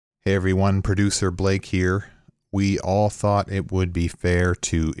Hey everyone, producer Blake here. We all thought it would be fair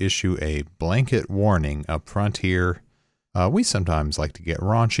to issue a blanket warning up front here. We sometimes like to get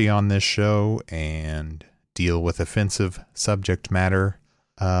raunchy on this show and deal with offensive subject matter,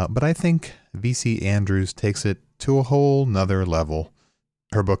 but I think VC Andrews takes it to a whole nother level.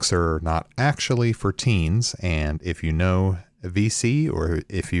 Her books are not actually for teens, and if you know VC or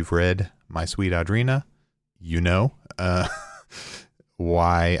if you've read My Sweet Audrina, you know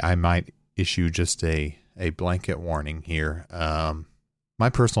why I might issue just a blanket warning here. My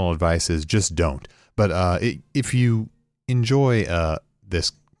personal advice is just don't. But if you enjoy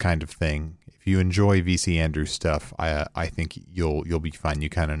this kind of thing, if you enjoy VC Andrews stuff, I think you'll be fine. You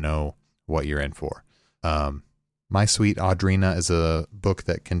kind of know what you're in for. My Sweet Audrina is a book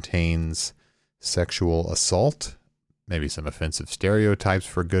that contains sexual assault, maybe some offensive stereotypes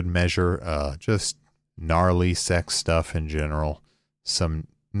for good measure, just gnarly sex stuff in general. Some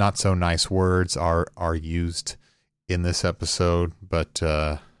not so nice words are used in this episode, but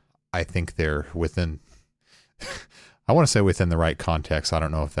I think they're within I want to say within the right context. I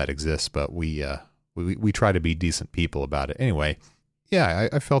don't know if that exists, but we try to be decent people about it. Anyway, yeah,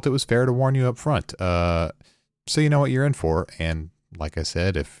 I felt it was fair to warn you up front, so you know what you're in for. And like I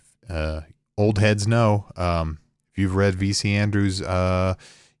said, if old heads know, if you've read VC Andrews,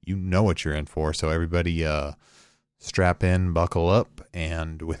 you know what you're in for. So everybody, strap in, buckle up,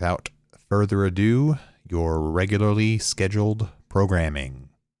 and without further ado, your regularly scheduled programming.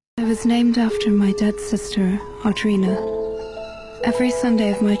 I was named after my dead sister, Audrina. Every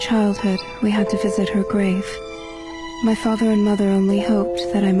Sunday of my childhood, we had to visit her grave. My father and mother only hoped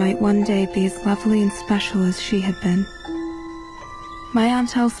that I might one day be as lovely and special as she had been. My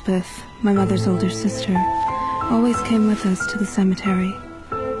Aunt Elspeth, my mother's older sister, always came with us to the cemetery.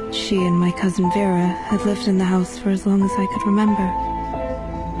 She and my cousin Vera had lived in the house for as long as I could remember.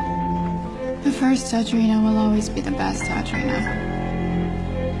 The first Audrina will always be the best Audrina.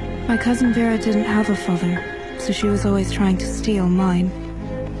 My cousin Vera didn't have a father, so she was always trying to steal mine.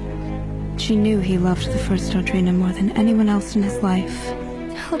 She knew he loved the first Audrina more than anyone else in his life.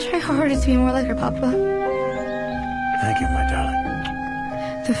 I'll try hardest to be more like her, Papa. Thank you, my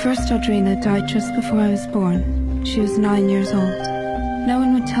darling. The first Audrina died just before I was born. She was 9 years old. No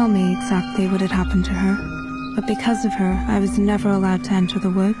one would tell me exactly what had happened to her, but because of her, I was never allowed to enter the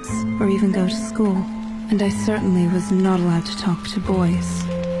woods or even go to school, and I certainly was not allowed to talk to boys.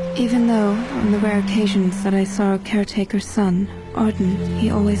 Even though, on the rare occasions that I saw a caretaker's son, Arden, he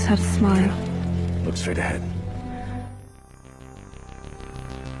always had a smile. Look straight ahead.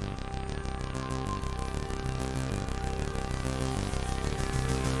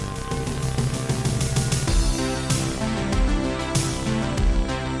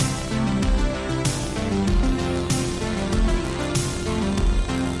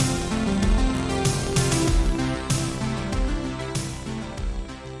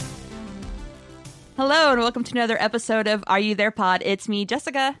 Hello, and welcome to another episode of Are You There Pod? It's me,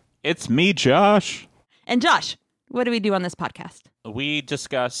 Jessica. It's me, Josh. And Josh, what do we do on this podcast? We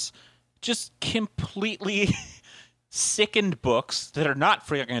discuss just completely sickened books that are not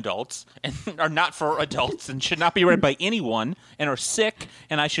for young adults and are not for adults and should not be read by anyone and are sick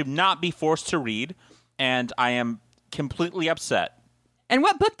and I should not be forced to read, and I am completely upset. And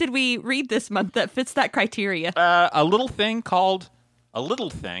what book did we read this month that fits that criteria? A little thing called... A little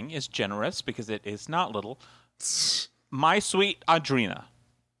thing is generous because it is not little. My Sweet Audrina.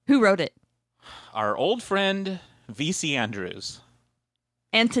 Who wrote it? Our old friend, VC Andrews.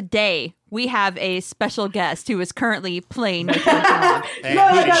 And today, we have a special guest who is currently playing with her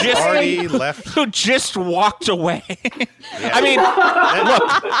dog. Who just walked away. I mean,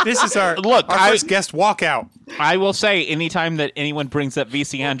 look, This is our first guest walkout. I will say, anytime that anyone brings up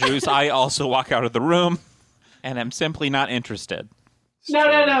VC Andrews, I also walk out of the room, and I'm simply not interested.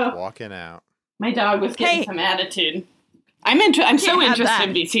 No. Walking out. My dog was getting some attitude. I'm so interested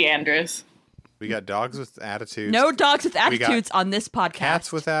in VC Andrews. We got dogs with attitudes. No dogs with attitudes on this podcast.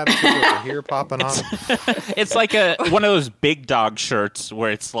 Cats with attitudes over here popping on. It's like one of those big dog shirts where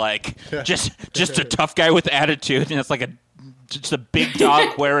it's like just a tough guy with attitude, and it's like just a big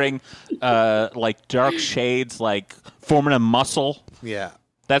dog wearing like dark shades, like forming a muscle. Yeah.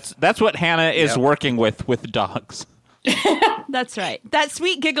 That's what Hannah is working with dogs. That's right. That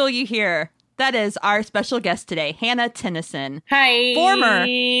sweet giggle you hear, that is our special guest today, Hannah Tennyson. Hi.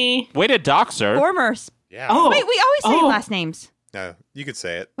 Way to dox her. Yeah. Oh. Wait, we always say last names. No, you could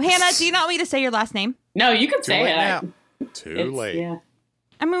say it. Hannah, do you not want me to say your last name? No, you can say late it. now. Too late. Yeah.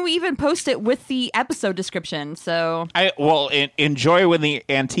 I mean, we even post it with the episode description, so... Enjoy when the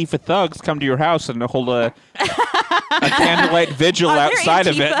Antifa thugs come to your house and hold a a candlelight vigil outside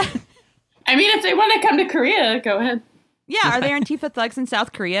of it. I mean, if they want to come to Korea, go ahead. Yeah, are there Antifa thugs in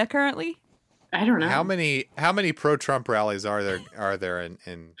South Korea currently? I don't know. How many pro-Trump rallies are there in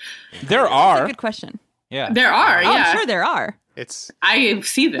There That's are. a good question. Yeah. There are, Oh, yeah. I'm sure there are. I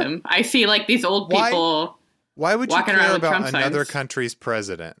see them. I see like these old people. Why would you walking around care with about Trump another signs. country's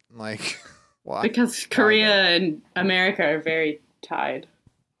president? Like, why? Because Korea and America are very tied.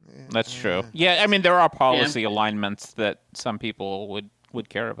 That's true. Yeah, I mean, there are policy alignments that some people would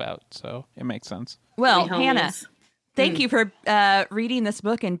care about, so it makes sense. Well, We Hannah, homies. thank you for reading this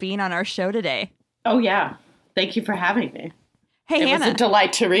book and being on our show today. Oh, yeah. Thank you for having me. Hey, It Hannah, was a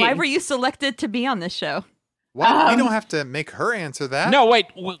delight to read. why were you selected to be on this show? What? We don't have to make her answer that. No, wait.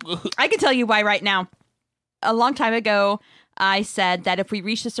 I can tell you why right now. A long time ago, I said that if we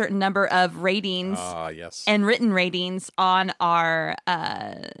reached a certain number of ratings Yes. and written ratings on our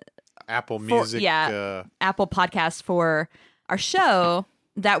Apple Music. Apple podcast for our show,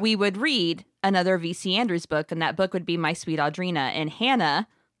 that we would read another V.C. Andrews book, and that book would be My Sweet Audrina. And Hannah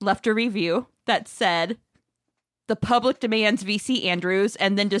left a review that said, "The public demands V.C. Andrews,"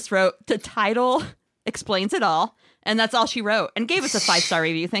 and then just wrote, "The title explains it all." And that's all she wrote, and gave us a 5-star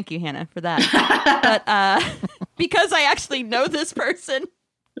review. Thank you, Hannah, for that. But because I actually know this person,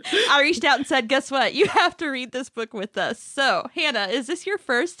 I reached out and said, guess what? You have to read this book with us. So, Hannah, is this your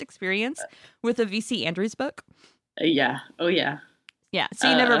first experience with a V.C. Andrews book? Yeah. Oh, yeah. Yeah. So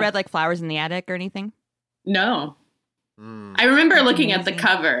you never read like Flowers in the Attic or anything? No. I remember looking at the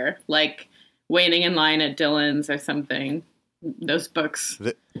cover, like waiting in line at Dylan's or something. Those books.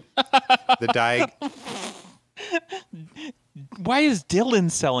 The Why is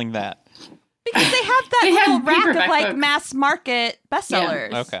Dylan selling that? Because they have that They had little rack of paperback like books. mass market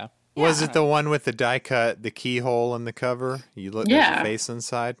bestsellers. Okay. Was it the one with the die cut, the keyhole in the cover? You look, there's a face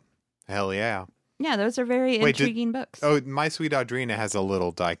inside. Hell yeah. Yeah, those are very intriguing books. Oh, My Sweet Audrina has a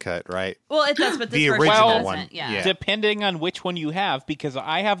little die cut, right? Well, it does, but this The version original doesn't. one, Yeah. Depending on which one you have, because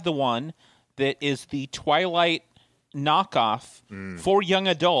I have the one that is the Twilight knockoff for young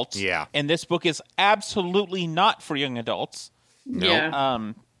adults. Yeah. And this book is absolutely not for young adults. Yeah.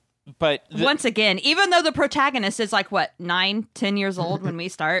 But Once again, even though the protagonist is like, what, 9-10 years old when we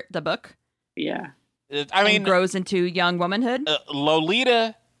start the book? Yeah. I mean, and grows into young womanhood?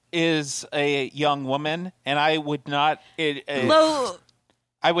 Lolita is a young woman, and I would not.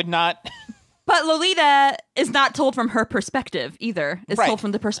 I would not. But Lolita is not told from her perspective either. It's Right. told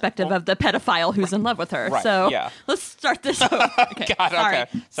from the perspective of the pedophile who's in love with her. Right, So yeah. let's start this over. Okay. God, Sorry.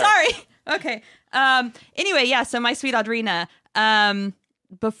 okay. Sorry. Okay. Anyway, yeah, so My Sweet Audrina.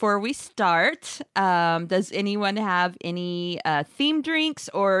 Before we start, does anyone have any theme drinks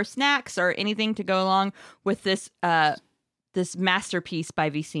or snacks or anything to go along with this this masterpiece by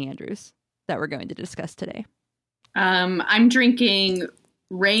V.C. Andrews that we're going to discuss today? I'm drinking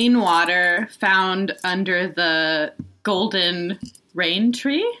rainwater found under the golden rain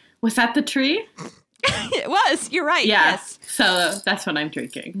tree. Was that the tree? It was. You're right. Yeah. Yes. So that's what I'm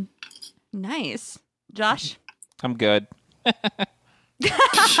drinking. Nice. Josh? I'm good.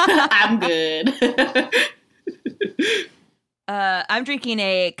 I'm good. I'm drinking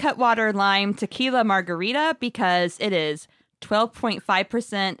a Cutwater Lime Tequila Margarita because it is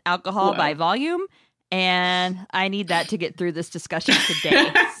 12.5% alcohol by volume, and I need that to get through this discussion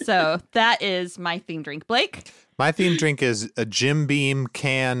today. So that is my theme drink. Blake? My theme drink is a Jim Beam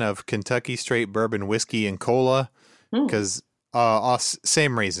can of Kentucky Straight Bourbon Whiskey and Cola because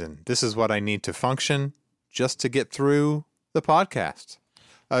same reason. This is what I need to function just to get through the podcast.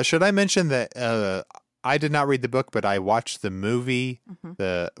 Should I mention that I did not read the book, but I watched the movie,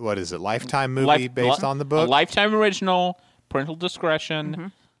 the Lifetime movie based on the book? A Lifetime original, parental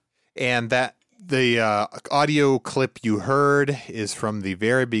discretion. And that the audio clip you heard is from the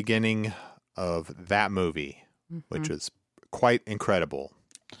very beginning of that movie, which is quite incredible.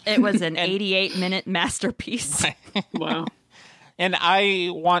 It was an 88-minute masterpiece. Wow. And I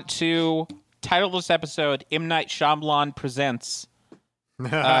want to title this episode M. Night Shyamalan Presents.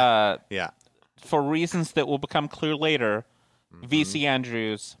 Yeah. For reasons that will become clear later, V.C.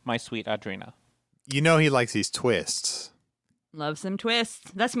 Andrews, My Sweet Audrina. You know he likes these twists. Love some twists.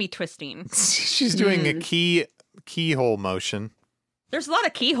 That's me twisting. She's doing a keyhole motion. There's a lot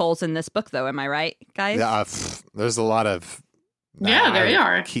of keyholes in this book, though. Am I right, guys? There's a lot of... Yeah, there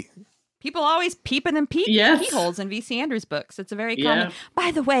are. People always peeping and keyholes in V.C. Andrews books. It's a very common...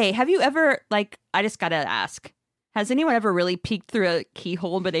 By the way, have you ever, I just got to ask, has anyone ever really peeked through a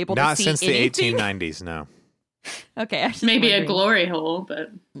keyhole and been able to see anything? Not since the 1890s, no. Okay, I was just Maybe a wondering. glory hole,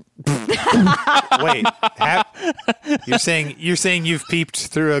 but Wait, you're saying you've peeped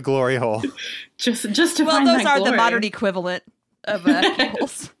through a glory hole? just to Well, find those that are the glory. modern equivalent of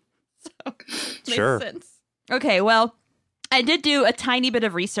holes. So, makes Sure. sense. Okay, well, I did do a tiny bit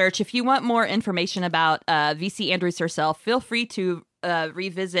of research. If you want more information about V.C. Andrews herself, feel free to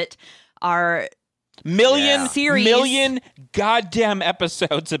revisit our million goddamn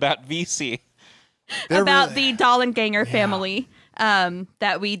episodes about VC. about the Dollenganger family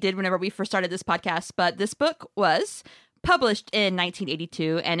that we did whenever we first started this podcast. But this book was published in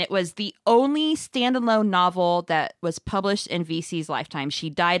 1982, and it was the only standalone novel that was published in VC's lifetime. She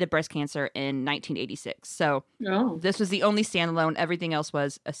died of breast cancer in 1986. So Oh. this was the only standalone. Everything else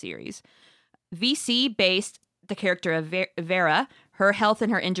was a series. VC based the character of Vera, her health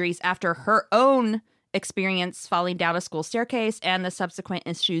and her injuries after her own experience falling down a school staircase and the subsequent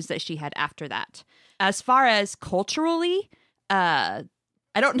issues that she had after that. As far as culturally,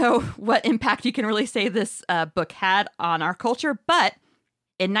 I don't know what impact you can really say this book had on our culture, but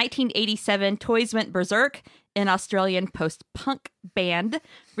in 1987, Toys Went Berserk, an Australian post-punk band,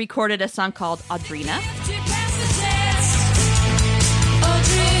 recorded a song called Audrina.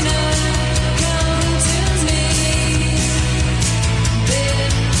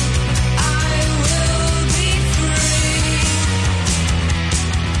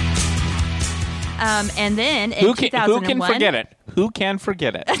 And then in 2001, who can forget it? Who can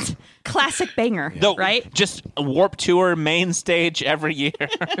forget it? classic banger, No, right? Just a Warped Tour main stage every year.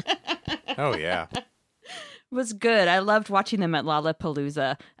 Oh yeah. Was good. I loved watching them at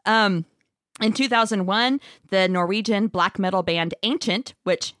Lollapalooza. In 2001, the Norwegian black metal band Ancient,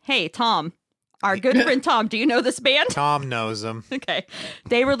 which, hey, Tom, our good friend Tom, do you know this band? Tom knows him. Okay.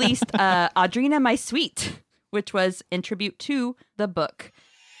 They released Audrina My Sweet, which was in tribute to the book.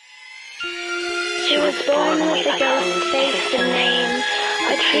 She was born with a ghost face and name,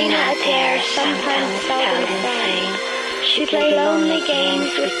 Audrina Adair, sometimes spelled insane. She played lonely games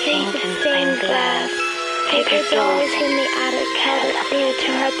with tainted stained glass. Paper dolls in the attic held dear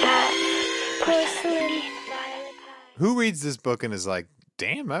to her past. Porcelain violet. Who reads this book and is like,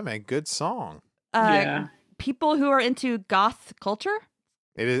 "Damn, that made a good song." Yeah. People who are into goth culture.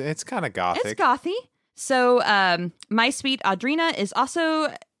 It's kind of gothic. It's gothy. So, My Sweet Audrina is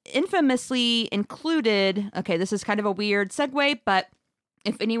also infamously included. Okay, this is kind of a weird segue, but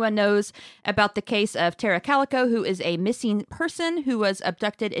if anyone knows about the case of Tara Calico, who is a missing person who was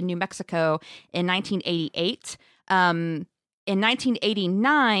abducted in New Mexico in 1988. In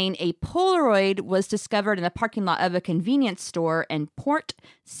 1989, a Polaroid was discovered in the parking lot of a convenience store in Port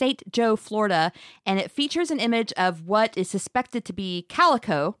St. Joe, Florida, and it features an image of what is suspected to be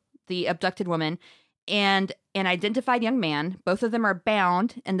Calico, the abducted woman, and an identified young man. Both of them are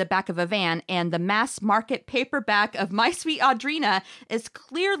bound in the back of a van, and the mass market paperback of My Sweet Audrina is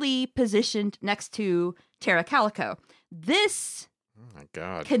clearly positioned next to Tara Calico. This Oh my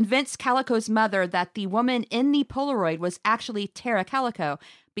God. convinced Calico's mother that the woman in the Polaroid was actually Tara Calico,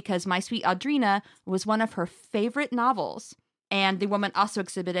 because My Sweet Audrina was one of her favorite novels, and the woman also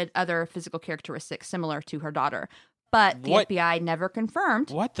exhibited other physical characteristics similar to her daughter. But the What? FBI never confirmed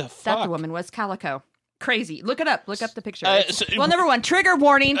What the that fuck? the woman was Calico. Crazy. Look it up. Look up the picture. Well, number one, trigger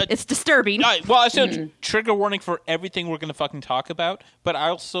warning. It's disturbing. Well, I said trigger warning for everything we're going to fucking talk about, but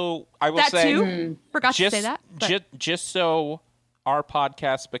I will that say too. Forgot to say that. but- just so our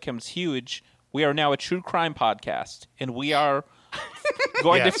podcast becomes huge, we are now a true crime podcast, and we are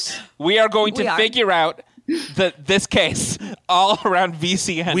going Yes. to figure out this case all around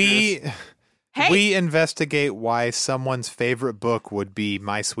VC Andrews. Hey. We investigate why someone's favorite book would be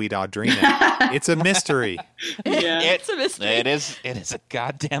My Sweet Audrina. It's a mystery. Yeah. It's a mystery. It is a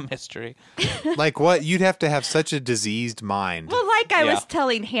goddamn mystery. Like what? You'd have to have such a diseased mind. Well, like I Yeah. was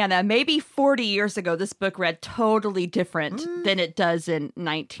telling Hannah, maybe 40 years ago, this book read totally different than it does in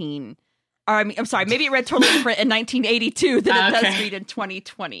I'm sorry, maybe it read totally different in 1982 than it does Okay. read in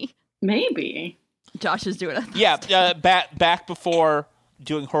 2020. Maybe. Josh is doing it. Yeah, back before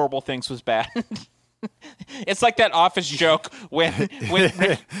doing horrible things was bad. It's like that Office joke when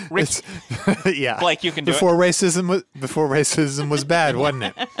Rick It's- yeah. Blake, you can do before racism was bad, wasn't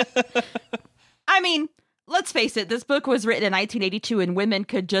it? I mean, let's face it, this book was written in 1982 and women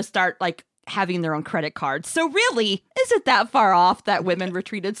could just start like having their own credit cards. So really, is it that far off that women were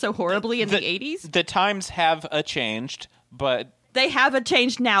treated so horribly in the 80s? The times have changed, but They haven't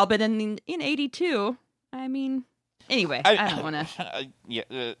changed now, but in 82, I mean, anyway, I don't want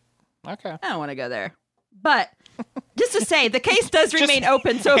to. okay. I don't want to go there. But just to say, the case does remain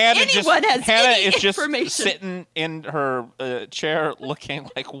open. So if anyone has Hannah any is just information, sitting in her chair, looking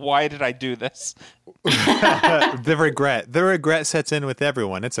like, "Why did I do this?" The regret sets in with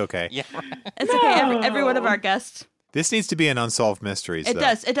everyone. It's okay. Yeah, it's okay. Every one of our guests. This needs to be an Unsolved Mysteries. It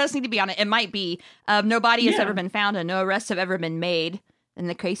does. It does need to be on it. It might be. No body has ever been found, and no arrests have ever been made, and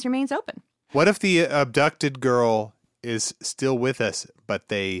the case remains open. What if the abducted girl is still with us, but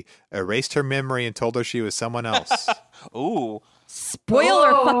they erased her memory and told her she was someone else? Ooh.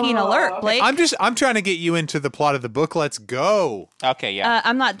 Spoiler fucking alert, Blake. I'm trying to get you into the plot of the book. Let's go. Okay, yeah.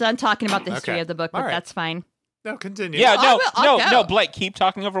 I'm not done talking about the history of the book, but that's fine. No, continue. Yeah, I'll go. no, Blake, keep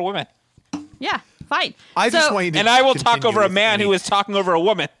talking over women. Yeah, fine. I just want you to And I will talk continue over a with man me. who is talking over a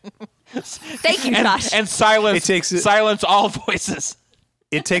woman. Thank you, Josh. And silence, It takes- silence all voices.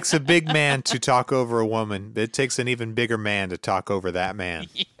 It takes a big man to talk over a woman. It takes an even bigger man to talk over that man.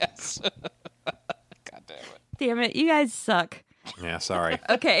 Yes. God damn it. Damn it, you guys suck. Yeah, sorry.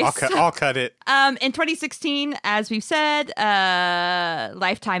 Okay, I'll cut it. In 2016, as we've said,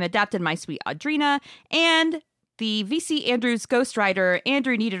 Lifetime adapted My Sweet Audrina, and the V.C. Andrews ghostwriter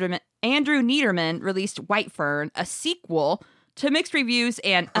Andrew Niederman released White Fern, a sequel to mixed reviews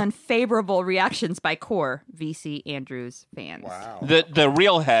and unfavorable reactions by core V.C. Andrews fans. Wow. The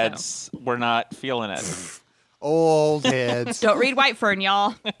real heads were not feeling it. Old heads. Don't read White Fern,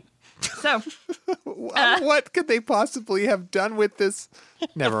 y'all. So, What could they possibly have done with this?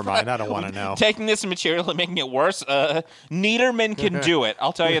 Never mind. I don't want to know. Taking this material and making it worse, Niederman can do it.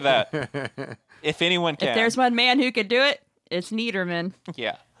 I'll tell you that. If anyone can. if there's one man who could do it, it's Niederman.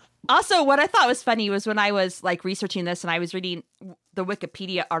 Yeah. Also, what I thought was funny was when I was like researching this and I was reading the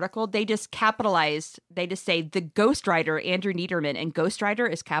Wikipedia article, they just capitalized. They just say the ghostwriter Andrew Niederman, and ghostwriter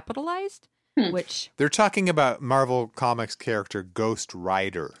is capitalized, which They're talking about Marvel Comics character Ghost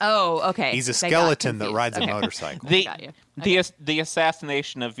Rider. okay, He's a they got skeleton that confused. rides a Okay. motorcycle. Got you. The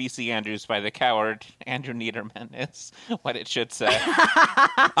assassination of V.C. Andrews by the coward Andrew Niederman is what it should say.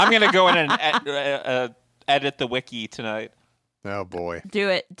 I'm going to go in and edit the wiki tonight. Oh, boy. Do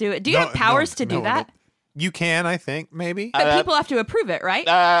it. Do you have powers to do that? You can, I think, maybe. But people have to approve it, right?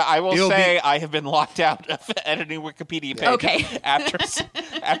 I will It'll say be- I have been locked out of editing Wikipedia pages Okay.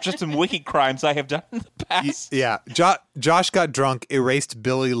 after some wiki crimes I have done in the past. Yeah. Josh got drunk, erased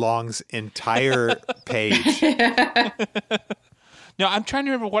Billy Long's entire page. No, I'm trying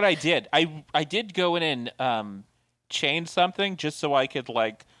to remember what I did. I did go in and change something just so I could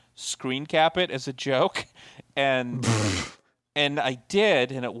like screen cap it as a joke, and I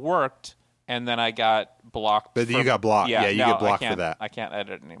did, and it worked. And then I got blocked. But you got blocked. Yeah, you no, get blocked I for can't- that. I can't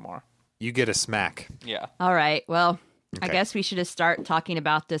edit anymore. You get a smack. Yeah. All right. Well, I Okay. guess we should just start talking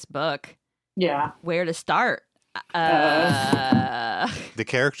about this book. Yeah. Where to start? The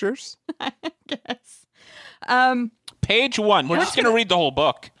characters? Guess. Page 1. We're just going to read the whole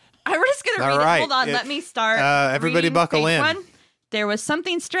book. We're just going to All read right. it. Hold on. Let me start. Everybody reading buckle page in. 1. There was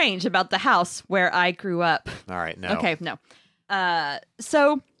something strange about the house where I grew up. All right, no. Okay, no.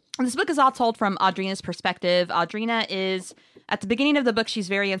 So this book is all told from Audrina's perspective. Audrina is, at the beginning of the book, she's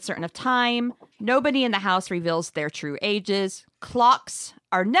very uncertain of time. Nobody in the house reveals their true ages. Clocks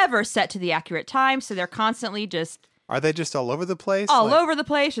are never set to the accurate time, so they're constantly just Are they just all over the place? all Like, over the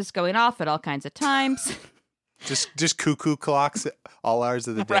place, just going off at all kinds of times, Just cuckoo clocks at all hours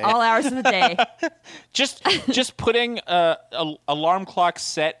of the day. all hours of the day. Just putting a alarm clock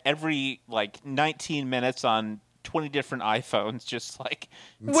set every like 19 minutes on 20 different iPhones, just like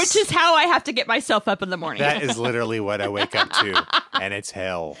Which is how I have to get myself up in the morning. That is literally what I wake up to, and it's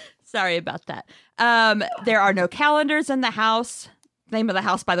hell. Sorry about that. There are no calendars in the house. The name of the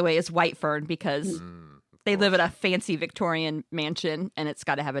house, by the way, is White Fern because they live in a fancy Victorian mansion, and it's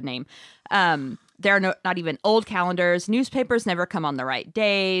got to have a name. There are not even old calendars. Newspapers never come on the right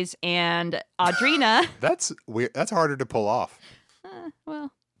days. And Audrina, That's weird. That's harder to pull off.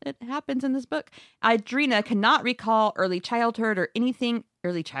 well, it happens in this book. Audrina cannot recall early childhood or anything or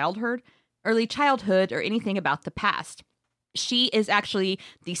anything about the past. She is actually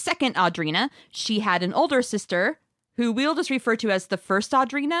the second Audrina. She had an older sister who we'll just refer to as the first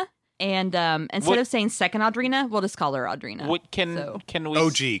Audrina. And instead of saying second Audrina, we'll just call her Audrina. can we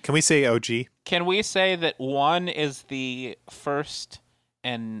OG. Can we say OG? Can we say that one is the first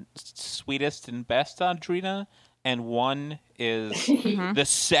and sweetest and best Audrina, and one is the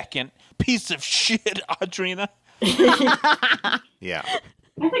second piece of shit Audrina? Yeah.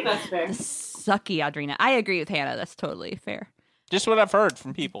 I think that's fair. Sucky Audrina. I agree with Hannah. That's totally fair. Just what I've heard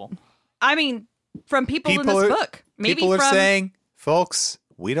from people. I mean, from people in this book. Maybe people are from saying, folks,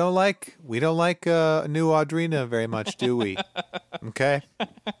 we don't like new Audrina very much, do we? Okay.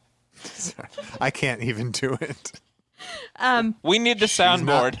 Sorry. I can't even do it. We need the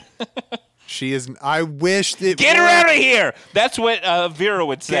soundboard. She is. I wish that. Get her out of here! That's what Vera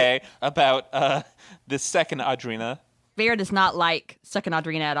would say about the second Audrina. Vera does not like second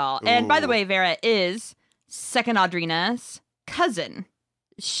Audrina at all. And by the way, Vera is second Audrina's cousin.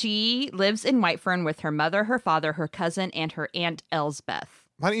 She lives in Whitefern with her mother, her father, her cousin, and her aunt Elsbeth.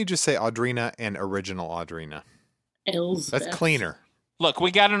 Why don't you just say Audrina and original Audrina? Elsbeth. That's cleaner. Look,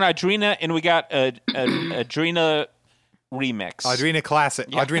 we got an Audrina and we got a Audrina remix. Audrina Classic.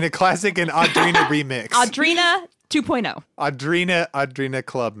 Yeah. Audrina Classic and Audrina Remix. Audrina 2.0. Audrina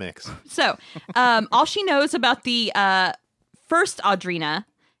Club Mix. So, all she knows about the first Audrina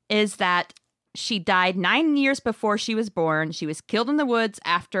is that she died 9 years before she was born. She was killed in the woods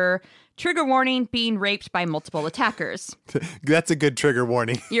after, trigger warning, being raped by multiple attackers. That's a good trigger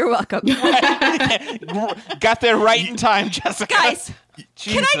warning. You're welcome. Got there right in time, Jessica. Guys,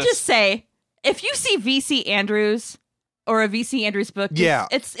 can I just say, if you see V.C. Andrews or a V.C. Andrews book,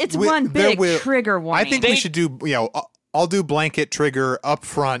 it's one big trigger warning. I think we should do, I'll do blanket trigger up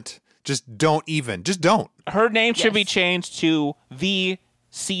front. Just don't. Her name should be changed to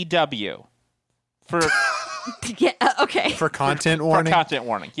VCW. For okay. For content warning? For content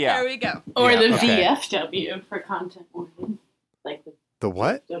warning, yeah. There we go. Or VFW for content warning. Like the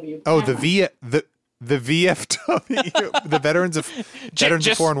what? VFW. Oh, the VFW. The Veterans of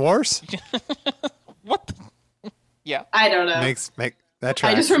Foreign Wars? What? Yeah. I don't know. That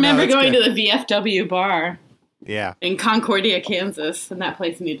tracks. I just remember going to the VFW bar. Yeah. In Concordia, Kansas, and that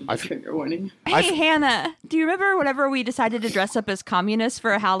place needed a trigger warning. Hey, Hannah, do you remember whenever we decided to dress up as communists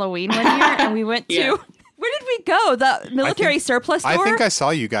for Halloween one year and we went to, where did we go? The military surplus store? I think I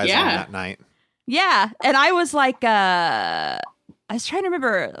saw you guys on that night. Yeah, and I was like, I was trying to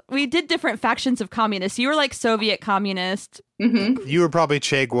remember. We did different factions of communists. You were like Soviet communist. Mm-hmm. You were probably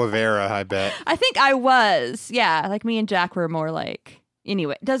Che Guevara, I bet. I think I was. Yeah, like me and Jack were more like,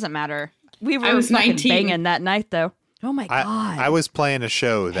 anyway, it doesn't matter. We were fucking banging that night, though. Oh my god! I was playing a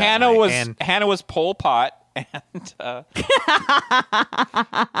show that Hannah night, Hannah was Pol Pot, and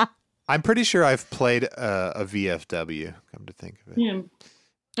I'm pretty sure I've played a VFW. Come to think of it, yeah.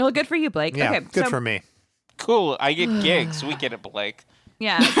 Well, good for you, Blake. Yeah, okay, good for me. Cool. I get gigs. We get it, Blake.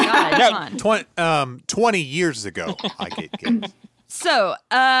 Yeah, God, come on. 20 years ago, I get gigs. So,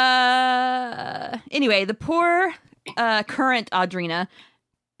 anyway, the poor current Audrina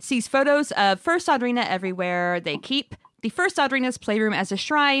sees photos of first Audrina everywhere. They keep the first Audrina's playroom as a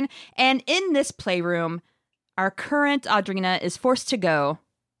shrine, and in this playroom, our current Audrina is forced to go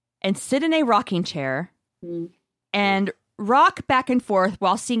and sit in a rocking chair and rock back and forth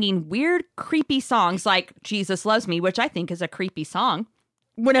while singing weird, creepy songs like Jesus Loves Me, which I think is a creepy song.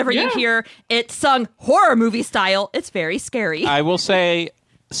 Whenever you hear it sung horror movie style, it's very scary. I will say,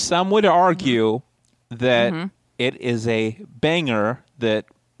 some would argue that it is a banger that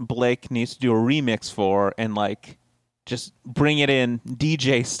Blake needs to do a remix for and like just bring it in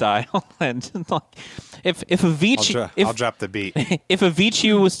DJ style. And like if Avicii I'll drop the beat. If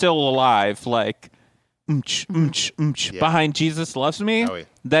Avicii was still alive, like behind Jesus Loves Me,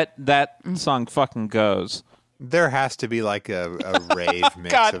 that song fucking goes. There has to be like a rave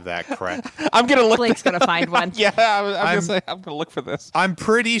mix of that crap. I'm gonna look. Blake's gonna find one. Yeah, I'm gonna look for this. I'm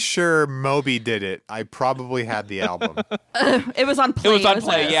pretty sure Moby did it. I probably had the album. It was on Play. It was on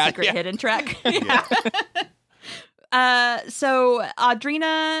Play. A secret hidden track. So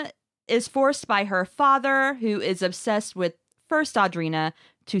Audrina is forced by her father, who is obsessed with first Audrina,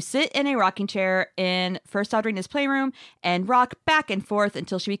 to sit in a rocking chair in first Audrina's playroom and rock back and forth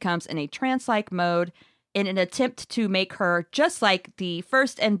until she becomes in a trance-like mode, in an attempt to make her just like the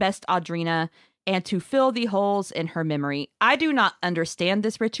first and best Audrina and to fill the holes in her memory. I do not understand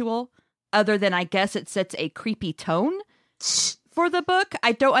this ritual, other than I guess it sets a creepy tone for the book.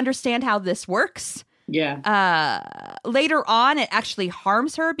 I don't understand how this works. Yeah. Later on, it actually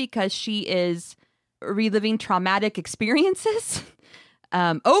harms her because she is reliving traumatic experiences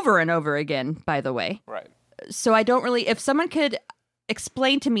over and over again, by the way. Right. So I don't really... If someone could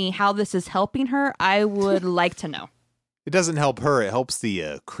explain to me how this is helping her, I would like to know. It doesn't help her. It helps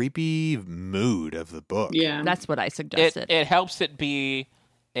the creepy mood of the book. Yeah. That's what I suggested. It helps it be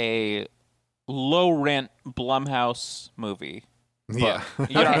a low-rent Blumhouse movie. Yeah.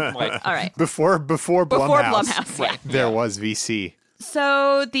 You know, like, all right. Before Blumhouse, yeah. there was VC.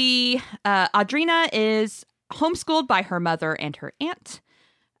 So the Audrina is homeschooled by her mother and her aunt.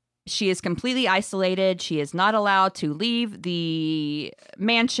 She is completely isolated. She is not allowed to leave the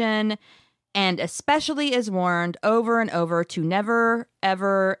mansion, and especially is warned over and over to never,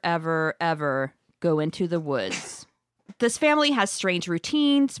 ever, ever, ever go into the woods. this family has strange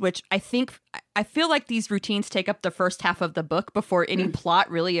routines, which I feel like these routines take up the first half of the book before any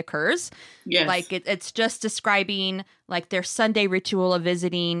plot really occurs. Yes. Like it's just describing like their Sunday ritual of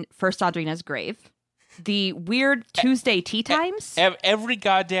visiting First Audrina's grave, the weird Tuesday tea times. Every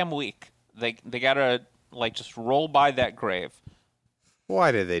goddamn week, they gotta like just roll by that grave.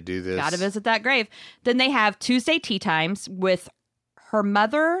 Why did they do this? Gotta visit that grave. Then they have Tuesday tea times with her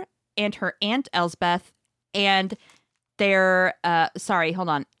mother and her Aunt Elsbeth and their,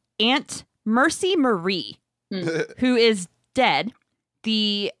 Aunt Mercy Marie, who is dead.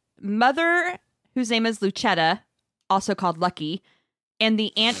 The mother, whose name is Lucetta, also called Lucky, and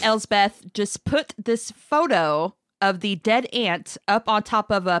the Aunt Elsbeth just put this photo of the dead aunt up on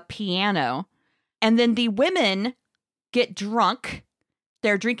top of a piano. And then the women get drunk.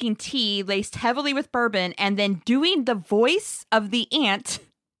 They're drinking tea laced heavily with bourbon and then doing the voice of the aunt.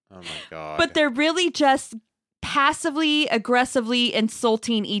 Oh my God. But they're really just passively, aggressively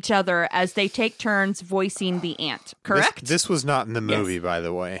insulting each other as they take turns voicing the aunt. Correct? This was not in the movie, by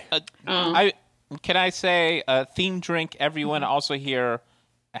the way. Can I say theme drink? Everyone also here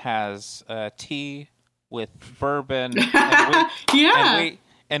has tea with bourbon.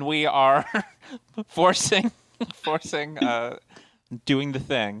 And we are forcing doing the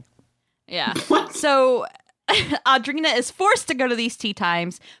thing. Yeah. So Audrina is forced to go to these tea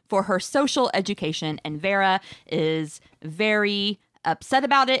times for her social education, and Vera is very upset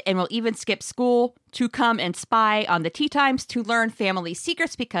about it and will even skip school to come and spy on the tea times to learn family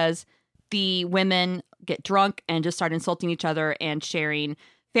secrets because the women get drunk and just start insulting each other and sharing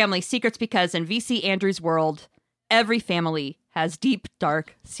family secrets because in VC Andrews' world, every family has deep,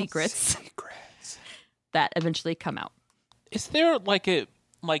 dark secrets that eventually come out. Is there like a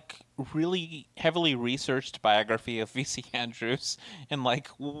really heavily researched biography of VC Andrews and like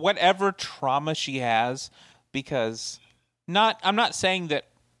whatever trauma she has? Because I'm not saying that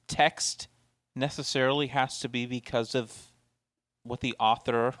text necessarily has to be because of what the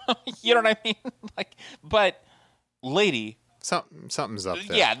author, you know what I mean? Like, but lady, something's up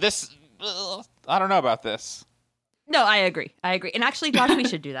there. Yeah, this I don't know about this. No, I agree. And actually, Josh, we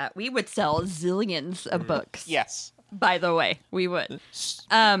should do that. We would sell zillions of books. Yes. By the way, we would.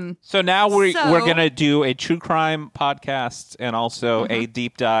 So now we're gonna do a true crime podcast and also a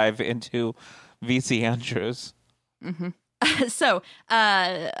deep dive into VC Andrews. So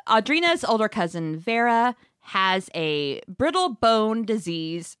Audrina's older cousin Vera has a brittle bone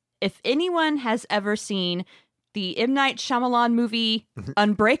disease. If anyone has ever seen the M. Night Shyamalan movie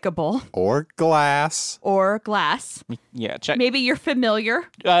Unbreakable or Glass, yeah, check. Maybe you're familiar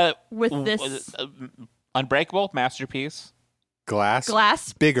with this. Unbreakable, masterpiece.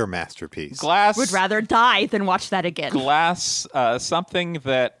 Glass, bigger masterpiece. Glass would rather die than watch that again. Glass, something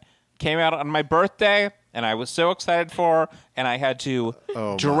that came out on my birthday, and I was so excited for, and I had to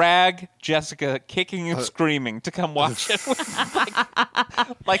drag Jessica kicking and screaming to come watch it.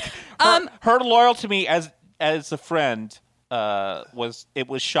 Her loyal to me as a friend was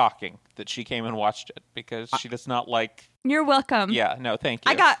shocking that she came and watched it because she does not like. You're welcome. Yeah, no, thank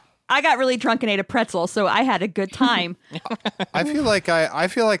you. I got really drunk and ate a pretzel, so I had a good time. I feel like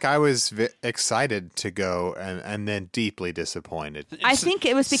I was excited to go and then deeply disappointed. I think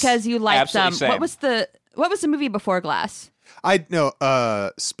it was because you liked what was the movie before Glass?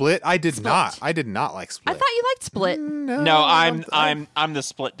 Split. I did not like Split. I thought you liked Split. No, I'm the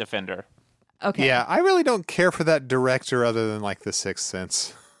Split defender. Okay. Yeah, I really don't care for that director other than like The Sixth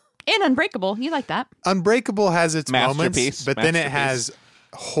Sense. And Unbreakable, you like that? Unbreakable has its moments, but then it has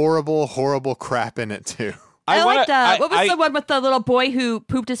horrible crap in it too. I liked what was the one with the little boy who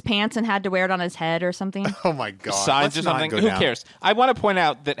pooped his pants and had to wear it on his head or something? Oh my God. Signs or something. Who cares? I want to point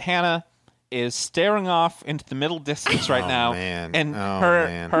out that Hannah is staring off into the middle distance right now. Man. And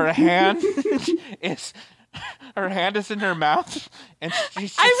her hand is in her mouth, and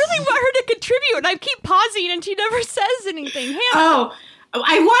she's I really want her to contribute, and I keep pausing, and she never says anything. Hannah. Oh,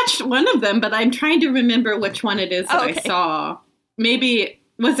 I watched one of them, but I'm trying to remember which one it is that I saw. Maybe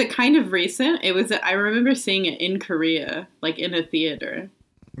was it kind of recent? It was. I remember seeing it in Korea, like in a theater.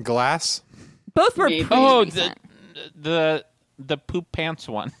 Glass. Both were pretty recent. the poop pants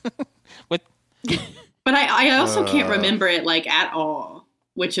one. With. But I also can't remember it like at all,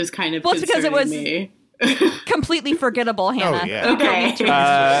 which is kind of because it was me. Completely forgettable, Hannah. Oh yeah.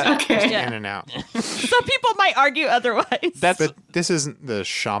 Okay. In and out. Some people might argue otherwise. But this isn't the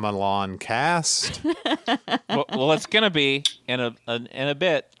Shyamalan cast. well, it's gonna be in a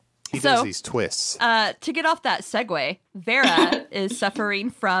bit. He does these twists. To get off that segue, Vera is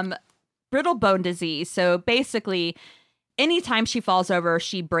suffering from brittle bone disease. So basically, anytime she falls over,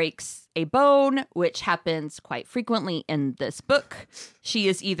 she breaks a bone, which happens quite frequently in this book. She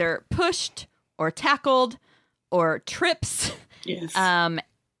is either pushed or tackled or trips. Yes.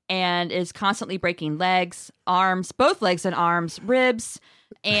 And is constantly breaking legs, arms, both legs and arms, ribs,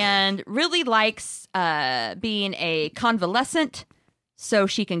 and really likes being a convalescent so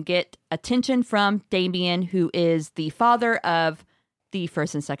she can get attention from Damien, who is the father of the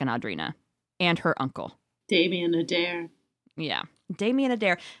first and second Audrina, and her uncle. Damien Adair. Yeah. Damien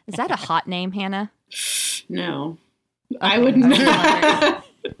Adair. Is that a hot name, Hannah? No. Okay. I wouldn't.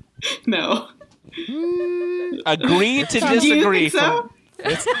 No. Agree to Do you disagree. think so?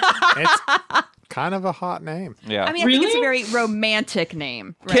 It's kind of a hot name. Yeah. I mean, I Really? think it's a very romantic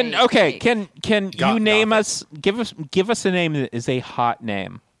name. Can right? okay? Like- Can you Got name it. us? Give us a name that is a hot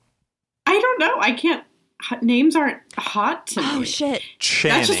name. I don't know. I can't. Names aren't hot to me. Oh shit!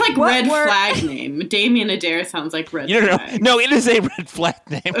 Channing. That's just like What red word- flag name. Damien Adair sounds like red No, flag. no, it is a red flag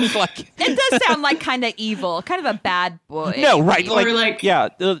name. Like It does sound like kind of evil, kind of a bad boy. no, right? Or like yeah,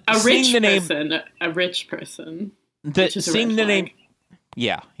 A seeing rich the name, person. A rich person. the, which is a seeing red the flag. name.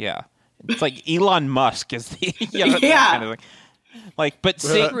 Yeah. It's like Elon Musk is the that Yeah. kind of thing. Like, but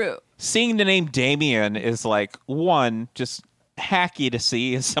True. seeing the name Damien is like one just hacky to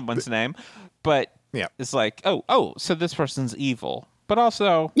see as someone's name, but Yeah. it's like oh, so this person's evil, but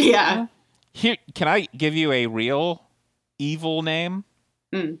also Yeah. here. Can I give you a real evil name?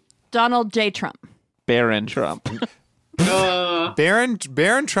 Donald J. Trump. Barron Trump.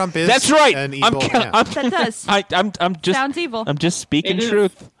 Barron Trump is That's right. an evil man. That does. I'm just Sounds evil. I'm just speaking It is.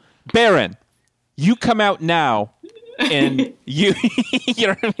 truth. Barron, you come out now, and you you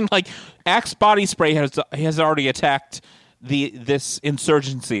know what I mean. Like Axe body spray has already attacked this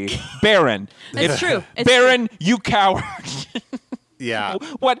insurgency. Barron, It's true. It's Barron, you coward. Yeah.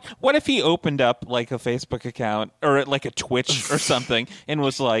 What if he opened up like a Facebook account or like a Twitch or something and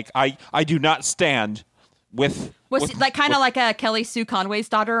was like, I do not stand with. Was with- like kind of like a Kelly Sue Conway's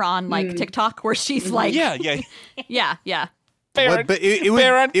daughter on like TikTok, where she's like, yeah. yeah. Barron, What- but it would-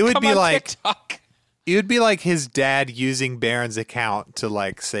 Barron, it would come be on like- TikTok. It would be like his dad using Barron's account to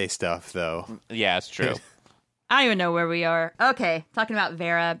like say stuff though. Yeah, it's true. I don't even know where we are. Okay, talking about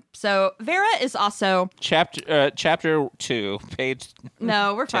Vera. So Vera is also Chapter 2, page.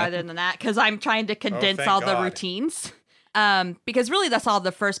 no, we're farther than that because I'm trying to condense thank all the God. routines. Because really, that's all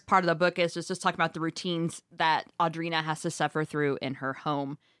the first part of the book is just talking about the routines that Audrina has to suffer through in her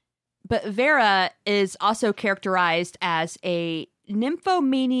home. But Vera is also characterized as a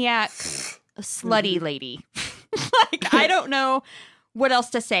nymphomaniac, slutty lady. Like, I don't know what else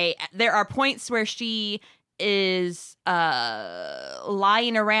to say. There are points where she is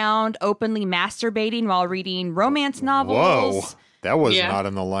lying around, openly masturbating while reading romance novels. Whoa. That was Yeah. not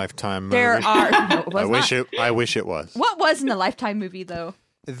in the Lifetime movie. There are. No, it was not. I wish it was. What was in the Lifetime movie though?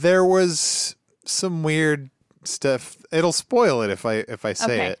 There was some weird stuff. It'll spoil it if I say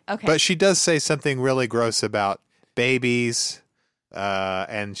Okay, it. okay. But she does say something really gross about babies,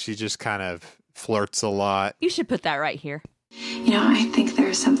 and she just kind of flirts a lot. You should put that right here. You know, I think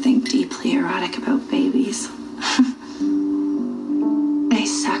there's something deeply erotic about babies. They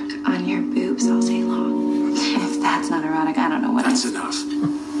suck on your boobs all day long. If that's not erotic, I don't know what That's is. enough.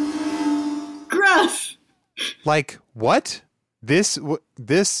 Gross. Like what? This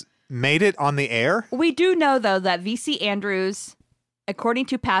made it on the air? We do know though that VC Andrews, according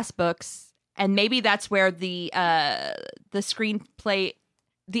to past books, and maybe that's where the screenplay,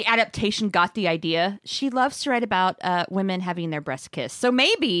 the adaptation got the idea. She loves to write about women having their breasts kissed. So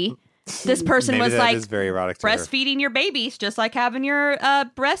maybe this person Maybe was that like is very erotic to her. breastfeeding your babies, just like having your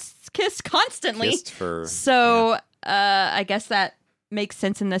breasts kissed constantly. Kissed for- So I guess that makes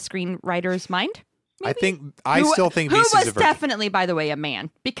sense in the screenwriter's mind. I still think who VC's was a virgin. definitely, by the way, a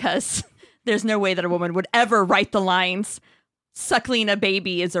man, because there's no way that a woman would ever write the lines "suckling a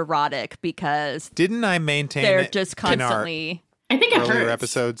baby is erotic" because Didn't I maintain they're it just in our constantly. I think it earlier hurts.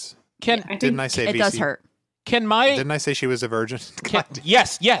 episodes? Can Didn't I say It VC? does hurt. can my Didn't I say she was a virgin? Can-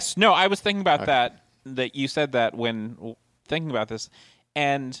 yes. No, I was thinking about that you said that when thinking about this,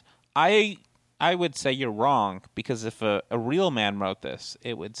 and I would say you're wrong because if a real man wrote this,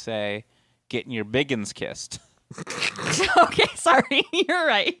 it would say getting your biggins kissed. Okay, sorry. You're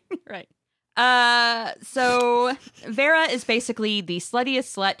right. So Vera is basically the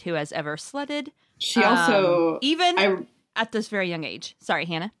sluttiest slut who has ever slutted. She also even at this very young age. Sorry,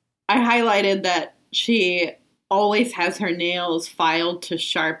 Hannah. I highlighted that she always has her nails filed to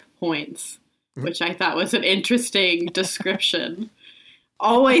sharp points, which I thought was an interesting description.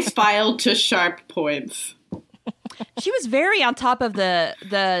 Always filed to sharp points. She was very on top of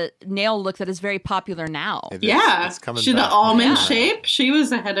the nail look that is very popular now. It's she the almond shape. She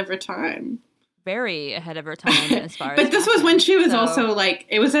was ahead of her time. Very ahead of her time as far as. But this was when she was also like,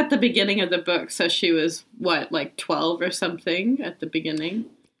 it was at the beginning of the book, so she was what, like 12 or something at the beginning.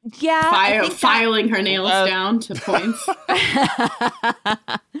 Yeah, filing her nails down to points.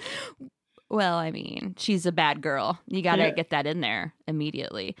 Well, I mean, she's a bad girl. You got to get that in there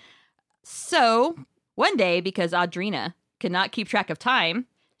immediately. So one day, because Audrina cannot keep track of time,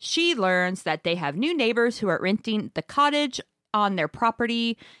 she learns that they have new neighbors who are renting the cottage on their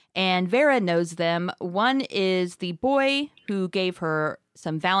property, and Vera knows them. One is the boy who gave her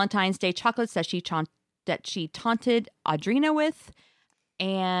some Valentine's Day chocolates that she taunted Audrina with.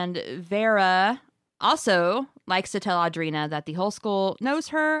 And Vera also likes to tell Audrina that the whole school knows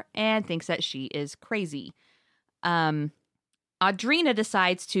her and thinks that she is crazy. Audrina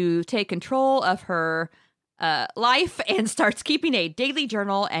decides to take control of her life and starts keeping a daily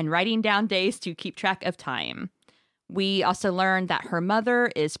journal and writing down days to keep track of time. We also learn that her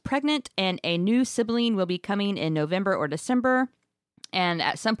mother is pregnant and a new sibling will be coming in November or December. And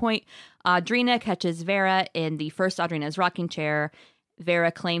at some point, Audrina catches Vera in the first Audrina's rocking chair.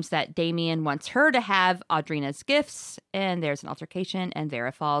 Vera claims that Damien wants her to have Audrina's gifts, and there's an altercation, and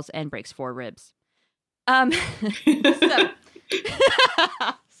Vera falls and breaks 4 ribs.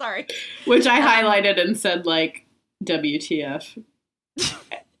 Sorry. Which I highlighted and said, like, WTF.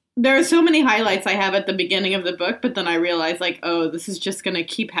 There are so many highlights I have at the beginning of the book, but then I realized, like, oh, this is just going to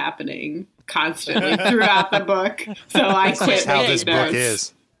keep happening constantly throughout the book. So I quit. That's how this book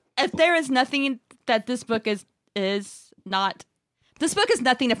is. If there is nothing that this book is not, this book is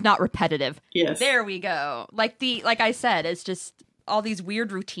nothing if not repetitive. Yes. There we go. Like I said, it's just all these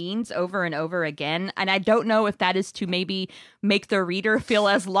weird routines over and over again. And I don't know if that is to maybe make the reader feel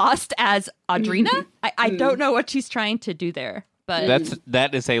as lost as Audrina. I don't know what she's trying to do there. But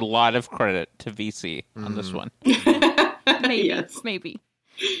that is a lot of credit to VC on this one. Maybe.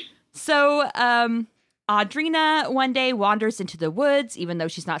 So, Audrina one day wanders into the woods, even though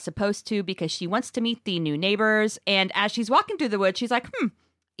she's not supposed to, because she wants to meet the new neighbors. And as she's walking through the woods, she's like,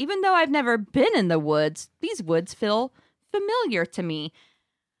 even though I've never been in the woods, these woods feel familiar to me.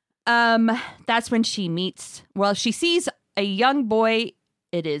 That's when she sees a young boy.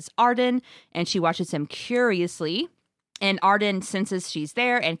 It is Arden, and she watches him curiously. And Arden senses she's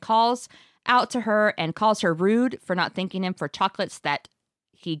there and calls out to her and calls her rude for not thanking him for chocolates that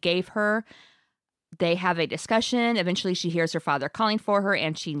he gave her. They have a discussion. Eventually, she hears her father calling for her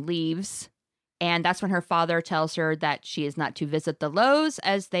and she leaves. And that's when her father tells her that she is not to visit the Lows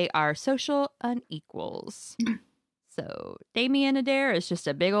as they are social unequals. So Damien Adair is just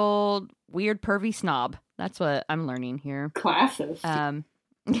a big old weird pervy snob. That's what I'm learning here. Classist.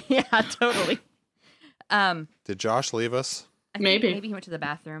 Yeah, totally. Did Josh leave us? Maybe he went to the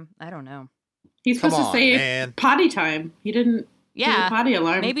bathroom. I don't know. He's supposed to say potty time. He didn't do the potty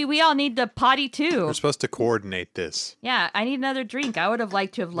alarm. Maybe we all need the potty too. We're supposed to coordinate this. Yeah, I need another drink. I would have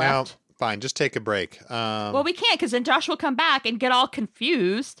liked to have left. Now, fine, just take a break. Well, we can't because then Josh will come back and get all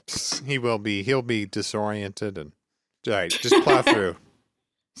confused. He will be. He'll be disoriented and all right. Just plow through.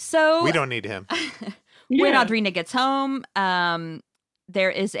 So we don't need him. When Audrina gets home,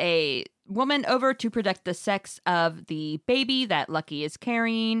 there is a woman over to protect the sex of the baby that Lucky is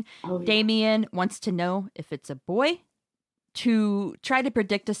carrying. Damien wants to know if it's a boy. To try to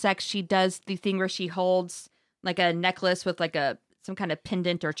predict the sex, she does the thing where she holds like a necklace with like some kind of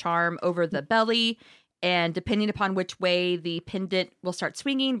pendant or charm over the belly, and depending upon which way the pendant will start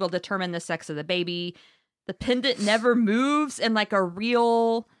swinging will determine the sex of the baby. The pendant never moves in like a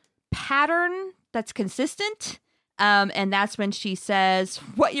real pattern that's consistent. And that's when she says,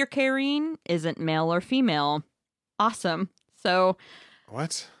 what you're carrying isn't male or female. Awesome. So.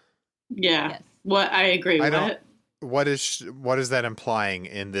 What? Yeah. Yes. What? I agree with it. What is that implying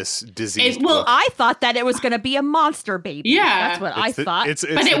in this disease? Well, I thought that it was going to be a monster baby. Yeah. That's what I thought.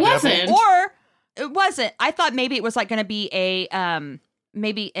 But it wasn't. Or it wasn't. I thought maybe it was like going to be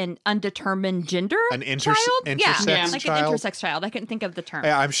maybe an undetermined gender child. Intersex like child? An intersex child. I couldn't think of the term.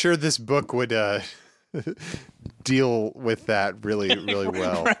 Yeah, I'm sure this book would deal with that really, really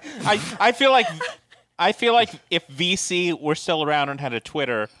well. I feel like if VC were still around and had a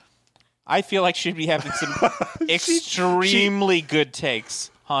Twitter, I feel like she'd be having some extremely good takes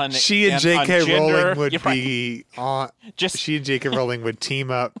on. She and J.K. Rowling would be on. She and J.K. Rowling would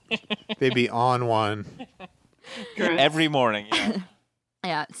team up. They'd be on one every morning. Yeah.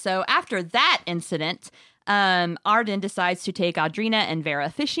 Yeah. So after that incident, Arden decides to take Audrina and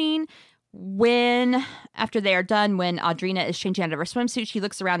Vera fishing. After they are done, when Audrina is changing out of her swimsuit, she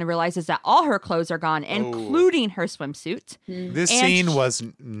looks around and realizes that all her clothes are gone, including her swimsuit. This scene was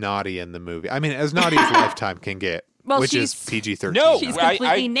naughty in the movie. I mean, as naughty as Lifetime can get, which is PG-13. No, she's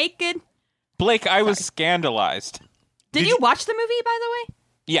completely naked. Blake, I was scandalized. Did you watch the movie, by the way?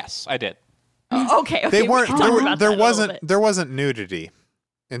 Yes, I did. Okay. They weren't. we can talk about that a little bit. There wasn't nudity.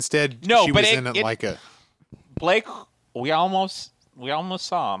 Instead, she was in it like a. Blake, we almost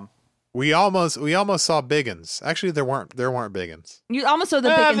saw him. We almost saw Biggins. Actually, there weren't Biggins. You almost saw the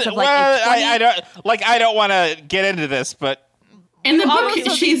Biggins of like. I don't want to get into this, but in the book,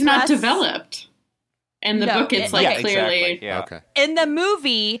 saw she's the not dress. developed. In the book, it's like clearly. Exactly, yeah. Okay. In the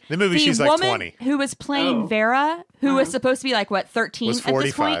movie, she's like woman 20. who was playing Vera, who was supposed to be like 13 Was at this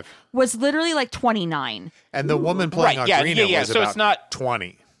 45. point, was literally like 29. And the woman playing Right, yeah, Audrina was so about it's not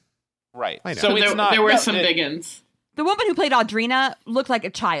 20. right. I know. So So it's not. there were no, some Biggins. The woman who played Audrina looked like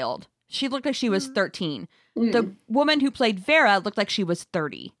a child. She looked like she was 13. The woman who played Vera looked like she was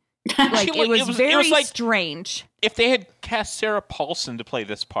 30. Like it was very like strange. if they had cast Sarah Paulson to play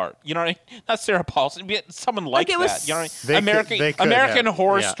this part, you know what I mean? Not Sarah Paulson, but someone like it that. was- You know what I mean? They could American have,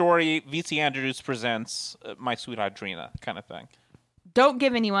 Horror yeah. Story, V.C. Andrews presents My Sweet Audrina kind of thing. Don't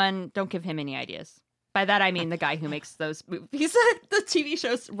give him any ideas. By that I mean the guy who makes those movies, the TV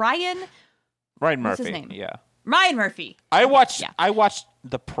shows. Ryan Ryan What's Murphy. his name? Yeah. Ryan Murphy. I watched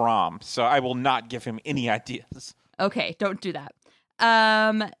The Prom, so I will not give him any ideas. Okay, don't do that.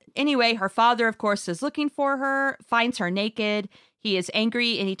 Anyway, her father, of course, is looking for her, finds her naked. He is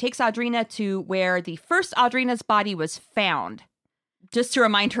angry, and he takes Audrina to where the first Audrina's body was found. Just to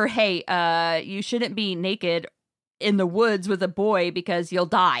remind her, hey, you shouldn't be naked in the woods with a boy because you'll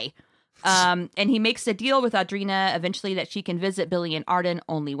die. And he makes a deal with Audrina eventually that she can visit Billy and Arden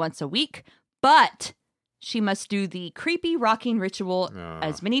only once a week, but she must do the creepy rocking ritual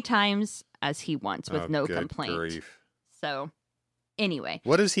as many times as he wants with no good complaint. grief. So, anyway.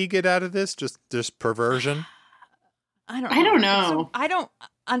 What does he get out of this? Just perversion? I don't know. I don't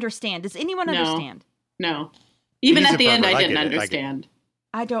understand. Does anyone No. understand? No. Even He's at a the end, pervert. I I didn't get it. I get it. understand.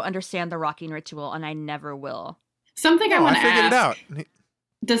 I don't understand the rocking ritual, and I never will. Something I Oh, want I to figured ask. it out.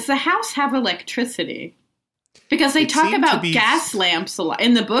 Does the house have electricity? Because they It talk seemed to about be- gas lamps a lot.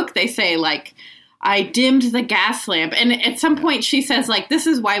 In the book, they say, like, I dimmed the gas lamp. And at some point, she says, like, this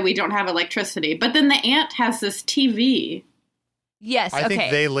is why we don't have electricity. But then the aunt has this TV. Yes, I okay.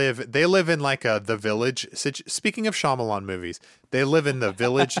 think they live in like the village. Speaking of Shyamalan movies, they live in the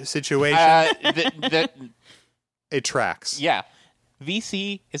village situation. It tracks. Yeah.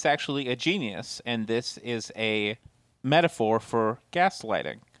 VC is actually a genius, and this is a metaphor for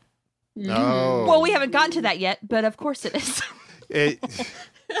gaslighting. No. Well, we haven't gotten to that yet, but of course it is.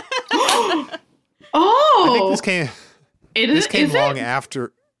 Oh! I think this came. This came is long it?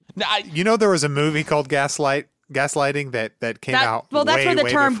 after. No, You know, there was a movie called Gaslighting that came out. Well, that's where the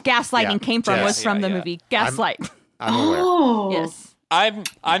way term before- gaslighting Yeah, came from, yes. was from the yeah. movie Gaslight. I'm aware. Oh. Yes. I'm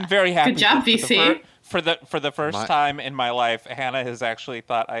very happy. Good job, that VC. For the first time in my life, Hannah has actually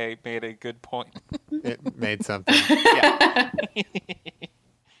thought I made a good point. It made something. Yeah.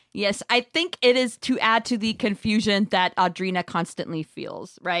 Yes, I think it is to add to the confusion that Audrina constantly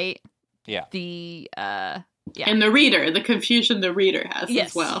feels, right? Yeah. Yeah. And the confusion the reader has Yes.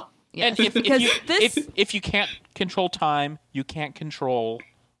 as well. Yes. And because if you can't control time, you can't control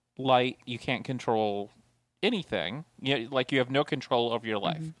light, you can't control anything. Like you have no control over your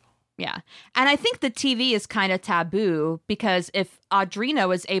life. Yeah. And I think the TV is kind of taboo because if Audrina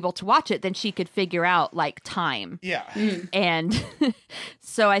was able to watch it, then she could figure out like time. Yeah. And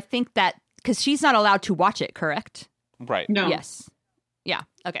so I think that because she's not allowed to watch it, correct? Right. No. Yes. Yeah.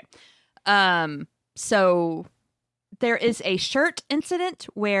 Okay. So there is a shirt incident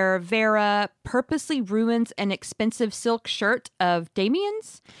where Vera purposely ruins an expensive silk shirt of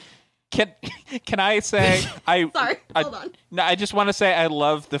Damien's. Can I say I Sorry, I- hold on. No, I just want to say I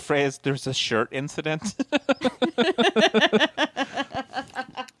love the phrase "there's a shirt incident."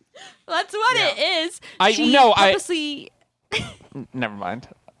 That's what it is. I- She no, I- purposely, Never mind.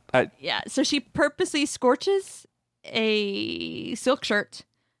 yeah. So she purposely scorches a silk shirt,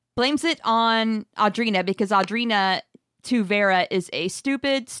 blames it on Audrina because Audrina to Vera is a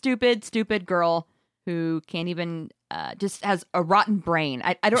stupid girl who can't even just has a rotten brain.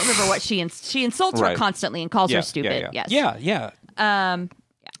 I don't remember what she insults her Right. constantly and calls her stupid. Yeah. Yes. Yeah.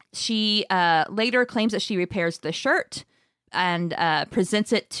 She later claims that she repairs the shirt and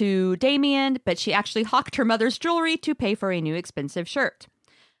presents it to Damien, but she actually hawked her mother's jewelry to pay for a new expensive shirt.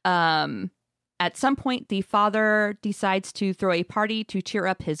 At some point, the father decides to throw a party to cheer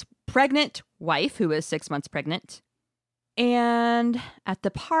up his pregnant wife, who is 6 months pregnant. And at the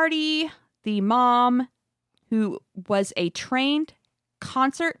party, the mom who was a trained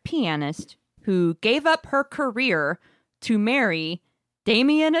concert pianist who gave up her career to marry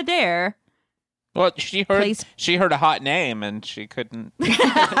Damien Adair. Well, she heard a hot name and she couldn't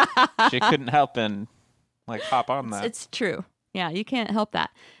help and like hop on that. It's true. Yeah, you can't help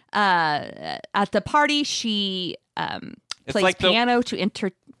that. At the party, she plays like piano to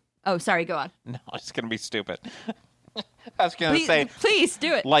enter. Oh, sorry. Go on. No, it's gonna be stupid. I was gonna say, please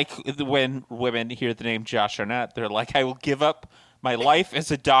do it. Like when women hear the name Josh Arnett, they're like, "I will give up my life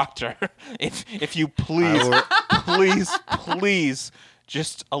as a doctor if you please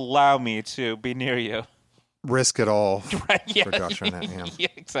just allow me to be near you." Risk it all Right, yeah. for Josh Arnett. Yeah. Yeah,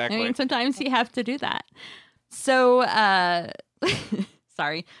 exactly. I mean, sometimes you have to do that. So,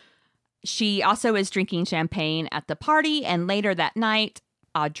 sorry. She also is drinking champagne at the party, and later that night,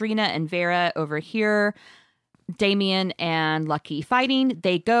 Audrina and Vera overhear Damien and Lucky fighting.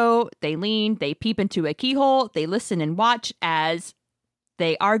 They go, they lean, they peep into a keyhole, they listen and watch as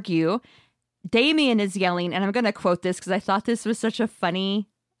they argue. Damien is yelling, and I'm going to quote this because I thought this was such a funny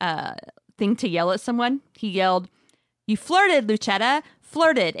thing to yell at someone. He yelled, "You flirted, Lucetta.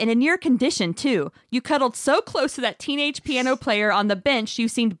 Flirted, and in your condition, too. You cuddled so close to that teenage piano player on the bench you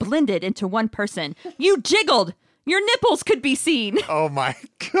seemed blended into one person. You jiggled. Your nipples could be seen." Oh my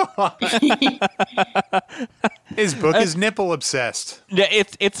God. His book is nipple obsessed. Yeah,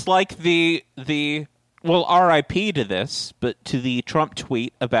 it's like the well, R.I.P. to this, but to the Trump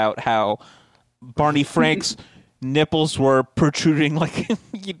tweet about how Barney Frank's nipples were protruding like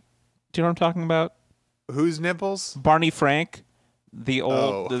do you know what I'm talking about? Whose nipples? Barney Frank, the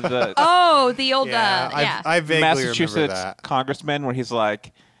old the the old I vaguely Massachusetts remember that. congressman where he's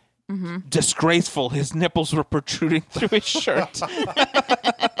like disgraceful, his nipples were protruding through his shirt.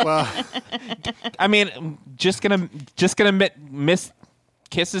 Well, I mean, just gonna miss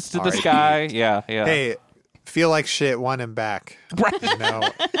kisses to the sky. Yeah. hey, feel like shit, want him back. Right. You know?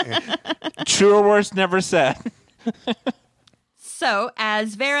 Truer words never said. So,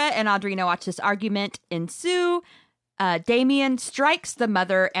 as Vera and Audrina watch this argument ensue, Damien strikes the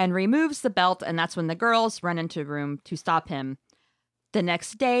mother and removes the belt, and that's when the girls run into the room to stop him. The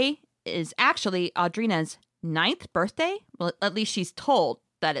next day is actually Audrina's 9th birthday. Well, at least she's told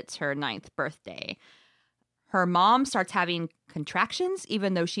that it's her 9th birthday. Her mom starts having contractions,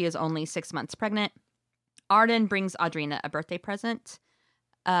 even though she is only 6 months pregnant. Arden brings Audrina a birthday present,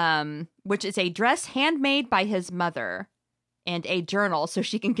 which is a dress handmade by his mother and a journal so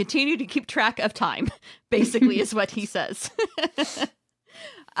she can continue to keep track of time, basically is what he says.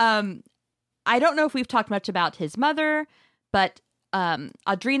 I don't know if we've talked much about his mother, but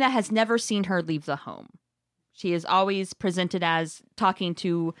Audrina has never seen her leave the home. She is always presented as talking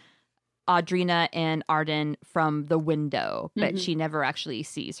to Audrina and Arden from the window, but she never actually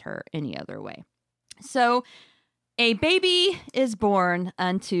sees her any other way. So a baby is born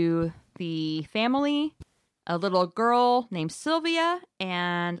unto the family, a little girl named Sylvia,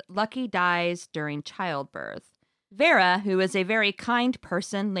 and Lucky dies during childbirth. Vera, who is a very kind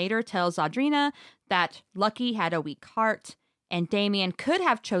person, later tells Audrina that Lucky had a weak heart and Damien could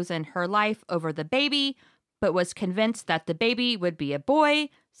have chosen her life over the baby, but was convinced that the baby would be a boy,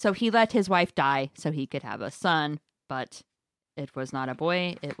 so he let his wife die so he could have a son. But it was not a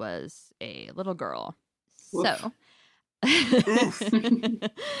boy, it was a little girl. Oof. So,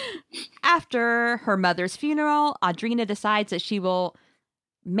 after her mother's funeral, Audrina decides that she will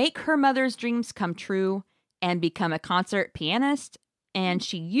make her mother's dreams come true and become a concert pianist. And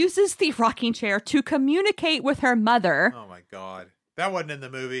she uses the rocking chair to communicate with her mother. oh my God. That wasn't in the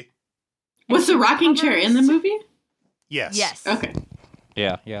movie. Was the rocking chair in the movie? Yes. Yes. Okay.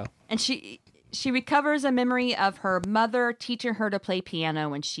 Yeah. And she recovers a memory of her mother teaching her to play piano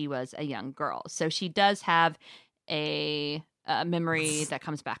when she was a young girl. So she does have a memory that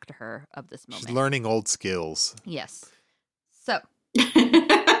comes back to her of this moment. She's learning old skills. Yes. So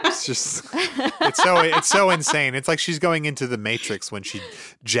It's just it's so insane. It's like she's going into the Matrix when she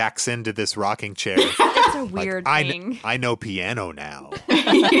jacks into this rocking chair. it's a weird Like, thing. I know piano now.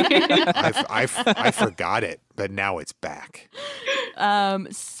 I forgot it, but now it's back.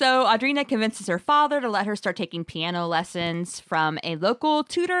 So Audrina convinces her father to let her start taking piano lessons from a local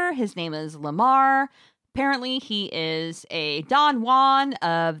tutor. His name is Lamar. Apparently, he is a Don Juan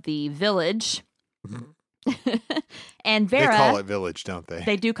of the village. And Vera... They call it village, don't they?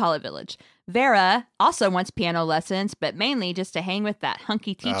 They do call it village. Vera also wants piano lessons, but mainly just to hang with that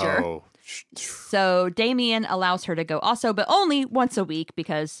hunky teacher. Oh. So Damien allows her to go also, but only once a week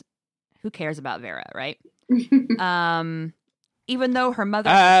because who cares about Vera, right? even though her mother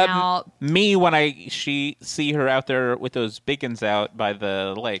is now... Me, when I see her out there with those beacons out by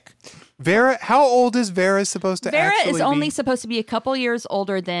the lake. Vera, how old is Vera supposed to Vera actually is only be? supposed to be a couple years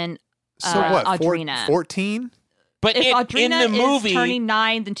older than Audrina. 14? But if Audrina in the movie, is turning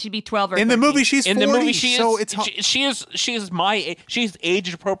 9, then she'd be 12 or in 13. the movie she's 40. In the movie, she's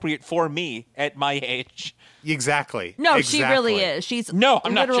age appropriate for me at my age. Exactly. No, exactly. she really is. She's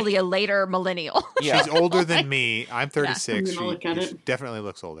I'm literally a later millennial. Yeah. She's older than me. I'm 36. I'm gonna look at She definitely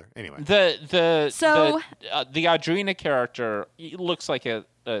looks older. Anyway. The Audrina character looks like a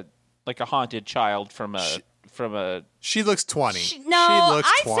haunted child from a. She looks 20. I'd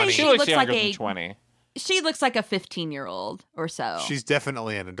say She looks younger than 20. She looks like a 15-year-old or so. She's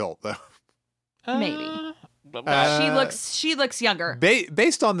definitely an adult, though. Maybe. She looks younger.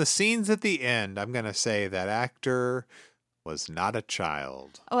 Based on the scenes at the end, I'm going to say that actor was not a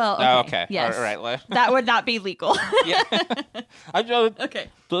child. Well, okay. Yes. All right. That would not be legal. Yeah. Okay.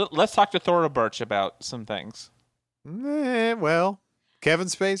 Let's talk to Thora Birch about some things. Well, Kevin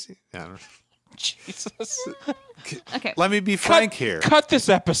Spacey? I don't know. Jesus. Okay. Let me be frank here. Cut this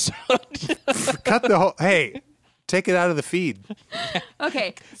episode. Cut the whole... Hey, take it out of the feed.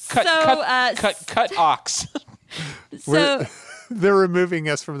 Okay. Cut Ox. So They're removing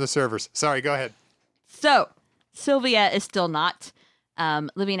us from the servers. Sorry, go ahead. So Sylvia is still not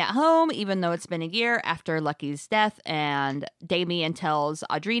living at home, even though it's been a year after Lucky's death, and Damien tells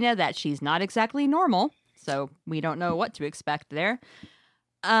Audrina that she's not exactly normal, so we don't know what to expect there.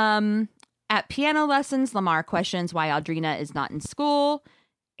 At piano lessons, Lamar questions why Audrina is not in school,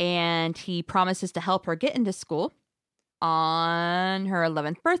 and he promises to help her get into school. On her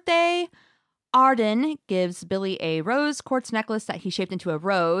 11th birthday, Arden gives Billy a rose quartz necklace that he shaped into a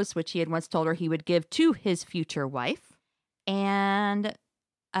rose, which he had once told her he would give to his future wife. And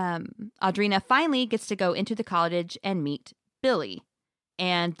Audrina finally gets to go into the cottage and meet Billy.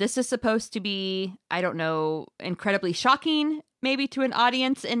 And this is supposed to be, I don't know, incredibly shocking, maybe to an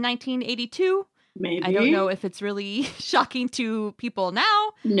audience in 1982. Maybe. I don't know if it's really shocking to people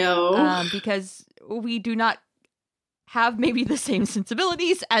now. No. Because we do not have maybe the same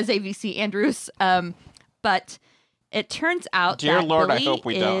sensibilities as A.V.C. Andrews. But it turns out Dear that Lord, Billy I hope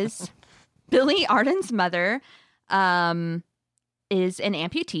we don't. Billy Arden's mother is an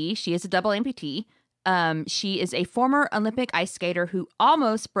amputee. She is a double amputee. She is a former Olympic ice skater who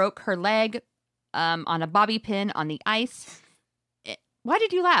almost broke her leg on a bobby pin on the ice. Why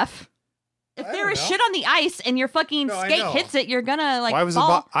did you laugh? If there is shit on the ice and your fucking skate hits it, you're gonna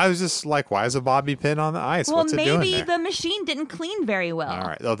fall. I was just like, why is a bobby pin on the ice? Well, What's it doing maybe there? the machine didn't clean very well. All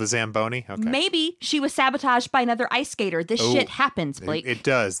right. Oh, the Zamboni? Okay. Maybe she was sabotaged by another ice skater. This shit happens, Blake. It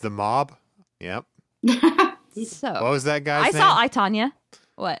does. The mob? Yep. So What was that guy's name? saw I, Tanya.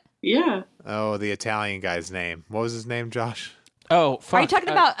 What? Yeah. Oh, the Italian guy's name. What was his name, Josh? Oh, fuck. Are you talking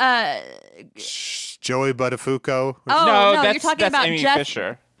about Joey Buttafuoco? Oh, No, you're that's talking about Amy Jeff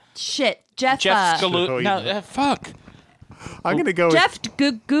Fisher. Jeff Jeff Oh, Scaloo. No, yeah. fuck. I'm going to go Jeff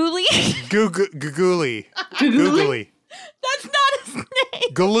Guguli. Googly. Googly. That's not his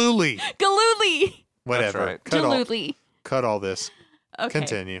name. Galooly. Galooly. Whatever. right. Galooly. Cut all this. Okay.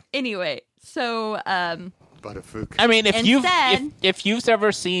 Continue. Anyway, so Buttafuoco. I mean, Instead- if you've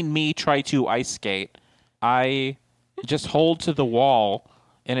ever seen me try to ice skate, I just hold to the wall,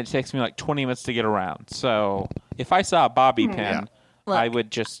 and it takes me like 20 minutes to get around. So if I saw a bobby pin, Look. I would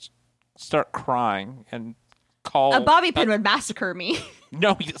just start crying and call. a bobby pin would massacre me.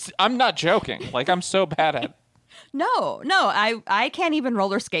 No, I'm not joking. Like, I'm so bad at it. No, I can't even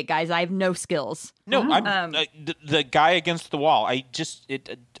roller skate, guys. I have no skills. No, I'm the guy against the wall. I just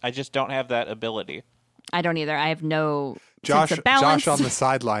don't have that ability. I don't either. I have no Josh sense of balance. on the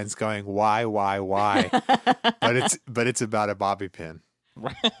sidelines going, why? but it's about a bobby pin.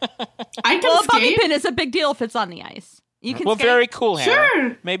 I can Well, a bobby skate. pin is a big deal if it's on the ice. You can Well, skate. very cool, Hannah.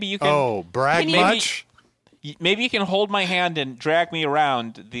 Sure. Maybe you can. Oh, brag Can you- much? Maybe you can hold my hand and drag me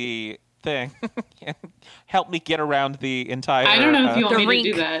around the thing and help me get around the entire. I don't know if you The want me rink.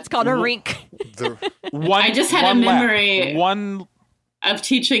 to do that. It's called a rink. One, I just had a one lap. memory- One. Of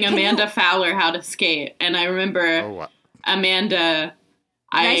teaching Amanda Fowler how to skate. And I remember Oh, what? Amanda.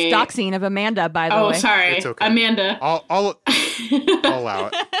 Nice doxing of Amanda, by the way. Oh, sorry. It's okay. Amanda. I'll allow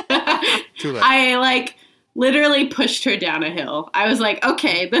it. Too late. I literally pushed her down a hill. I was like,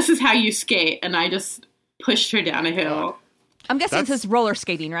 okay, this is how you skate. And I just pushed her down a hill. I'm guessing That's- this is roller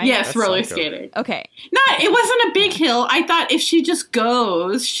skating, right? Yes, That's roller psycho. skating. Okay. It wasn't a big hill. I thought if she just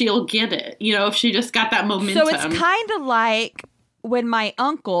goes, she'll get it. If she just got that momentum. So it's kind of like when my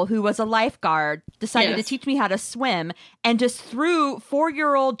uncle, who was a lifeguard, decided to Yes. teach me how to swim and just threw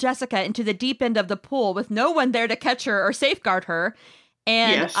 4-year-old Jessica into the deep end of the pool with no one there to catch her or safeguard her.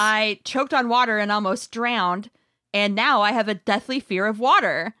 And Yes. I choked on water and almost drowned. And now I have a deathly fear of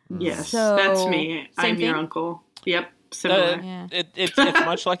water. Yes, So, that's me. same I'm your thing? uncle. Yep, similar. Yeah. It's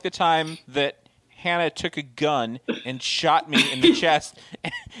much like the time that Hannah took a gun and shot me in the chest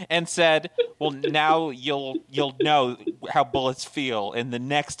and said, "Well, now you'll know how bullets feel, and the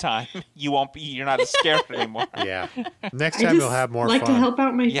next time you're not as scared anymore." Yeah. Next I time just you'll have more like fun. to help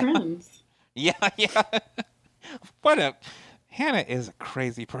out my Yeah. friends. Yeah. Hannah is a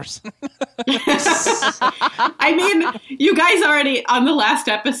crazy person. I mean, you guys already, on the last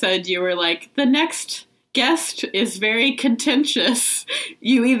episode, you were like, the next guest is very contentious.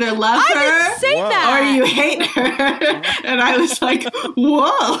 You either love I her didn't say Whoa. that. or you hate her. And I was like,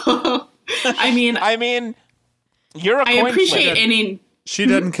 whoa. I mean, You're a I coin appreciate flip. any... She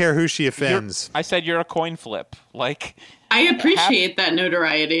doesn't care who she offends. I said you're a coin flip. Like, I appreciate that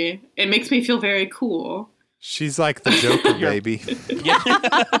notoriety. It makes me feel very cool. She's like the Joker, baby.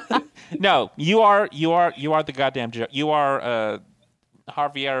 no, you are the goddamn joke. You are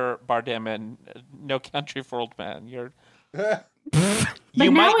Javier Bardem in No Country for Old Men. You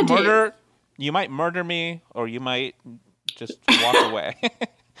nowadays- might murder me, or you might just walk away.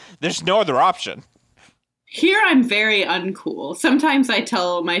 There's no other option. Here I'm very uncool. Sometimes I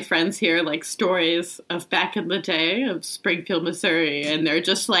tell my friends here like stories of back in the day of Springfield, Missouri, and they're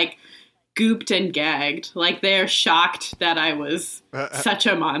just like gooped and gagged. Like they're shocked that I was such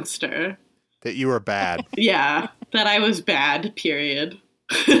a monster. That you were bad. Yeah, that I was bad, period.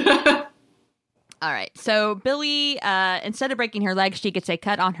 All right. So Billy, instead of breaking her leg, she gets a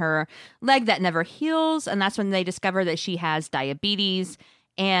cut on her leg that never heals. And that's when they discover that she has diabetes.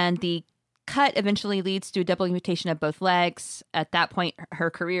 And the cut eventually leads to a double amputation of both legs. At that point, her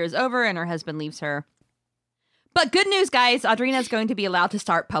career is over and her husband leaves her. But good news, guys. Audrina is going to be allowed to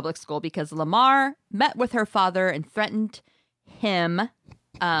start public school because Lamar met with her father and threatened him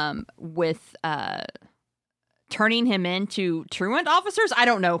with turning him into truant officers. I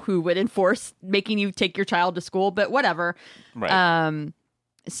don't know who would enforce making you take your child to school, but whatever. Right.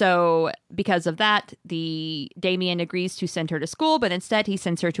 So because of that, Damien agrees to send her to school, but instead he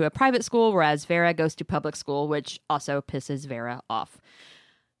sends her to a private school, whereas Vera goes to public school, which also pisses Vera off.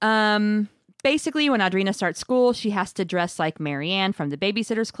 Basically, when Audrina starts school, she has to dress like Marianne from the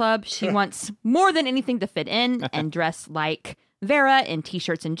Babysitters Club. She wants more than anything to fit in and dress like Vera in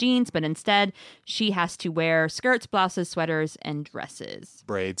t-shirts and jeans, but instead she has to wear skirts, blouses, sweaters, and dresses.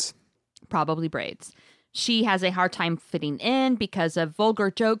 Braids. Probably braids. She has a hard time fitting in because of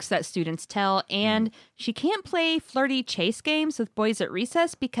vulgar jokes that students tell, and she can't play flirty chase games with boys at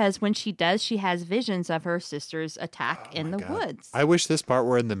recess because when she does, she has visions of her sister's attack in the woods. I wish this part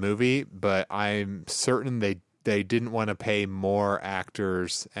were in the movie, but I'm certain they didn't want to pay more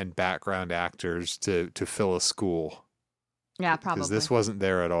actors and background actors to fill a school. Yeah, probably. Because this wasn't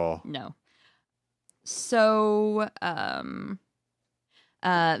there at all. No. So,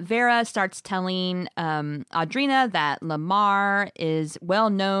 Vera starts telling Audrina that Lamar is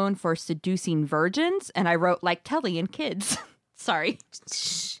well known for seducing virgins, and I wrote like Telly and kids. Sorry.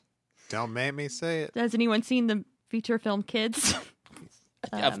 Don't make me say it. Has anyone seen the feature film Kids?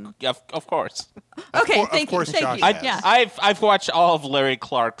 Of course. Okay, Of thank course you. Thank Josh you. has. Yeah. I've watched all of Larry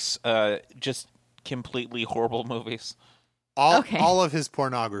Clark's just completely horrible movies. Okay. All of his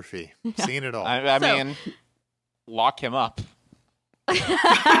pornography. Seen it all. I So- mean, lock him up.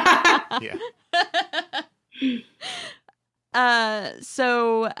 Yeah.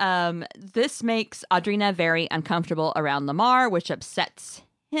 So this makes Audrina very uncomfortable around Lamar, which upsets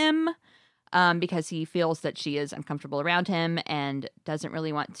him because he feels that she is uncomfortable around him and doesn't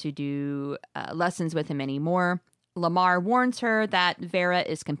really want to do lessons with him anymore. Lamar warns her that Vera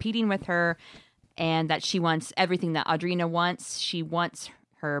is competing with her and that she wants everything that Audrina wants. She wants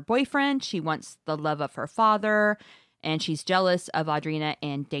her boyfriend. She wants the love of her father. And she's jealous of Audrina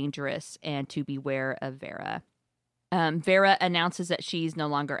and dangerous and to beware of Vera. Vera announces that she's no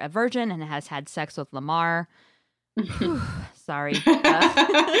longer a virgin and has had sex with Lamar. Sorry.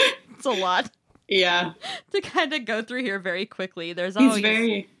 It's a lot Yeah, to kind of go through here very quickly. There's he's always...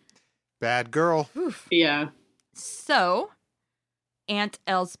 very, Bad girl. yeah. So, Aunt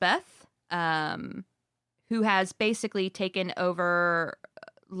Elsbeth, who has basically taken over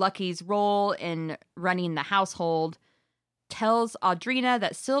Lucky's role in running the household, tells Audrina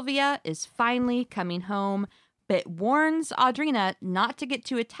that Sylvia is finally coming home, but warns Audrina not to get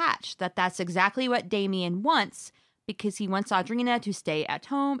too attached, that that's exactly what Damien wants, because he wants Audrina to stay at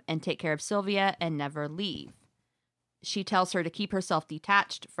home and take care of Sylvia and never leave. she tells her to keep herself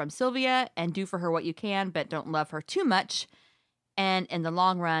detached from Sylvia and do for her what you can, but don't love her too much. And in the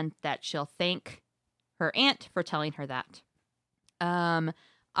long run, that she'll thank her aunt for telling her that.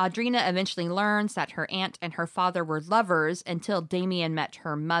 Audrina eventually learns that her aunt and her father were lovers until Damien met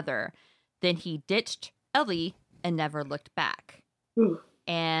her mother. Then he ditched Ellie and never looked back. Ooh.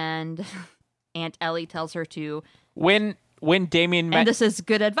 And Aunt Ellie tells her to... When Damien met... And this is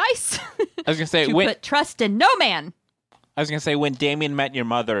good advice. I was going to say... to put trust in no man. I was going to say, When Damien Met Your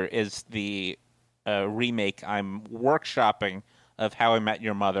Mother is the remake I'm workshopping of How I Met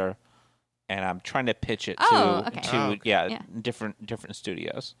Your Mother, and I'm trying to pitch it to different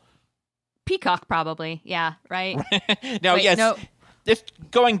studios. Peacock, probably. Yeah, right? No, Wait, yes. no. If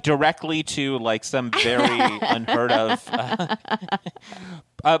going directly to like some very unheard of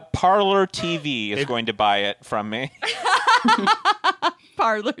Parlor TV is going to buy it from me.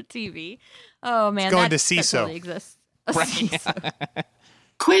 Parlor TV. Oh man, it's going to that CISO. totally exists. CISO.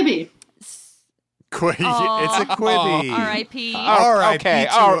 Quibi. It's a Quibi. R.I.P. Okay.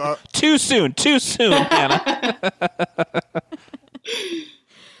 Too soon, Hannah.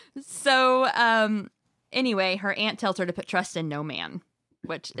 So, anyway, her aunt tells her to put trust in no man,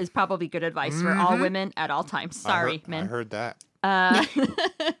 which is probably good advice for all women at all times. Sorry, men. I heard that.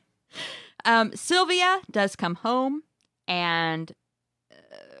 Sylvia does come home, and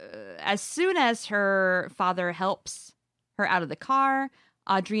as soon as her father helps her out of the car,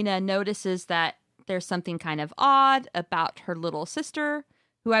 Audrina notices that there's something kind of odd about her little sister,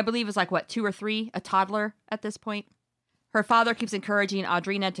 who I believe is like, 2 or 3, a toddler at this point. Her father keeps encouraging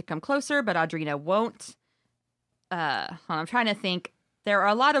Audrina to come closer, but Audrina won't. I'm trying to think. There are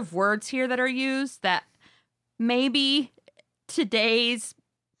a lot of words here that are used that maybe today's...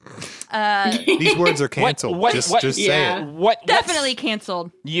 These words are canceled. Just say it. Definitely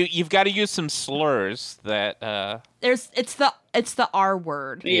canceled. You've got to use some slurs that... It's the R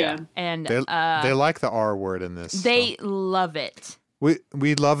word. Yeah. And they like the R word in this. They love it.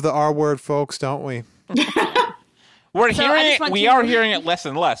 We love the R word, folks, don't we? We are hearing it less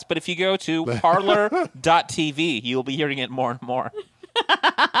and less, but if you go to parlor.tv, you'll be hearing it more and more.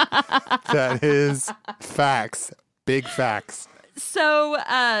 That is facts. Big facts. So,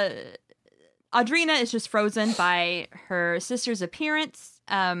 Audrina is just frozen by her sister's appearance.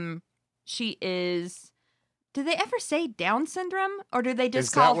 She is... Do they ever say Down syndrome? Or do they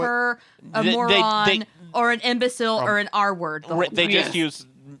just call her a moron or an imbecile or an R word? They just use...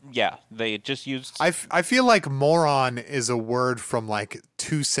 Yeah, they just used... I feel like moron is a word from like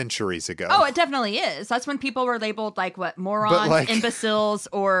 2 centuries ago. Oh, it definitely is. That's when people were labeled morons, imbeciles,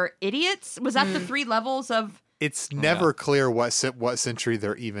 or idiots. Was that the 3 levels of... It's never clear what century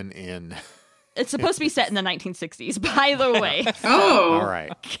they're even in. It's supposed to be set in the 1960s, by the way. Oh. All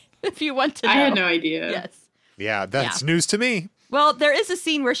right. If you want to know. I had no idea. Yes. Yeah, that's news to me. Well, there is a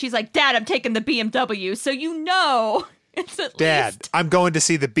scene where she's like, Dad, I'm taking the BMW, so you know it's at Dad, least... I'm going to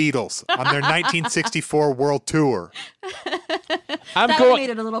see the Beatles on their 1964 world tour. That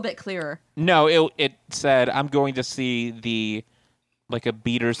made it a little bit clearer. No, it said, I'm going to see the... like a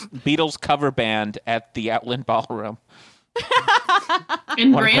Beatles cover band at the Outland Ballroom.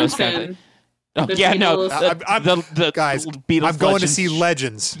 In Branson. Oh, yeah, no. Guys, Beatles I'm going Legends. to see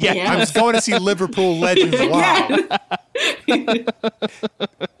Legends. Yeah. Yes. I'm going to see Liverpool Legends live.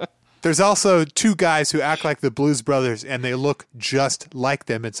 There's also 2 guys who act like the Blues Brothers, and they look just like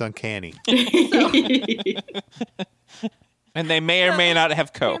them. It's uncanny. And they may or may not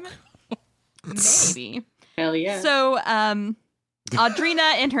have Coke. Maybe. Hell yeah. So,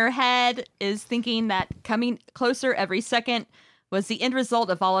 Audrina in her head is thinking that coming closer every second was the end result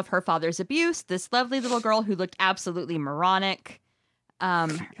of all of her father's abuse. This lovely little girl who looked absolutely moronic.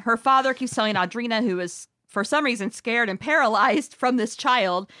 Her father keeps telling Audrina, who is for some reason scared and paralyzed from this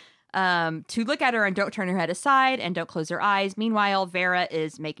child, to look at her and don't turn her head aside and don't close her eyes. Meanwhile, Vera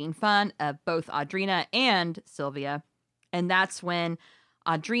is making fun of both Audrina and Sylvia. And that's when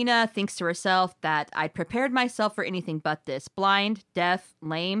Audrina thinks to herself that I'd prepared myself for anything but this. Blind, deaf,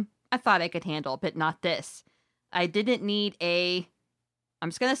 lame. I thought I could handle, but not this. I didn't need I'm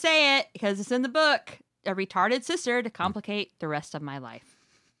just going to say it because it's in the book, a retarded sister to complicate the rest of my life.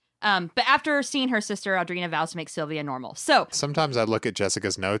 But after seeing her sister, Audrina vows to make Sylvia normal. So sometimes I look at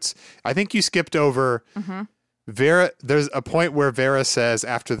Jessica's notes. I think you skipped over Vera. There's a point where Vera says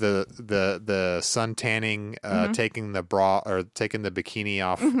after the sun tanning, taking the bra or taking the bikini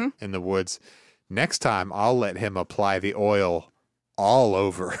off in the woods. Next time, I'll let him apply the oil all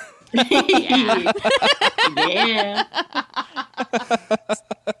over. Yeah.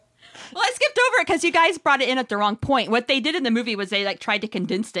 Well, I skipped over it because you guys brought it in at the wrong point. What they did in the movie was they tried to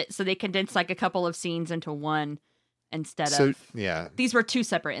condense it. So they condensed a couple of scenes into one. instead So of yeah. these were two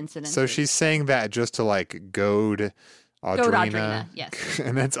separate incidents. So she's saying that just to like goad Audrina. Yes.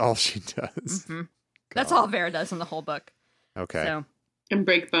 And that's all she does. That's all Vera does in the whole book. Okay. So And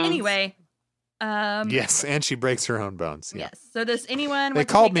break bones. anyway, Yes, and she breaks her own bones. Yeah. yes. So does anyone They want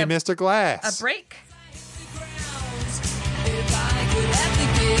to called take me Mr. Glass. a break?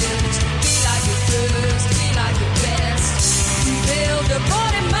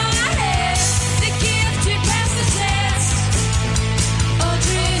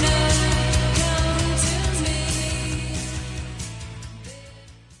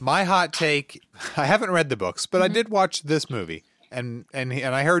 My hot take, I haven't read the books, but I did watch this movie. And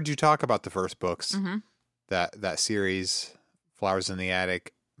I heard you talk about the first books. That series, Flowers in the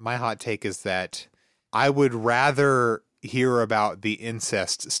Attic. My hot take is that I would rather hear about the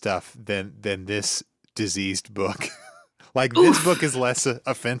incest stuff than this diseased book. Like this book is less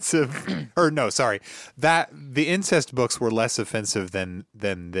offensive, or no, sorry, that the incest books were less offensive than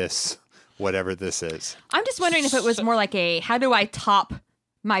this, whatever this is. I'm just wondering if it was more like a how do I top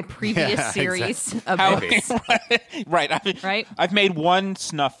my previous Yeah, series of How- books? right. Right? I've made one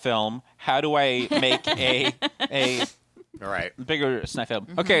snuff film. How do I make a All right. bigger snuff film?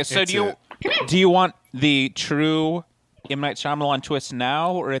 Okay, so It's do you want the true M. Night Shyamalan twist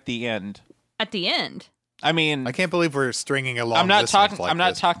now or at the end? At the end. I mean, I can't believe we're stringing along. I'm not listeners talking. like I'm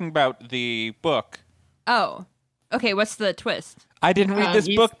not this. talking about the book. Oh. Okay, what's the twist? I didn't read this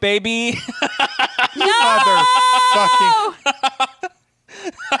he's- book, baby. Motherfucking.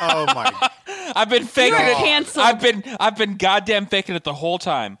 Oh my. I've been faking are it. canceled. I've been goddamn faking it the whole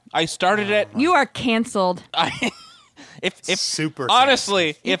time. I started it. You are canceled. If Super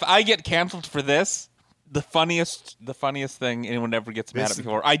honestly, if I get canceled for this, the funniest thing anyone ever gets mad at me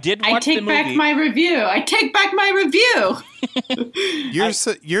for. I did I watch the take movie. back my review. I take back my review.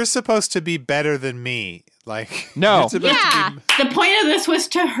 You're supposed to be better than me. Like No. you're supposed to Yeah. be- The point of this was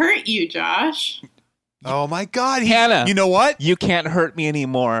to hurt you, Josh. oh my God, Hannah. You know what? You can't hurt me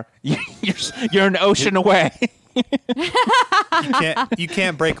anymore. You're an ocean away. You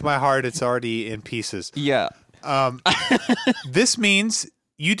can't break my heart. It's already in pieces. Yeah. This means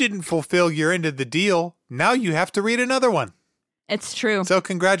you didn't fulfill your end of the deal. Now you have to read another one. It's true. So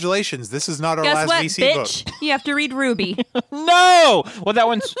congratulations. This is not our Guess last what, VC bitch? book. You have to read Ruby. No. Well, that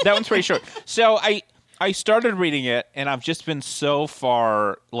one's pretty short. So I started reading it, and I've just been so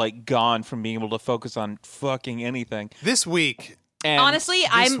far like gone from being able to focus on fucking anything. This week, And Honestly,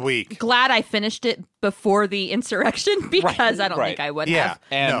 I'm week. glad I finished it before the insurrection because I don't right. think I would Yeah. have.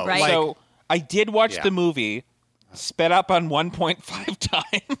 and No, Right. so I did watch Yeah. the movie, sped up on 1.5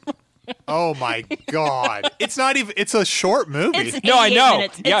 time. oh my God. It's not even, it's a short movie. It's No, I 88 know.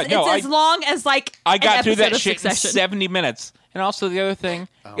 minutes. Yeah, it's, no, it's as long as like I an got through that episode of shit in Succession. 70 minutes. And also the other thing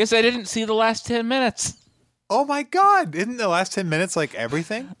Oh. is I didn't see the last 10 minutes. Oh my God. Isn't the last 10 minutes like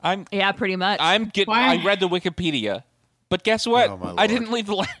everything? Yeah, pretty much. Why? I read the Wikipedia. But guess what? Oh, my I Lord. didn't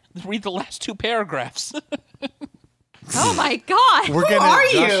read the last two paragraphs. Oh my God. We're gonna are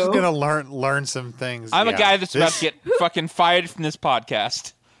Josh is you? gonna learn some things. I'm a Yeah. guy that's about This- to get fucking fired from this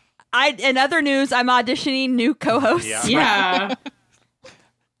podcast. In other news, I'm auditioning new co-hosts. Yeah. Yeah.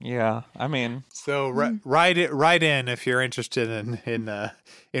 Yeah, I mean, So write in if you're interested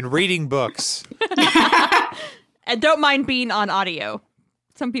in reading books. And don't mind being on audio.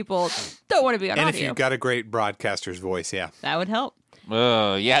 Some people don't want to be on And if audio. you've got a great broadcaster's voice, yeah. That would help.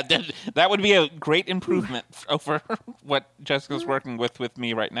 yeah, that would be a great improvement over what Jessica's working with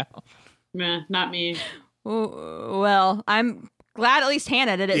me right now. Meh, not me. Ooh, well, I'm glad at least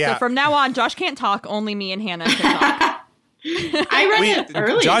Hannah did it. Yeah. So from now on, Josh can't talk. Only me and Hannah can talk. I read it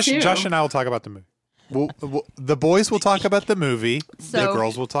early Josh too. and I will talk about the movie. The boys will talk about the movie. The So-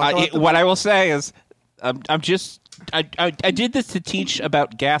 girls will talk about the What I will say is, I'm just I did this to teach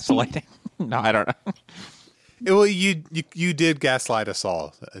about gaslighting. No, I don't know. Well, you did gaslight us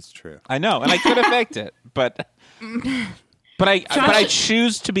all. That's true. I know, and I could have faked it, but I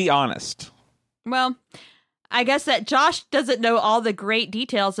choose to be honest. Well, I guess that Josh doesn't know all the great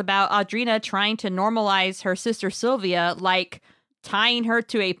details about Audrina trying to normalize her sister Sylvia, like tying her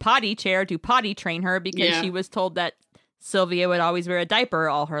to a potty chair to potty train her because Yeah. she was told that Sylvia would always wear a diaper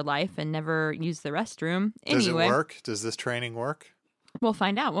all her life and never use the restroom. Does Anyway, it work? Does this training work? we'll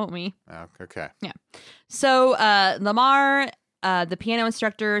find out, won't we? Oh, okay. So Lamar, the piano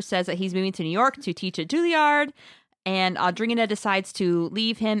instructor, says that he's moving to New York to teach at Juilliard, and Audrina decides to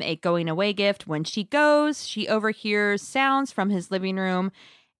leave him a going-away gift. When she goes, she overhears sounds from his living room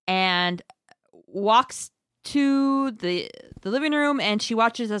and walks to the living room, and she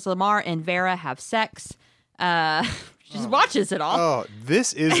watches as Lamar and Vera have sex. She just watches it all. Oh,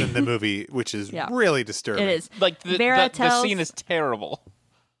 this is in the movie, which is really disturbing. It is. Like, Vera the tells... scene is terrible.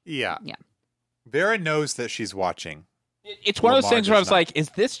 Yeah. Yeah. Vera knows that she's watching. It's one of those Lamar things where I does was not. like, is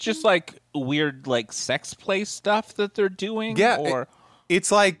this just like weird like sex play stuff that they're doing? Yeah, Or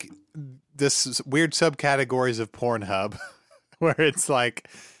it's like this weird subcategories of Pornhub where it's like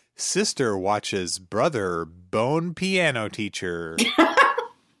sister watches brother bone piano teacher.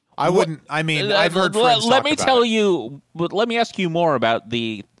 I've heard friends let talk me about tell it. you, but let me ask you more about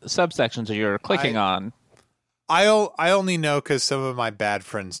the subsections that you're clicking on. I only know because some of my bad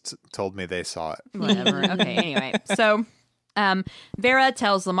friends told me they saw it. Whatever. Okay, anyway. So Vera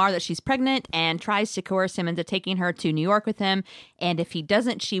tells Lamar that she's pregnant and tries to coerce him into taking her to New York with him. And if he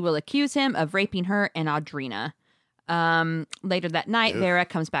doesn't, she will accuse him of raping her and Audrina. Later that night, Vera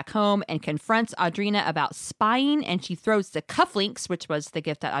comes back home and confronts Audrina about spying, and she throws the cufflinks, which was the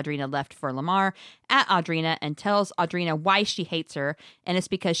gift that Audrina left for Lamar, at Audrina and tells Audrina why she hates her. And it's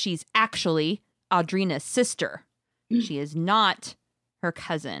because she's actually Audrina's sister. She is not her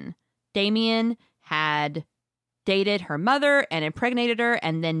cousin. Damien had dated her mother and impregnated her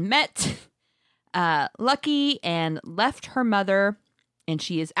and then met Lucky and left her mother. And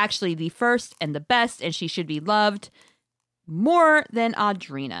she is actually the first and the best, and she should be loved more than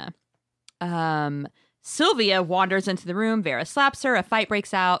Audrina. Sylvia wanders into the room. Vera slaps her. A fight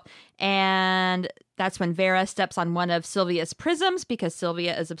breaks out. And that's when Vera steps on one of Sylvia's prisms because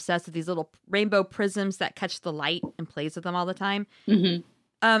Sylvia is obsessed with these little rainbow prisms that catch the light and plays with them all the time. Mm-hmm.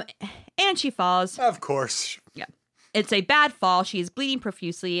 And she falls. Of course. Yeah. It's a bad fall. She is bleeding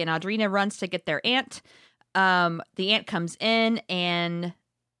profusely, and Audrina runs to get their aunt. The aunt comes in, and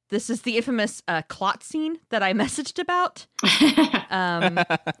this is the infamous clot scene that I messaged about.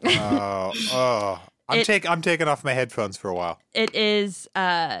 I'm taking off my headphones for a while. It is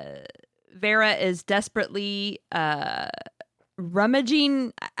Vera is desperately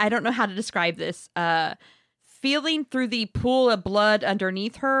rummaging. I don't know how to describe this. Feeling through the pool of blood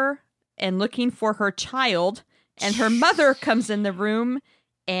underneath her and looking for her child. And her mother comes in the room,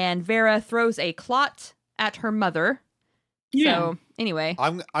 and Vera throws a clot at her mother. Yeah. So anyway,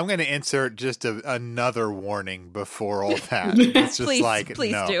 I'm going to insert just another warning before all that. It's just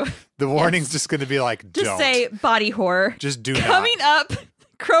please no. do. The warning's just going to be like, just don't. say body horror. Just do Coming not. up,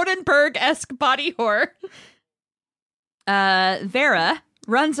 Cronenberg-esque body horror. Vera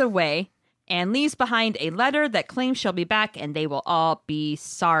runs away and leaves behind a letter that claims she'll be back and they will all be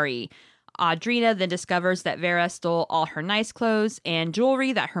sorry. Audrina then discovers that Vera stole all her nice clothes and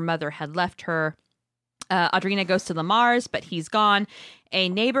jewelry that her mother had left her. Audrina goes to Lamar's, but he's gone. A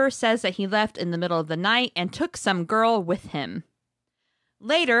neighbor says that he left in the middle of the night and took some girl with him.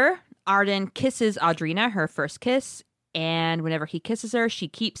 Later, Arden kisses Audrina, her first kiss, and whenever he kisses her, she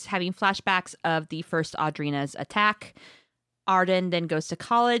keeps having flashbacks of the first Audrina's attack. Arden then goes to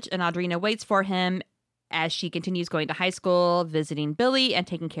college, and Audrina waits for him as she continues going to high school, visiting Billy, and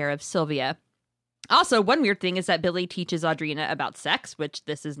taking care of Sylvia. Also, one weird thing is that Billy teaches Audrina about sex, which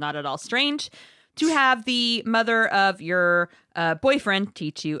this is not at all strange. To have the mother of your boyfriend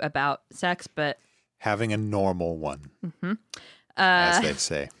teach you about sex, but... Having a normal one, as they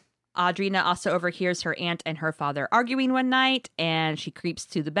say. Audrina also overhears her aunt and her father arguing one night, and she creeps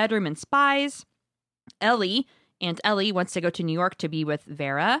to the bedroom and spies. Aunt Ellie wants to go to New York to be with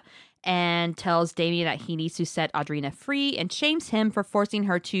Vera, and tells Damien that he needs to set Audrina free, and shames him for forcing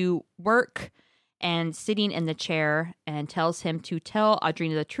her to work and sitting in the chair, and tells him to tell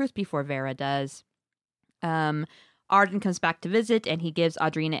Audrina the truth before Vera does. Arden comes back to visit, and he gives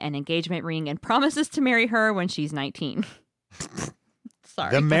Audrina an engagement ring and promises to marry her when she's 19. Sorry.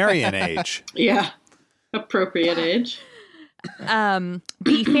 The Marion age. Yeah. Appropriate age.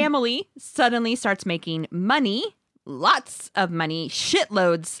 The family suddenly starts making money, lots of money,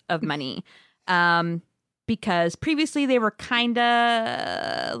 shitloads of money, because previously they were kind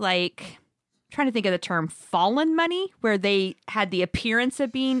of like... trying to think of the term fallen money, where they had the appearance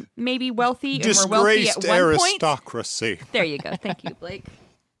of being maybe wealthy and were wealthy at one aristocracy. point. There you go. Thank you, Blake.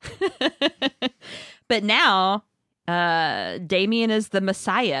 But now, Damien is the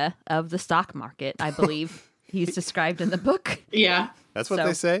messiah of the stock market, I believe. He's described in the book. Yeah. That's what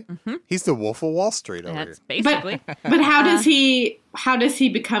they say. Mm-hmm. He's the Wolf of Wall Street over That's here. basically. But how does he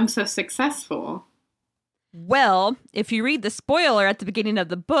become so successful? Well, if you read the spoiler at the beginning of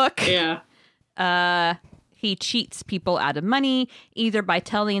the book, yeah. He cheats people out of money, either by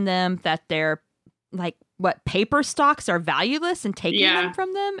telling them that their paper stocks are valueless and taking them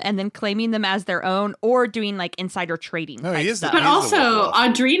from them, and then claiming them as their own, or doing insider trading. No, he is. Stuff. But also,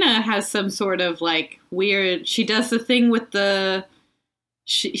 Audrina has some sort of weird. She does the thing with the.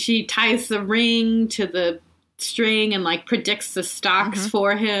 She ties the ring to the string and like predicts the stocks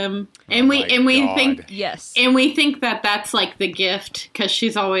for him. And my we God. think Yes. and we think that that's like the gift because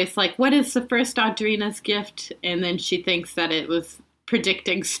she's always like, what is the first Audrina's gift? And then she thinks that it was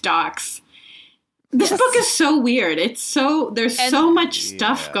predicting stocks. This book is so weird. There's so much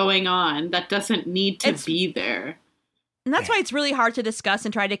stuff going on that doesn't need to be there. And that's why it's really hard to discuss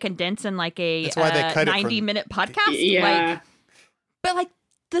and try to condense in like a That's why they cut it 90-minute podcast. Yeah. But like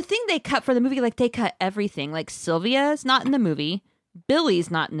the thing they cut for the movie, like they cut everything. Like Sylvia's not in the movie,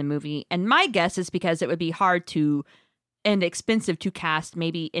 Billy's not in the movie, and my guess is because it would be hard to and expensive to cast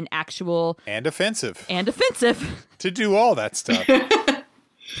maybe an actual And offensive. to do all that stuff.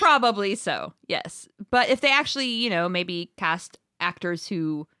 Probably so, yes. But if they actually, you know, maybe cast actors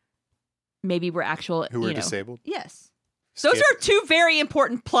who maybe were actual, Who were you know, disabled? yes. Those are two very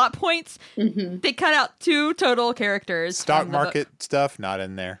important plot points. Mm-hmm. They cut out 2 total characters. Stock from the market stuff, not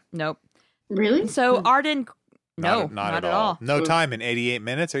in there. Nope. Really? So Arden, Not at all. No time in 88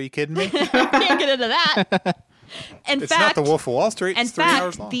 minutes. Are you kidding me? Can't get into that. In It's fact, not the Wolf of Wall Street. in It's 3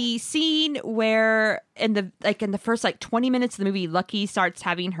 hours fact, long. the scene where in the first like 20 minutes of the movie, Lucky starts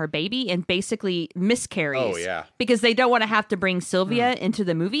having her baby and basically miscarries. Oh, yeah. Because they don't want to have to bring Sylvia into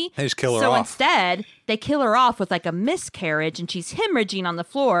the movie. They just kill her so off. instead, they kill her off with like a miscarriage, and she's hemorrhaging on the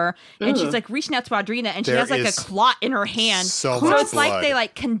floor, and she's like reaching out to Audrina, and she There has like a is clot in her hand. so So much it's like blood. they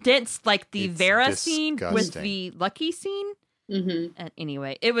like condensed like the It's Vera scene with disgusting. the Lucky scene. Mm-hmm. And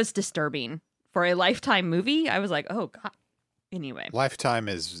anyway, it was disturbing for a Lifetime movie. I was like, oh god. Anyway, Lifetime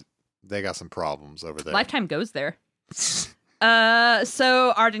they got some problems over there. Lifetime goes there.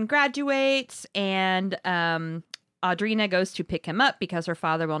 So Arden graduates, and Audrina goes to pick him up because her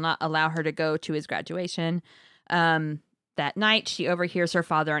father will not allow her to go to his graduation. That night, she overhears her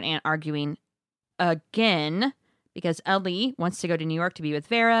father and aunt arguing again because Ellie wants to go to New York to be with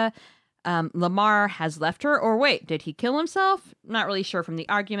Vera. Lamar has left her, or wait, did he kill himself? Not really sure from the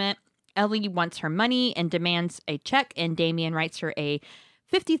argument. Ellie wants her money and demands a check, and Damien writes her a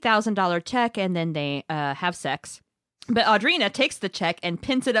 $50,000 check, and then they have sex. But Audrina takes the check and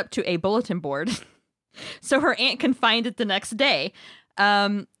pins it up to a bulletin board so her aunt can find it the next day.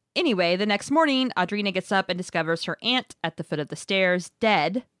 Anyway, the next morning, Audrina gets up and discovers her aunt at the foot of the stairs,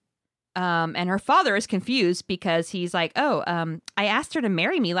 dead. And her father is confused because he's like, I asked her to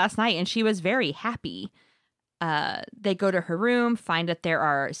marry me last night, and she was very happy. They go to her room, find that there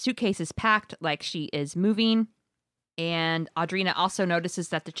are suitcases packed like she is moving. And Audrina also notices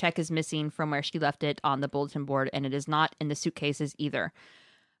that the check is missing from where she left it on the bulletin board, and it is not in the suitcases either.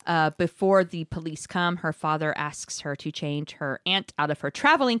 Before the police come, her father asks her to change her aunt out of her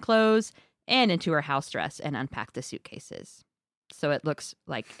traveling clothes and into her house dress and unpack the suitcases. So it looks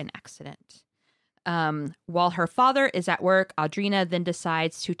like an accident. While her father is at work, Audrina then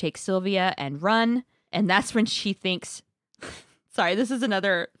decides to take Sylvia and run. And that's when she thinks, sorry, this is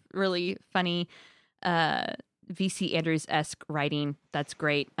another really funny V.C. Andrews-esque writing. That's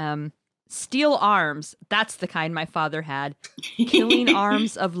great. Steel arms. That's the kind my father had. Killing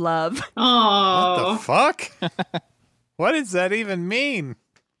arms of love. Oh. What the fuck? What does that even mean?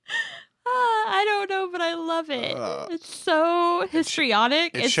 I don't know, but I love it. It's so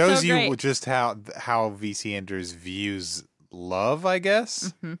histrionic. It it's shows so you great. just how V.C. Andrews views love, I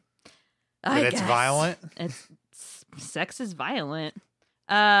guess. Mm-hmm. But it's violent. Sex is violent.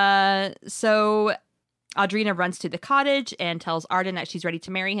 So Audrina runs to the cottage and tells Arden that she's ready to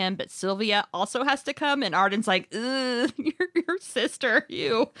marry him, but Sylvia also has to come, and Arden's like, ugh, your sister,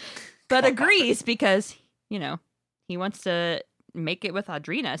 you. But agrees because, you know, he wants to make it with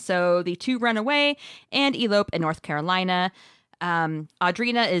Audrina. So the two run away and elope in North Carolina.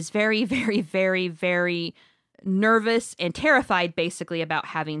 Audrina is very, very, very, very nervous and terrified, basically, about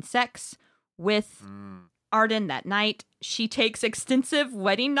having sex with Arden that night. She takes extensive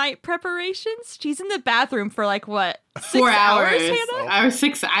wedding night preparations. She's in the bathroom for like what, 4 hours? Hannah? Or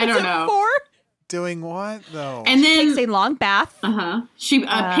 6, I don't know. 4? Doing what though? And then Takes a long bath. She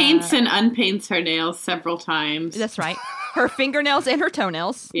paints and unpaints her nails several times. That's right. Her fingernails and her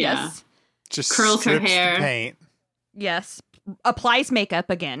toenails. Yeah. Yes. Just curls her strips the hair. paint. Yes. Applies makeup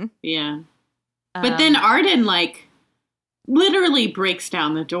again. Yeah. But then Arden, like, literally breaks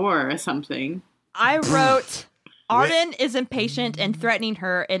down the door or something. I wrote, Arden is impatient and threatening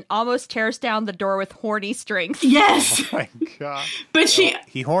her and almost tears down the door with horny strength. Yes. Oh my god. But she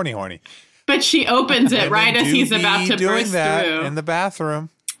He horny. but she opens it right as he's about to doing burst that through. in the bathroom.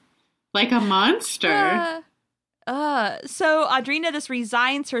 Like a monster. So Audrina just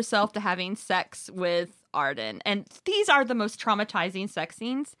resigns herself to having sex with Arden. And these are the most traumatizing sex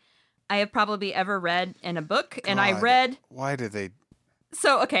scenes I have probably ever read in a book. And I God, read... Why do they...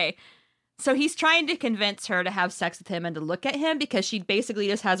 So, okay. So he's trying to convince her to have sex with him and to look at him because she basically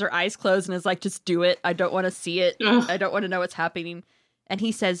just has her eyes closed and is like, just do it. I don't want to see it. Ugh. I don't want to know what's happening. And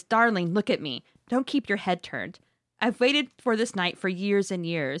he says, darling, look at me. Don't keep your head turned. I've waited for this night for years and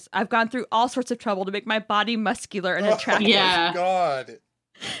years. I've gone through all sorts of trouble to make my body muscular and attractive. Yeah. God.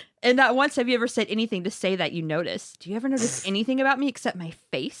 And not once have you ever said anything to say that you noticed. Do you ever notice anything about me except my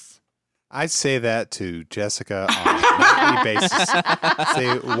face? I say that to Jessica on a nightly basis.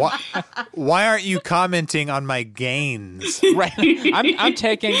 Say, why aren't you commenting on my gains? Right. I'm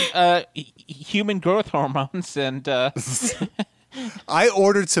taking human growth hormones and I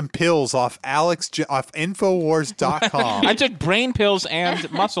ordered some pills off off Infowars.com. I took brain pills and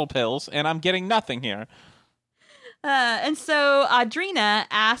muscle pills, and I'm getting nothing here. And so Audrina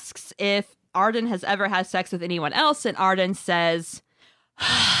asks if Arden has ever had sex with anyone else, and Arden says,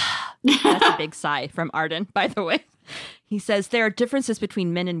 that's a big sigh from Arden, by the way. He says, there are differences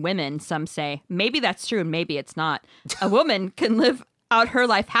between men and women, some say. Maybe that's true, and maybe it's not. A woman can live out her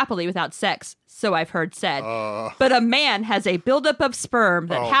life happily without sex, so I've heard said. But a man has a buildup of sperm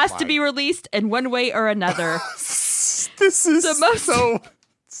that has to be released in one way or another. This is The most- so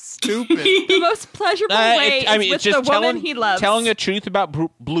stupid. The most pleasurable way is with the woman he loves. Telling the truth about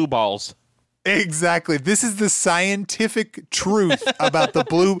blue balls. Exactly. This is the scientific truth about the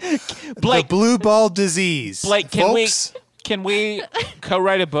blue ball disease. Blake, Folks, can we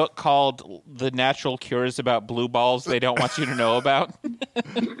co-write a book called The Natural Cures About Blue Balls They Don't Want You to Know About?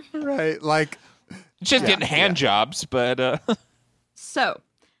 right, like Just getting hand jobs, but So,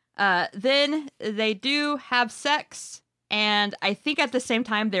 then they do have sex, and I think at the same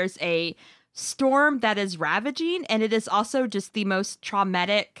time there's a storm that is ravaging, and it is also just the most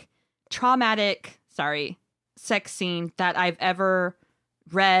traumatic sex scene that I've ever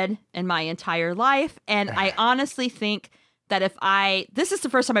read in my entire life. And I honestly think that this is the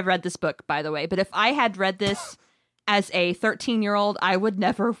first time I've read this book, by the way, but if I had read this as a 13-year-old, I would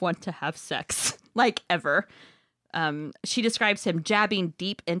never want to have sex, like ever. She describes him jabbing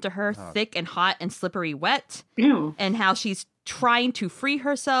deep into her, thick and hot and slippery wet, Ew. and how she's trying to free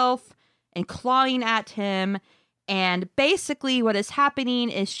herself and clawing at him. And basically what is happening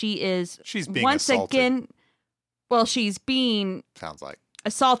is she's being once assaulted. again, well, she's being sounds like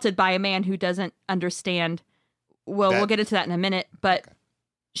assaulted by a man who doesn't understand. Well, we'll get into that in a minute, but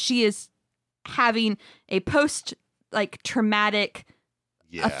she is having a traumatic,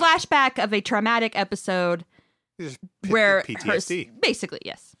 a flashback of a traumatic episode where PTSD. Basically,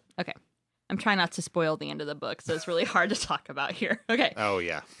 yes. Okay. I'm trying not to spoil the end of the book, so it's really hard to talk about here. Okay. Oh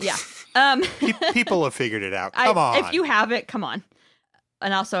yeah. Yeah. People have figured it out. Come on. If you have it, come on.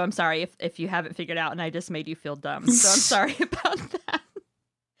 And also, I'm sorry if you haven't figured out and I just made you feel dumb. So I'm sorry about that.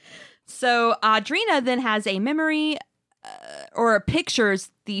 So Audrina then has a memory or pictures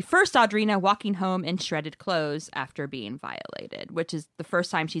the first Audrina walking home in shredded clothes after being violated, which is the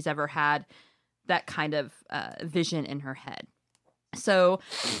first time she's ever had that kind of vision in her head. So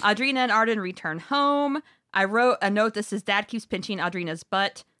Audrina and Arden return home. I wrote a note that says, Dad keeps pinching Audrina's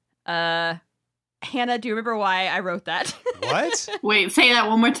butt. Hannah, do you remember why I wrote that? What? Wait, say that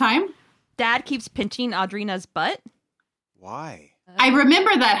one more time. Dad keeps pinching Audrina's butt. Why? I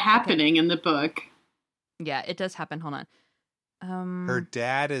remember that happening in the book. Yeah, it does happen. Hold on. Her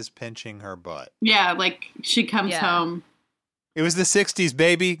dad is pinching her butt. Yeah, like she comes home. It was the 60s,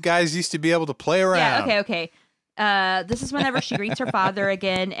 baby. Guys used to be able to play around. Yeah, okay. This is whenever she greets her father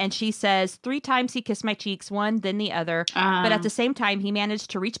again, and she says, 3 times he kissed my cheeks, one, then the other. But at the same time, he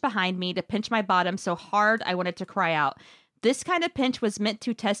managed to reach behind me to pinch my bottom so hard I wanted to cry out. This kind of pinch was meant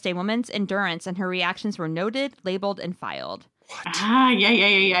to test a woman's endurance, and her reactions were noted, labeled, and filed. What?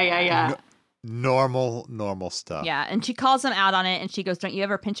 Yeah. Normal stuff. Yeah, and she calls him out on it, and she goes, don't you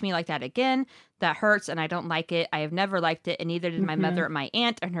ever pinch me like that again. That hurts, and I don't like it. I have never liked it, and neither did my mother or my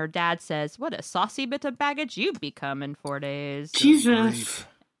aunt. And her dad says, what a saucy bit of baggage you've become in 4 days. Jesus.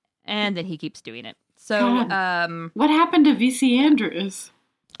 And then he keeps doing it. So, what happened to VC Andrews?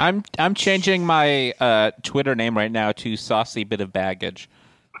 I'm changing my Twitter name right now to Saucy Bit of Baggage.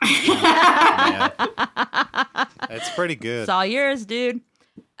 Yeah. That's pretty good. It's all yours, dude.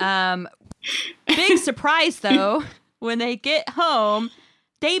 Big surprise, though, when they get home,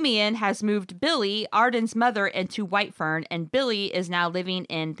 Damien has moved Billy, Arden's mother, into Whitefern, and Billy is now living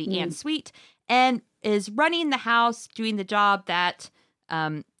in the Aunt Suite and is running the house, doing the job that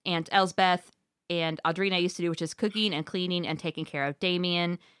Aunt Elsbeth and Audrina used to do, which is cooking and cleaning and taking care of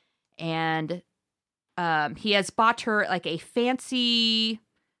Damien. And he has bought her like a fancy,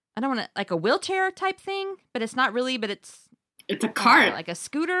 I don't want to, like a wheelchair type thing, but it's not really, but it's a cart. Like a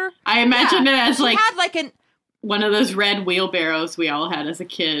scooter. I imagine it as she like had like an one of those red wheelbarrows we all had as a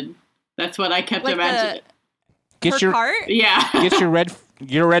kid That's what I kept Like imagining. Get her your cart? Yeah. get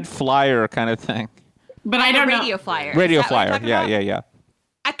your red flyer kind of thing. But I don't radio know. flyer. Radio Is that what you're flyer. talking Yeah, about? yeah, yeah.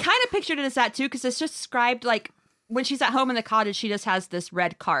 I kind of pictured it as that too, because it's just described like when she's at home in the cottage, she just has this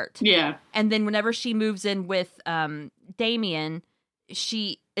red cart. Yeah. And then whenever she moves in with Damien,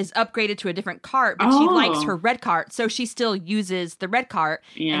 she is upgraded to a different cart, but she likes her red cart, so she still uses the red cart.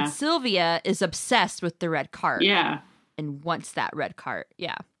 Yeah. And Sylvia is obsessed with the red cart. Yeah. And wants that red cart.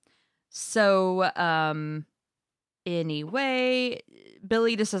 Yeah. So, anyway,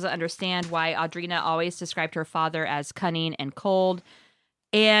 Billy just doesn't understand why Audrina always described her father as cunning and cold.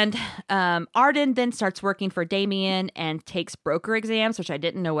 And Arden then starts working for Damien and takes broker exams, which I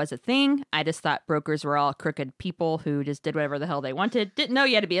didn't know was a thing. I just thought brokers were all crooked people who just did whatever the hell they wanted. Didn't know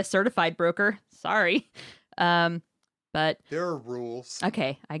you had to be a certified broker. Sorry. But There are rules.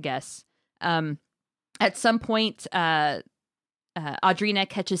 okay, I guess. At some point, Audrina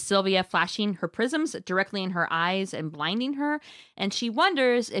catches Sylvia flashing her prisms directly in her eyes and blinding her, and she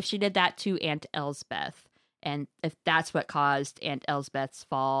wonders if she did that to Aunt Elsbeth, and if that's what caused Aunt Elsbeth's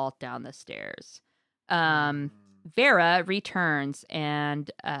fall down the stairs. Vera returns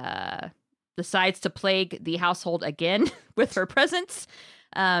and decides to plague the household again with her presence.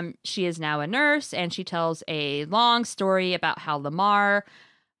 She is now a nurse, and she tells a long story about how Lamar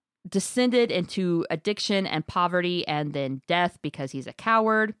descended into addiction and poverty and then death because he's a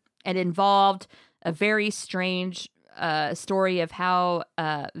coward, and involved a very strange story of how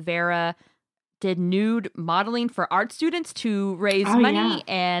Vera did nude modeling for art students to raise money,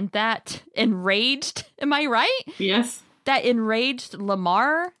 and that enraged, am I right? Yes. That enraged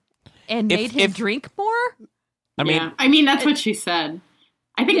Lamar and made him drink more? I mean, that's what she said.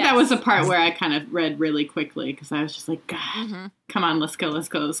 I think that Yes. was the part where I kind of read really quickly because I was just like, God, come on, let's go.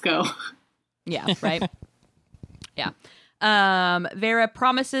 Yeah, right? Yeah. Vera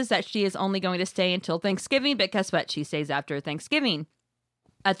promises that she is only going to stay until Thanksgiving, but guess what? She stays after Thanksgiving.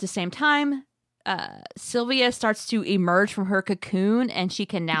 At the same time, Sylvia starts to emerge from her cocoon, and she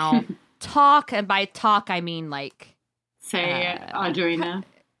can now talk. And by talk, I mean like... Say Audrina.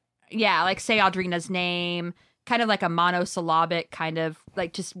 Yeah, like say Audrina's name, kind of like a monosyllabic, kind of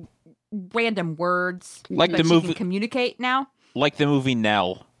like just random words. Like but the she movie- can communicate now. Like the movie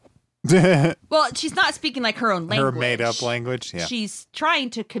Nell. Well, she's not speaking like her own language. Her made-up language, yeah. She's trying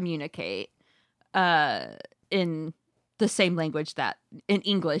to communicate in the same language that in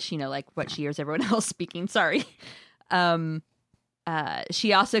English, you know, like what she hears everyone else speaking. Sorry.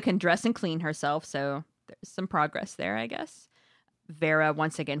 She also can dress and clean herself, so there's some progress there, I guess. Vera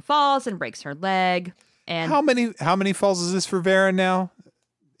once again falls and breaks her leg. And How many falls is this for Vera now?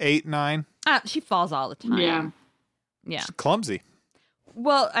 8, 9? she falls all the time. Yeah. Yeah. She's clumsy.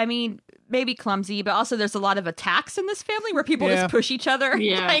 Well, I mean, maybe clumsy, but also there's a lot of attacks in this family where people Yeah. just push each other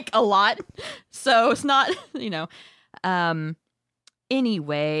Yeah. like a lot. So it's not, you know.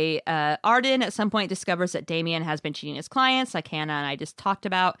 Anyway, Arden at some point discovers that Damien has been cheating his clients, like Hannah and I just talked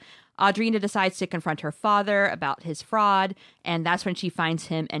about. Audrina decides to confront her father about his fraud, and that's when she finds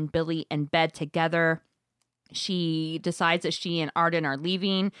him and Billy in bed together. She decides that she and Arden are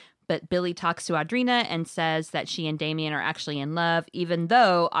leaving, but Billy talks to Audrina and says that she and Damien are actually in love, even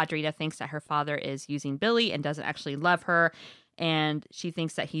though Audrina thinks that her father is using Billy and doesn't actually love her. And she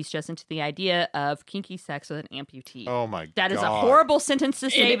thinks that he's just into the idea of kinky sex with an amputee. Oh my god. That is a horrible sentence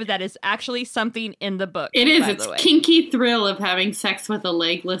to say, but that is actually something in the book. It is. by It's the way. kinky thrill of having sex with a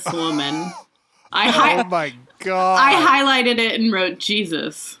legless woman. Oh my god. I highlighted it and wrote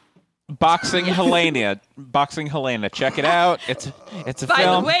Jesus. Boxing Helena. Check it out. It's a By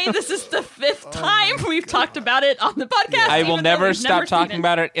film. the way, this is the fifth time we've talked about it on the podcast. I will even though never we've stop seen talking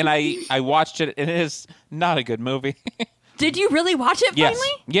about it, and I watched it, and it is not a good movie. Did you really watch it Yes.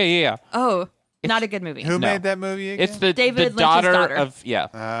 finally? Yeah. Oh, not a good movie. Who No. made that movie again? It's the David Lynch's daughter daughter. of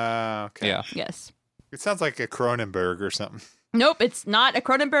yeah. Okay. Yeah. Yes. It sounds like a Cronenberg or something. Nope, it's not a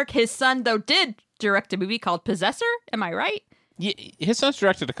Cronenberg. His son, though, did direct a movie called Possessor. Am I right? Yeah, his son's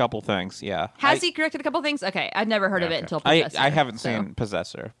directed a couple things. Yeah. Has he directed a couple things? Okay, I'd never heard of it until I Possessor. haven't so- seen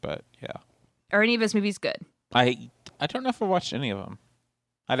Possessor, but yeah. Are any of his movies good? I don't know if I watched any of them.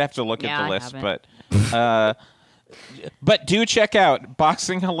 I'd have to look Yeah, at I the list, haven't. but do check out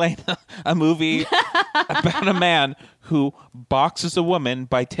Boxing Helena, a movie about a man who boxes a woman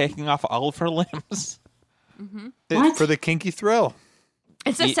by taking off all of her limbs. What? For the kinky thrill.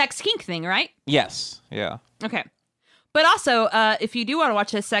 It's a sex kink thing, right? Yes, yeah. Okay. But also, if you do want to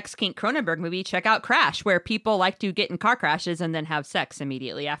watch a sex kink Cronenberg movie, check out Crash, where people like to get in car crashes and then have sex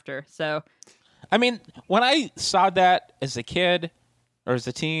immediately after. So, I mean, when I saw that as a kid or as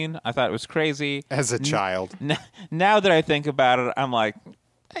a teen, I thought it was crazy. As a child. Now that I think about it, I'm like,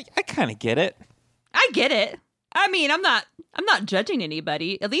 I kind of get it. I get it. I mean, I'm not judging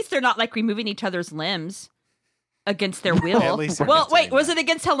anybody. At least they're not like removing each other's limbs against their will. At least they're well, not wait, saying was that. it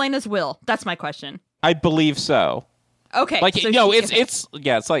against Helena's will? That's my question. I believe so. Okay. Like, so no, she- it's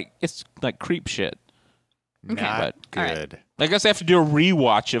like creep shit. Not All right. good. I guess I have to do a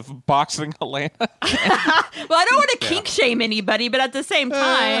rewatch of Boxing Helena. Well, I don't want to kink shame anybody, but at the same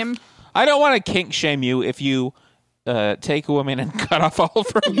time, I don't want to kink shame you if you take a woman and cut off all of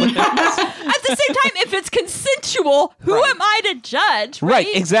her limbs. at the same time, if it's consensual, who Right. am I to judge? Right,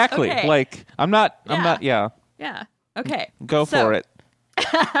 exactly. Okay. Like, I'm not, yeah, yeah. Okay. go So- for it.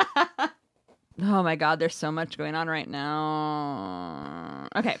 Oh my God, there's so much going on right now.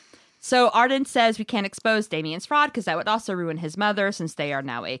 Okay. So Arden says we can't expose Damien's fraud because that would also ruin his mother since they are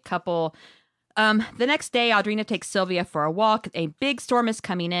now a couple. The next day, Audrina takes Sylvia for a walk. A big storm is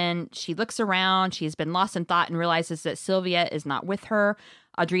coming in. She looks around. She's been lost in thought and realizes that Sylvia is not with her.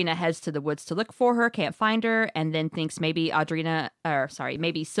 Audrina heads to the woods to look for her, can't find her, and then thinks maybe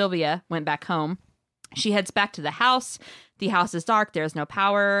maybe Sylvia went back home. She heads back to the house. The house is dark. There's no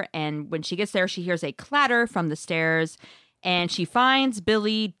power. And when she gets there, she hears a clatter from the stairs, and she finds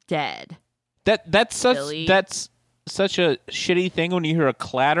Billy dead. That's Billy. such a shitty thing when you hear a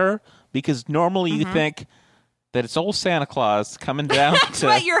clatter, because normally you think that it's old Santa Claus coming down That's to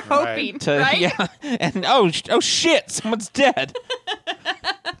what you're hoping, right? yeah, and oh shit, someone's dead.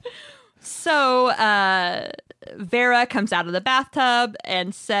 So Vera comes out of the bathtub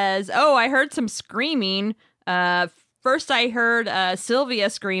and says, "Oh, I heard some screaming. First I heard Sylvia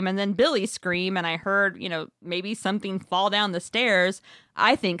scream and then Billy scream, and I heard, maybe something fall down the stairs.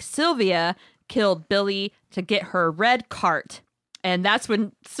 I think Sylvia killed Billy to get her red cart." And that's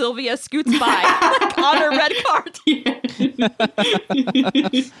when Sylvia scoots by like, on her red cart.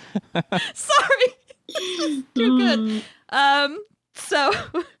 Sorry. This is too good. So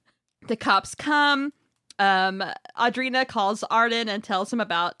the cops come. Audrina calls Arden and tells him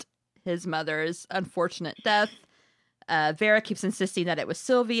about his mother's unfortunate death. Vera keeps insisting that it was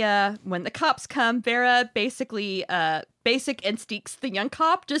Sylvia. When the cops come, Vera basically basic instincts the young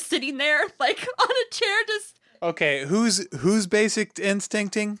cop just sitting there like on a chair just Okay, who's basic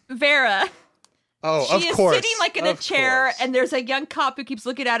instincting? Vera. Oh, She of is course. sitting like in a Of chair, course. and there's a young cop who keeps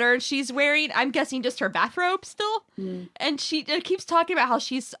looking at her, and she's wearing, I'm guessing, just her bathrobe still. And she keeps talking about how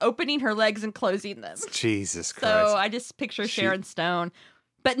she's opening her legs and closing them. Jesus Christ. So I just picture Sharon Stone,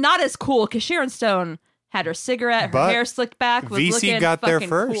 but not as cool because Sharon Stone had her cigarette, her But hair slicked back. Was VC looking got there fucking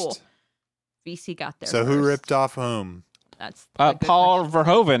first. Cool. VC got there. So first. who ripped off whom? That's a good Paul question.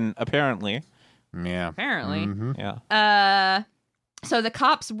 Verhoeven, apparently. Yeah. Apparently. Mhm. Yeah. So the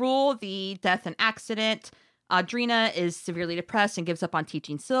cops rule the death and accident. Audrina is severely depressed and gives up on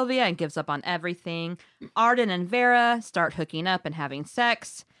teaching Sylvia and gives up on everything. Arden and Vera start hooking up and having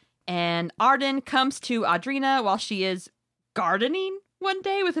sex. And Arden comes to Audrina while she is gardening one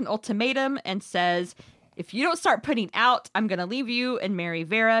day with an ultimatum and says, "If you don't start putting out, I'm going to leave you and marry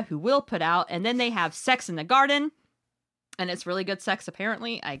Vera, who will put out." And then they have sex in the garden. And it's really good sex,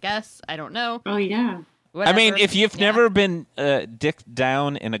 apparently, I guess. I don't know. Oh, yeah. Whatever. I mean, if you've Yeah. never been dicked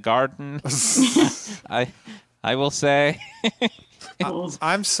down in a garden, I will say,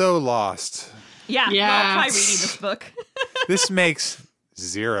 I'm so lost. Yeah, Yeah. well, try reading this book. This makes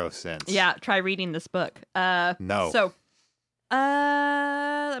zero sense. Yeah, try reading this book. No. So,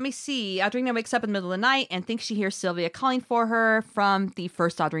 let me see. Audrina wakes up in the middle of the night and thinks she hears Sylvia calling for her from the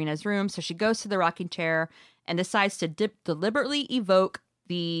first Audrina's room. So she goes to the rocking chair and decides to deliberately evoke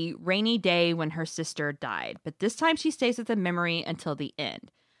the rainy day when her sister died. But this time she stays with the memory until the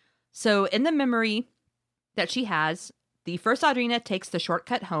end. So in the memory that she has, the first Audrina takes the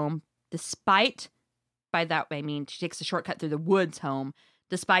shortcut home, despite, by that I mean she takes the shortcut through the woods home,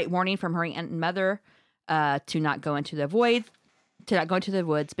 despite warning from her aunt and mother to not go into the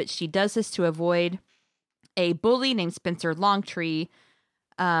woods. But she does this to avoid a bully named Spencer Longtree.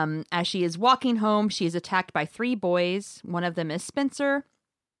 As she is walking home, she is attacked by 3 boys. One of them is Spencer.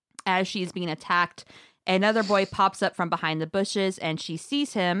 As she is being attacked, another boy pops up from behind the bushes and she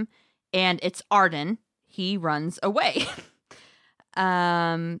sees him, and it's Arden. He runs away.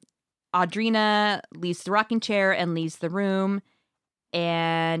 Audrina leaves the rocking chair and leaves the room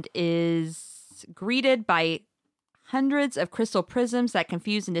and is greeted by hundreds of crystal prisms that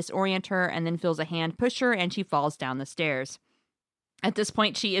confuse and disorient her, and then feels a hand push her and she falls down the stairs. At this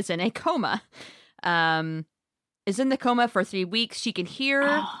point, she is in a coma. Is in the coma for 3 weeks. She can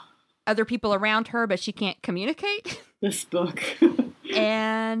hear other people around her, but she can't communicate. This book.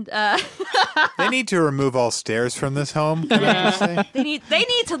 And They need to remove all stairs from this home. Can I just say? they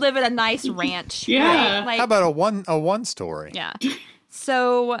need to live at a nice ranch. Yeah. right? Like, How about a one story? yeah.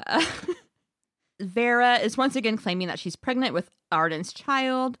 So Vera is once again claiming that she's pregnant with Arden's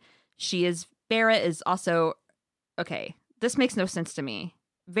child. Vera is also, okay, this makes no sense to me.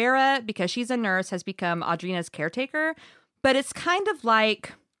 Vera, because she's a nurse, has become Audrina's caretaker, but it's kind of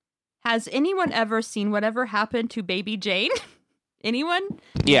like, has anyone ever seen whatever happened to baby Jane? Anyone?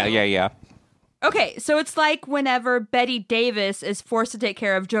 Yeah. Okay, so it's like whenever Betty Davis is forced to take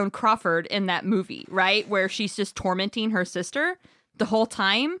care of Joan Crawford in that movie, right? Where she's just tormenting her sister the whole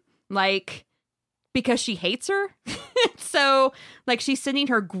time, like, because she hates her. So, like, she's sending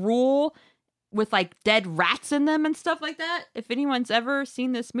her gruel with, like, dead rats in them and stuff like that. If anyone's ever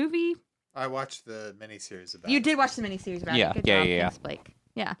seen this movie. I watched the miniseries about You it. did watch the miniseries about Yeah, it. Good yeah, job. yeah. Thanks, Blake.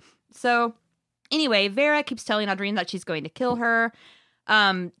 Yeah. So, anyway, Vera keeps telling Audrina that she's going to kill her.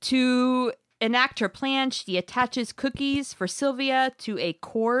 To enact her plan, she attaches cookies for Sylvia to a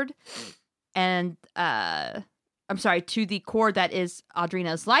cord and, to the cord that is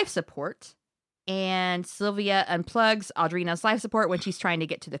Audrina's life support. And Sylvia unplugs Audrina's life support when she's trying to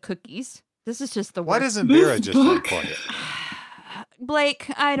get to the cookies. This is just the Why worst. doesn't Vera just book. unplug it? Blake,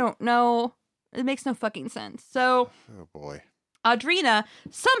 I don't know. It makes no fucking sense. So, Oh boy. Audrina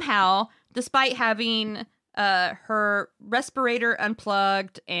somehow, despite having her respirator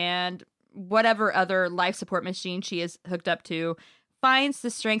unplugged and whatever other life support machine she is hooked up to, finds the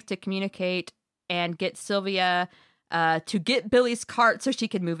strength to communicate and get Sylvia to get Billy's cart so she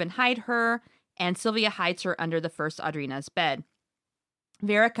can move and hide her. And Sylvia hides her under the first Audrina's bed.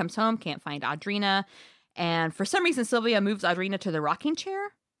 Vera comes home, can't find Audrina. And for some reason, Sylvia moves Audrina to the rocking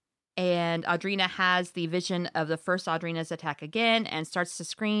chair. And Audrina has the vision of the first Audrina's attack again and starts to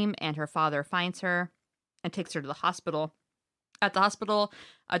scream. And her father finds her and takes her to the hospital. At the hospital,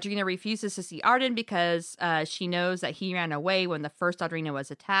 Audrina refuses to see Arden because she knows that he ran away when the first Audrina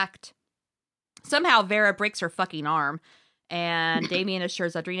was attacked. Somehow, Vera breaks her fucking arm. And Damien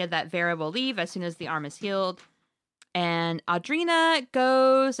assures Audrina that Vera will leave as soon as the arm is healed. And Audrina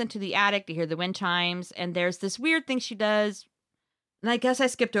goes into the attic to hear the wind chimes. And there's this weird thing she does. And I guess I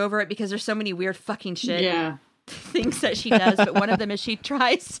skipped over it because there's so many weird fucking shit things that she does. But one of them is she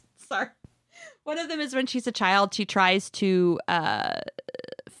tries... Sorry. One of them is when she's a child, she tries to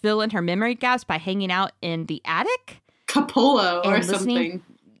fill in her memory gaps by hanging out in the attic. Cupola or and listening- something.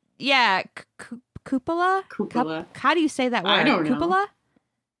 Yeah. Cupola? Cupola. How do you say that word? I don't know. Cupola?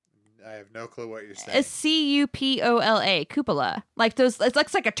 I have no clue what you're saying. It's Cupola. Cupola. Like those, it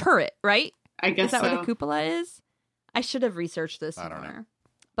looks like a turret, right? I guess Is that so. what a cupola is? I should have researched this I don't more. know.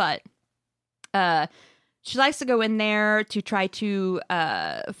 But she likes to go in there to try to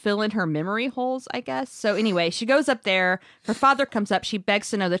fill in her memory holes, I guess. So anyway, she goes up there. Her father comes up. She begs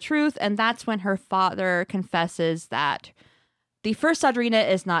to know the truth. And that's when her father confesses that the first Audrina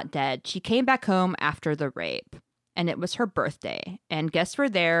is not dead. She came back home after the rape. And it was her birthday. And guests were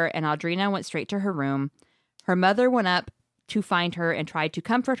there. And Audrina went straight to her room. Her mother went up to find her and tried to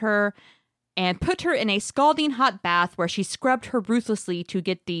comfort her and put her in a scalding hot bath where she scrubbed her ruthlessly to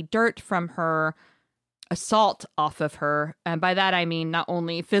get the dirt from her assault off of her. And by that, I mean not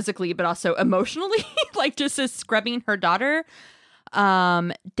only physically, but also emotionally, like just as scrubbing her daughter.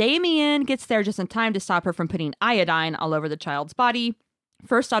 Damien gets there just in time to stop her from putting iodine all over the child's body.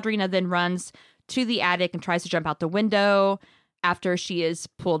 First, Audrina then runs to the attic and tries to jump out the window. After she is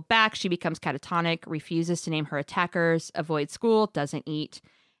pulled back, she becomes catatonic, refuses to name her attackers, avoids school, doesn't eat.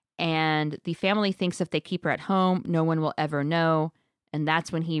 And the family thinks if they keep her at home, no one will ever know. And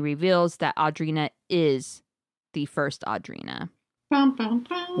that's when he reveals that Audrina is the first Audrina. Bum, bum,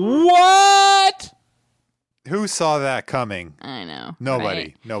 bum. What? Who saw that coming? I know. Nobody.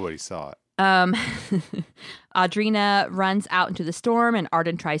 right? Nobody saw it. Audrina runs out into the storm and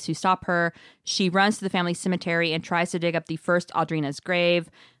Arden tries to stop her. She runs to the family cemetery and tries to dig up the first Audrina's grave.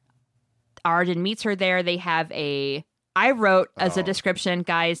 Arden meets her there. They have I wrote as a description,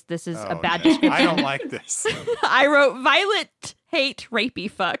 guys, this is a bad no. description. I don't like this. I wrote Violet hate rapey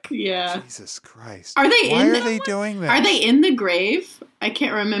fuck. Yeah. Jesus Christ. Are they Why in are the- they doing that? Are they in the grave? I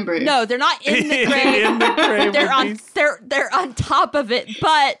can't remember. No, they're not in the grave. In the grave they're with on these- they're on top of it.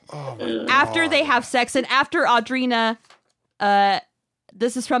 But Oh my after God. they have sex and after Audrina,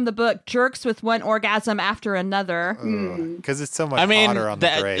 this is from the book, jerks with one orgasm after another. Because it's so much I mean, hotter on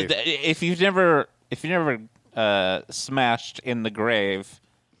the grave. if you've never smashed in the grave,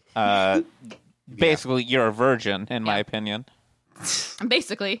 basically you're a virgin, in my opinion.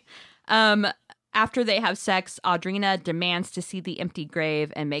 Basically, after they have sex, Audrina demands to see the empty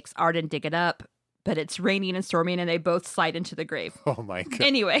grave and makes Arden dig it up. but it's raining and storming, and they both slide into the grave. Oh my god!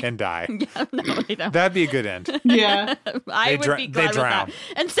 Anyway. And die. Yeah, no, they don't. That'd be a good end. Yeah. I would be glad with that.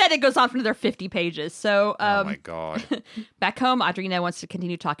 Instead, it goes on for another 50 pages. So, Oh my god! back home, Audrina wants to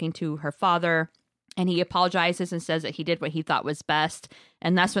continue talking to her father, and he apologizes and says that he did what he thought was best.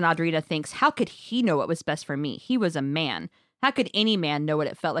 And that's when Audrina thinks, how could he know what was best for me? He was a man. How could any man know what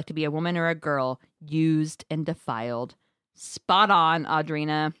it felt like to be a woman or a girl used and defiled? Spot on,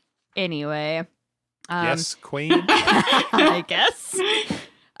 Audrina. Anyway. Yes, queen. I guess.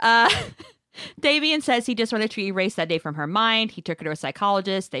 Damien says he just wanted to erase that day from her mind. He took her to a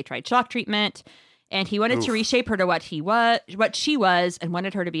psychologist. They tried shock treatment, and he wanted to reshape her to what she was, and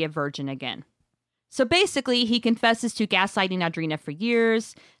wanted her to be a virgin again. So basically, he confesses to gaslighting Audrina for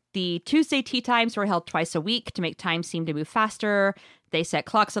years. The Tuesday tea times were held twice a week to make time seem to move faster. They set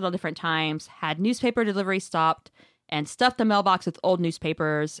clocks at all different times, had newspaper delivery stopped, and stuffed the mailbox with old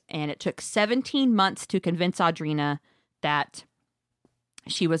newspapers. And it took 17 months to convince Audrina that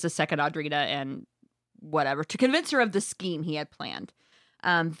she was a second Audrina and whatever, to convince her of the scheme he had planned.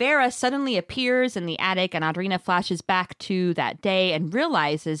 Vera suddenly appears in the attic, and Audrina flashes back to that day and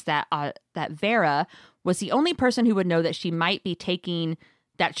realizes that that Vera was the only person who would know that she might be taking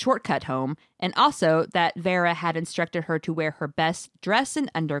that shortcut home, and also that Vera had instructed her to wear her best dress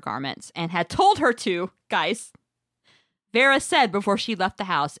and undergarments and had told her to, guys. Vera said before she left the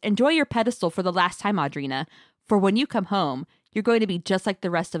house, "Enjoy your pedestal for the last time, Audrina, for when you come home, you're going to be just like the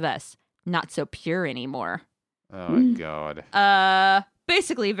rest of us, not so pure anymore." Oh my god.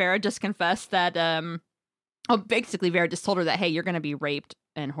 Basically, Vera just confessed that, basically Vera just told her that, hey, you're going to be raped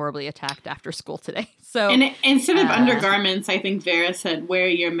and horribly attacked after school today. So, and instead of undergarments, I think Vera said, wear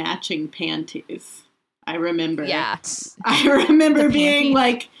your matching panties. I remember. Yeah. I remember being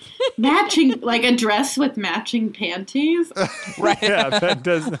like, matching, like a dress with matching panties. Right. Yeah, that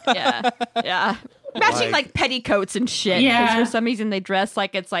does. Yeah. Matching like petticoats and shit. Yeah. Because for some reason they dress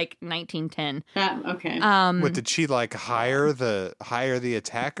like it's like 1910. Okay. What, did she like hire the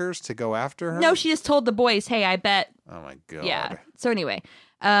attackers to go after her? No, she just told the boys, hey, I bet. Oh my god. Yeah. So anyway,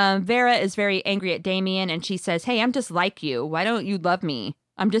 Vera is very angry at Damien, and she says, hey, I'm just like you. Why don't you love me?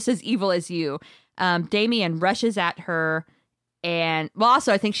 I'm just as evil as you. Damien rushes at her, and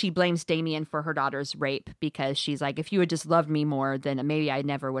also I think she blames Damien for her daughter's rape, because she's like, if you had just loved me more, then maybe I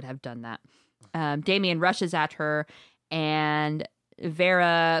never would have done that. Damien rushes at her, and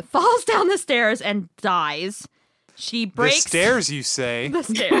Vera falls down the stairs and dies. She breaks the stairs, you say? The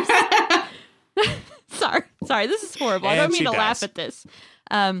stairs. Sorry, this is horrible. And I don't mean to dies. laugh at this.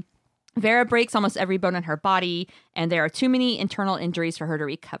 Vera breaks almost every bone in her body, and there are too many internal injuries for her to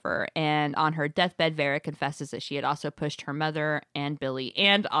recover. And on her deathbed, Vera confesses that she had also pushed her mother and Billy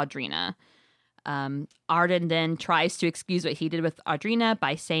and Audrina. Arden then tries to excuse what he did with Audrina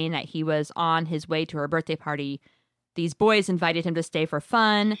by saying that he was on his way to her birthday party. These boys invited him to stay for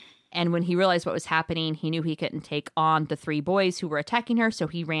fun, and when he realized what was happening, he knew he couldn't take on the 3 boys who were attacking her, so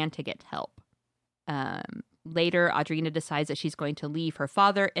he ran to get help. Later, Audrina decides that she's going to leave her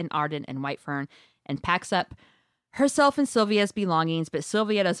father and Arden and Whitefern and packs up herself and Sylvia's belongings, but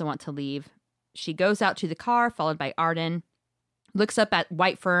Sylvia doesn't want to leave. She goes out to the car, followed by Arden, looks up at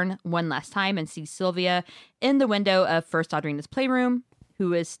Whitefern one last time and sees Sylvia in the window of First Audrina's playroom,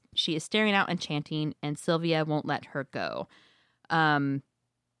 she is staring out and chanting, and Sylvia won't let her go.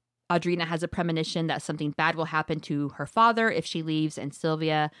 Audrina has a premonition that something bad will happen to her father if she leaves, and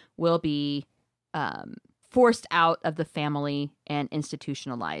Sylvia will be forced out of the family and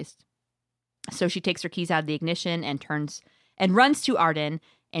institutionalized. So she takes her keys out of the ignition and runs to Arden,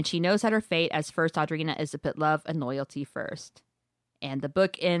 and she knows that her fate as First Audrina is to put love and loyalty first. And the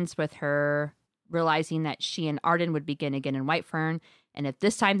book ends with her realizing that she and Arden would begin again in Whitefern, and if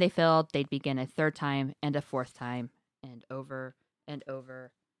this time they failed, they'd begin a 3rd time and a 4th time, and over and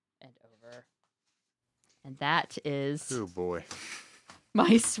over and over. And that is Oh boy.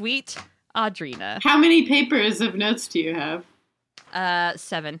 my sweet Audrina. How many papers of notes do you have?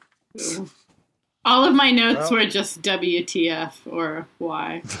 7. All of my notes were just WTF or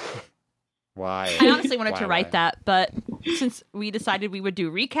why. Why? I honestly wanted to Why? write that, but since we decided we would do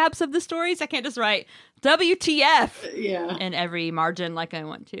recaps of the stories, I can't just write WTF Yeah. in every margin like I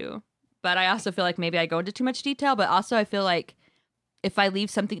want to. But I also feel like maybe I go into too much detail, but also I feel like if I leave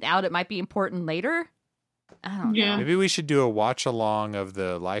something out, it might be important later. I don't Yeah. know. Maybe we should do a watch along of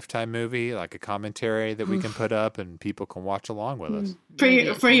the Lifetime movie, like a commentary that we can put up and people can watch along with us. For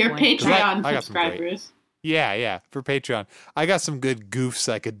your point. Patreon I got some great- subscribers. Yeah, for Patreon. I got some good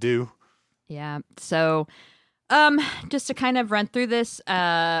goofs I could do. Yeah. So, just to kind of run through this,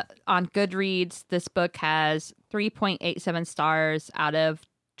 on Goodreads, this book has 3.87 stars out of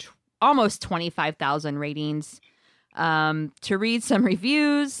almost 25,000 ratings. To read some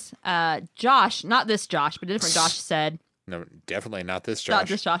reviews, Josh, not this Josh, but a different Josh said, No, definitely not this Josh. not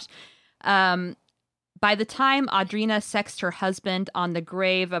this Josh. By the time Audrina sexed her husband on the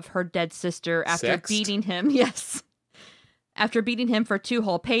grave of her dead sister after Sexed? beating him, yes. After beating him for 2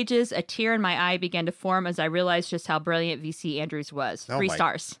 whole pages, a tear in my eye began to form as I realized just how brilliant V.C. Andrews was. Oh 3 my-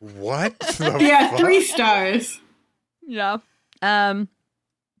 stars. What? the Yeah, fuck? 3 stars. Yeah.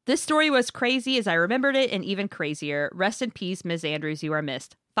 This story was crazy as I remembered it, and even crazier. Rest in peace, Ms. Andrews. You are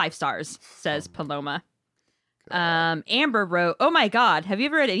missed. 5 stars, says Paloma. Amber wrote, "Oh my God, have you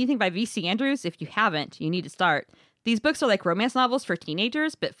ever read anything by V.C. Andrews? If you haven't, you need to start. These books are like romance novels for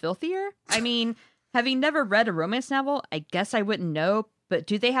teenagers, but filthier. I mean, having never read a romance novel, I guess I wouldn't know. But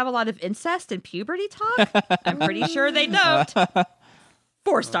do they have a lot of incest and puberty talk? I'm pretty sure they don't.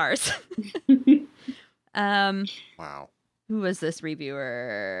 4 stars." Wow. Who was this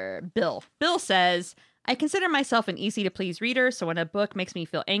reviewer? Bill. Bill says, "I consider myself an easy-to-please reader, so when a book makes me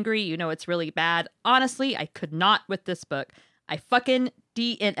feel angry, you know it's really bad. Honestly, I could not with this book. I fucking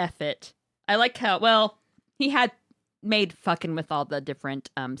DNF it." I like how, well, he had made fucking with all the different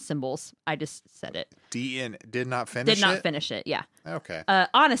symbols. I just said it. Did not finish Did not it? finish it, yeah. Okay.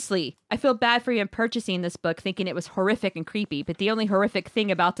 Honestly, I feel bad for even purchasing this book thinking it was horrific and creepy, but the only horrific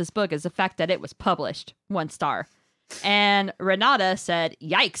thing about this book is the fact that it was published. 1 star. And Renata said,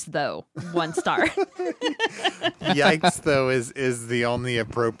 "Yikes, though." 1 star. Yikes, though, is the only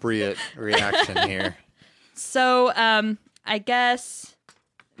appropriate reaction here. So, I guess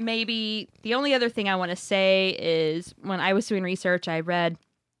maybe the only other thing I want to say is when I was doing research, I read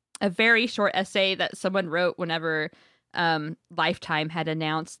a very short essay that someone wrote whenever Lifetime had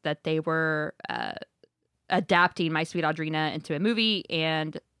announced that they were adapting My Sweet Audrina into a movie,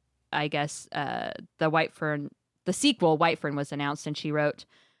 and I guess the sequel, White Fern, was announced, and she wrote,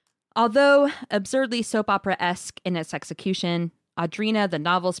 "Although absurdly soap opera-esque in its execution, Audrina, the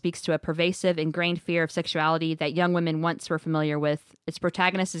novel, speaks to a pervasive, ingrained fear of sexuality that young women once were familiar with. Its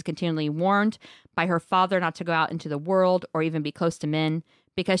protagonist is continually warned by her father not to go out into the world or even be close to men,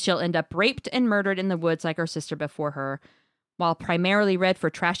 because she'll end up raped and murdered in the woods like her sister before her. While primarily read for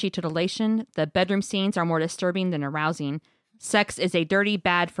trashy titillation, the bedroom scenes are more disturbing than arousing. Sex is a dirty,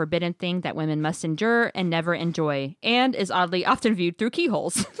 bad, forbidden thing that women must endure and never enjoy, and is oddly often viewed through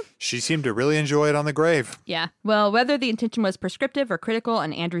keyholes." She seemed to really enjoy it on the grave. Yeah. Well, whether the intention was prescriptive or critical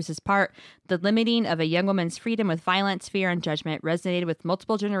on Andrews' part, the limiting of a young woman's freedom with violence, fear, and judgment resonated with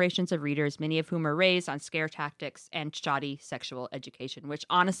multiple generations of readers, many of whom were raised on scare tactics and shoddy sexual education, which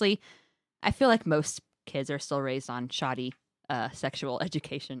honestly, I feel like most kids are still raised on shoddy sexual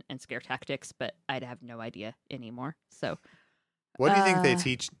education and scare tactics, but I'd have no idea anymore. So... What do you think they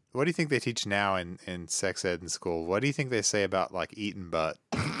teach? What do you think they teach now in sex ed in school? What do you think they say about like eating butt?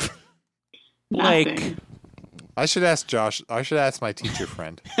 Like, Nothing. I should ask Josh. I should ask my teacher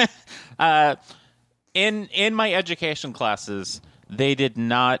friend. in my education classes, they did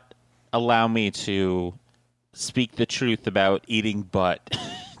not allow me to speak the truth about eating butt.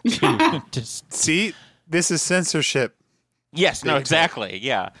 See, this is censorship. Yes, no, exactly.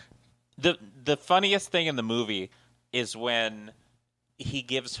 Yeah. The funniest thing in the movie is when he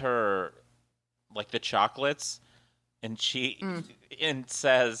gives her like the chocolates, and she and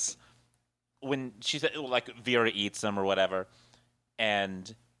says, when she said, like, Vera eats them or whatever,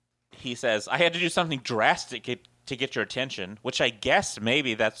 and he says, "I had to do something drastic to get your attention," which I guess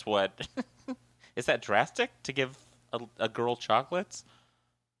maybe that's what is that drastic to give a girl chocolates?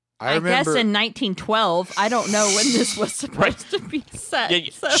 I guess in 1912. I don't know when this was supposed to be set. Yeah,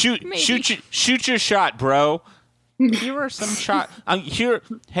 so shoot your shot, bro. Here are some shot. Here,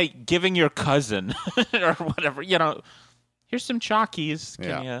 hey, giving your cousin or whatever. You know, here's some chalkies.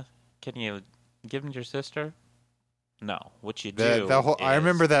 Can you give them to your sister? No, what you do? I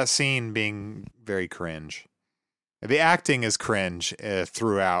remember that scene being very cringe. The acting is cringe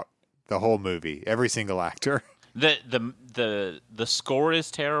throughout the whole movie. Every single actor. The score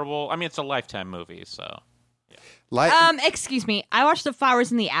is terrible. I mean, it's a Lifetime movie, so. Excuse me. I watched the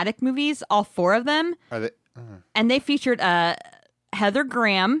Flowers in the Attic movies, all 4 of them. Are they? And they featured Heather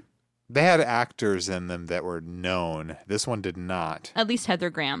Graham. They had actors in them that were known. This one did not. At least Heather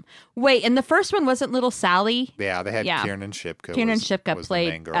Graham. Wait, and the first one wasn't Little Sally? Yeah, they had Kiernan Shipka. Kiernan Shipka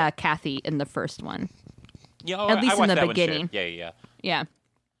played Kathy in the first one. Yeah, at least in the that beginning. Yeah.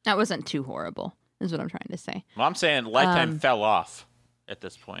 That wasn't too horrible, is what I'm trying to say. Well, I'm saying Lifetime fell off at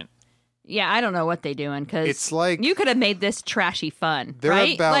this point. Yeah, I don't know what they're doing, because it's like you could have made this trashy fun, they're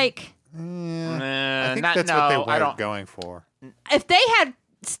right? about, like, I think that's what they were going for. If they had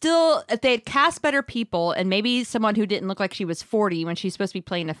still, if they had cast better people and maybe someone who didn't look like she was 40 when she's supposed to be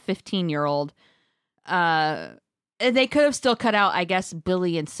playing a 15-year-old, they could have still cut out, I guess,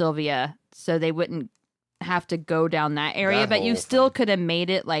 Billy and Sylvia so they wouldn't have to go down that area. But you still could have made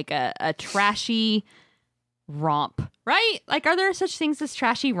it like a trashy romp, right? Like, are there such things as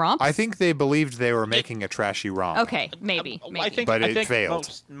trashy romps? I think they believed they were making a trashy romp. Okay, maybe. I think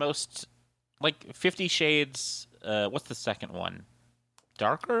failed. Most like 50 Shades. What's the second one?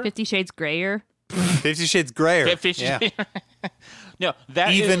 Darker. 50 Shades Grayer. 50 Shades Grayer. 50 Shades. No,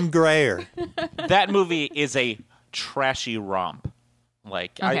 that even grayer. That movie is a trashy romp.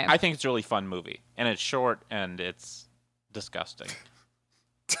 Like, Okay. I think it's a really fun movie, and it's short and it's disgusting.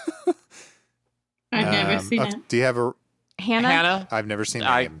 I've never seen it. Do you have a... Hannah? I've never seen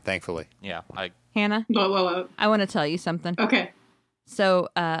I- him, thankfully. Yeah, Hannah? Whoa. I want to tell you something. Okay. So,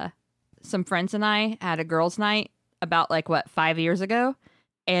 some friends and I had a girls' night about 5 years ago,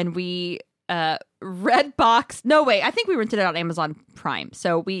 and we Redbox. No, wait, I think we rented it on Amazon Prime.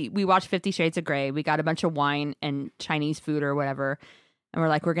 So we watched 50 Shades of Grey. We got a bunch of wine and Chinese food or whatever, and we're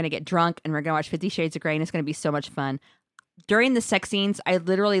like, we're gonna get drunk and we're gonna watch 50 Shades of Grey, and it's gonna be so much fun. During the sex scenes, I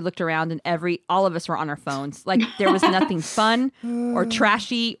literally looked around and all of us were on our phones. Like, there was nothing fun or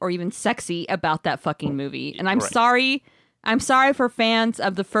trashy or even sexy about that fucking movie. And I'm Right. sorry. I'm sorry for fans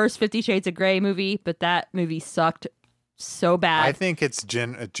of the first 50 Shades of Grey movie, but that movie sucked so bad. I think it's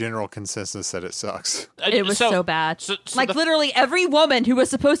a general consensus that it sucks. It was so bad. So literally every woman who was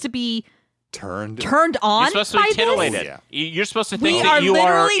supposed to be Turned on you're supposed to by be titillated. this? Oh, You're supposed to We think are that you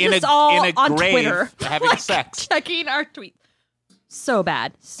are literally in just all a on grave Twitter having sex. checking our tweets. So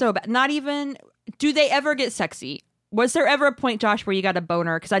bad. Not even. Do they ever get sexy? Was there ever a point, Josh, where you got a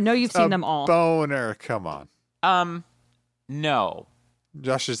boner? Because I know you've seen them all. Boner, come on. No.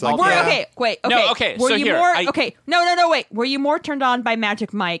 Josh is like, Were- yeah. Okay, wait. Okay. No, okay, Were so you here, more? I- Okay. No. Wait. Were you more turned on by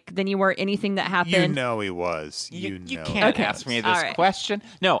Magic Mike than you were anything that happened? You know he was. You know can't Okay. ask me this All right. question.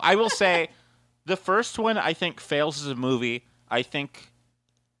 No, I will say the first one I think fails as a movie. I think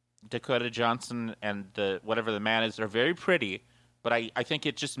Dakota Johnson and whatever the man is are very pretty, but I think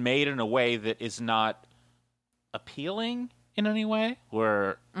it just made in a way that is not appealing in any way.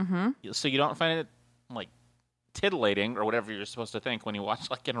 Where so you don't find it like titillating or whatever you're supposed to think when you watch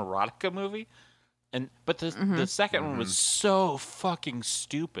like an erotica movie. But the second one was so fucking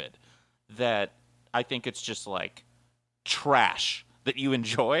stupid that I think it's just like trash that you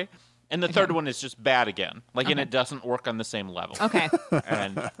enjoy. And the third one is just bad again. And it doesn't work on the same level. Okay.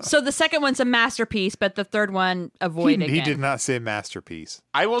 And So the second one's a masterpiece, but the third one avoid again. He did not say masterpiece.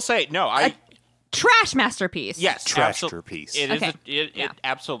 I will say, no, Trash masterpiece. yes, Trashterpiece. It is. Okay. It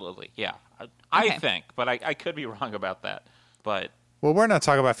absolutely, yeah. I Okay. think, but I could be wrong about that. But Well, we're not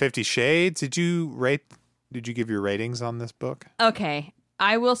talking about 50 Shades. Did you give your ratings on this book? Okay.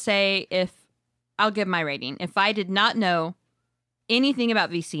 I will say I'll give my rating. If I did not know anything about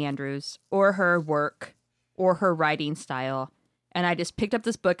VC Andrews or her work or her writing style, and I just picked up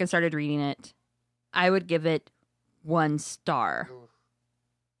this book and started reading it, I would give it 1 star.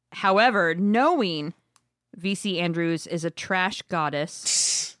 However, knowing VC Andrews is a trash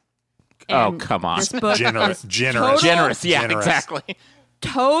goddess. Oh, and come on. This book Generous. is Generous. generous, yeah, Generous. exactly.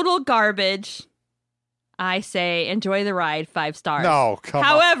 total garbage. I say enjoy the ride, 5 stars. No, come on.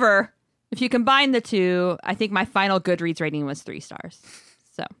 However, if you combine the two, I think my final Goodreads rating was 3 stars.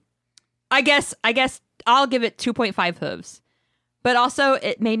 So I guess I'll give it 2.5 hooves. But also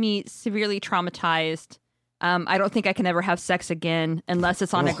it made me severely traumatized. I don't think I can ever have sex again unless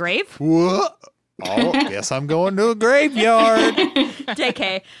it's on a grave. What? Oh, guess I'm going to a graveyard.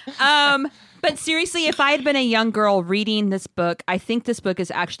 JK. But seriously, if I had been a young girl reading this book, I think this book is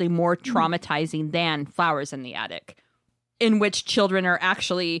actually more traumatizing than Flowers in the Attic, in which children are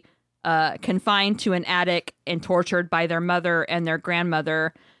actually confined to an attic and tortured by their mother and their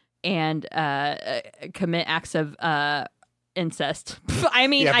grandmother and commit acts of incest. I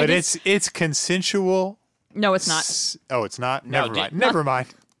mean, Yeah, but it's consensual. No, it's not. Oh, it's not? No, Never mind. Never mind.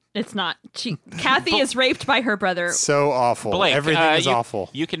 It's not. Kathy is raped by her brother. So awful. Blake, Everything is awful.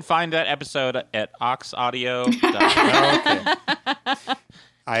 You can find that episode at oxaudio. Okay.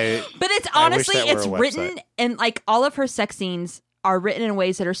 But it's I wish honestly, that were it's a written, website. and like all of her sex scenes are written in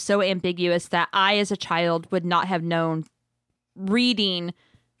ways that are so ambiguous that I, as a child, would not have known reading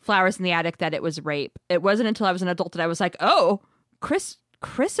Flowers in the Attic that it was rape. It wasn't until I was an adult that I was like, oh, Chris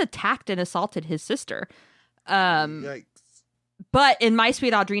attacked and assaulted his sister. Yikes. But in My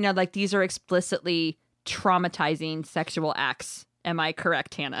Sweet Audrina, like, these are explicitly traumatizing sexual acts. Am I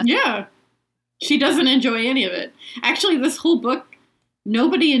correct, Hannah? Yeah. She doesn't enjoy any of it. Actually, this whole book,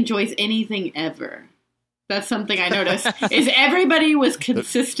 nobody enjoys anything ever. That's something I noticed. Is everybody was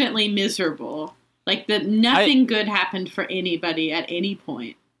consistently miserable. Like that nothing good happened for anybody at any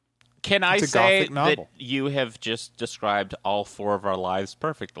point. Can I It's a say Gothic novel. that you have just described all 4 of our lives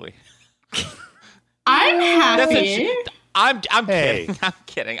perfectly? I'm happy. I'm Hey. kidding. I'm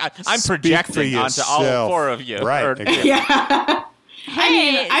kidding. I'm Speak for projecting onto all yourself. 4 of you. Right. Or- exactly. Yeah.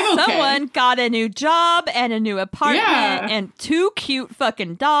 Hey, I'm okay. someone got a new job and a new apartment Yeah. and 2 cute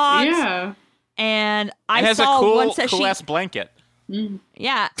fucking dogs. Yeah. And it I has saw a cool, once that cool she, ass blanket.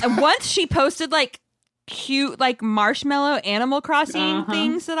 yeah, and once she posted like cute like marshmallow Animal Crossing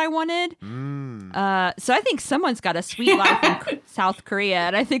things that I wanted. So I think someone's got a sweet life in South Korea,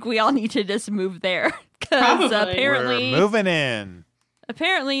 and I think we all need to just move there because Probably. apparently, We're moving in.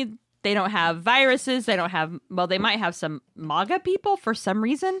 apparently they don't have viruses. They don't have. Well, they might have some MAGA people for some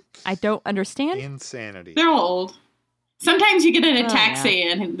reason. I don't understand. Insanity. They're all old. Sometimes you get in a Oh, taxi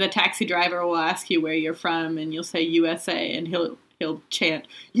and the taxi driver will ask you where you're from and you'll say USA and he'll chant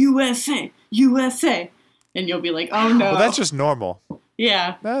USA, USA. And you'll be like, oh no. Well, that's just normal.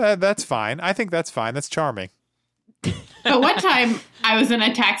 Yeah. That's fine. I think that's fine. That's charming. But one time I was in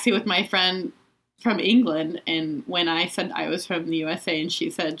a taxi with my friend from England, and when I said I was from the USA and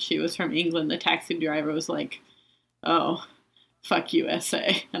she said she was from England, the taxi driver was like, oh, fuck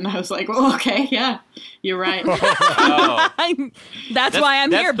USA. And I was like, well, okay, yeah, you're right. Oh. That's why I'm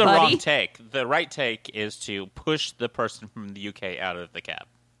that's here, the buddy. wrong take. The right take is to push the person from the UK out of the cab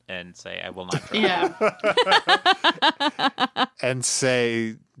and say, I will not drive. Yeah. And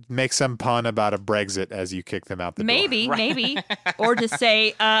make some pun about a Brexit as you kick them out the door. Maybe. Or just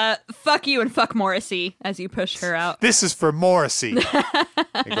say, fuck you and fuck Morrissey as you push her out. This is for Morrissey.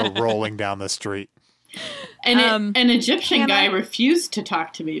 They go rolling down the street. And an Egyptian can guy I- refused to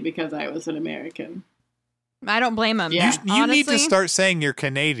talk to me because I was an American. I don't blame him. Yeah. You need to Honestly, start saying you're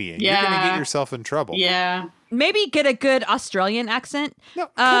Canadian. You're going to Yeah. get yourself in trouble. Yeah. maybe get a good Australian accent. No,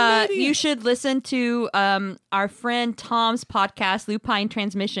 Canadian. You should listen to our friend Tom's podcast, Lupine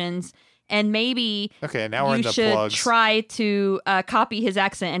Transmissions, and maybe Okay, now we're in you the should plugs. try to copy his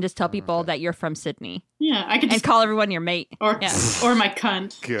accent and just tell people that you're from Sydney Yeah. I could and just, call everyone your mate. or my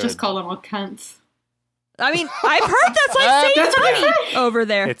cunt. Good. Just call them all cunts. I mean, I've heard that's like saying That's what I funny over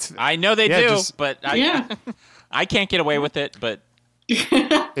there. It's I know they Yeah, do, just- but Yeah. I can't get away with it. But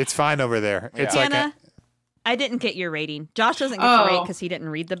it's fine over there. It's like Anna, I didn't get your rating. Josh doesn't get Oh. to rate because he didn't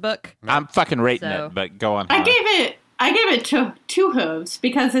read the book. I'm fucking rating So- it. But go on. I Hannah. gave it two hooves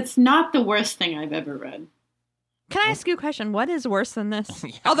because it's not the worst thing I've ever read. Can I ask you a question? What is worse than this?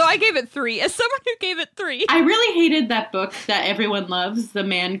 Although I gave it 3. As someone who gave it 3. I really hated that book that everyone loves, The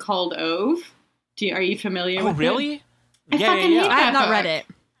Man Called Ove. Are you familiar Oh, with it? really? I fucking hate I have that not book. read it.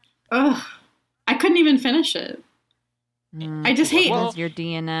 Ugh. I couldn't even finish it. I just hate Well, your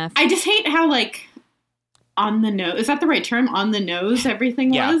DNF. I just hate how like on the nose, is that the right term? On the nose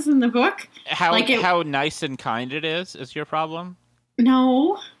everything Yeah. was in the book? How Like it- how nice and kind it is your problem?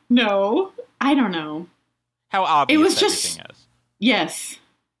 No. I don't know. How obvious was just- everything is. Yes.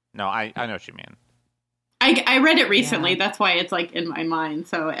 No, I know what you mean. I read it recently. Yeah. That's why it's like in my mind.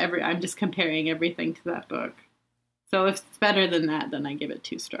 So I'm just comparing everything to that book. So if it's better than that, then I give it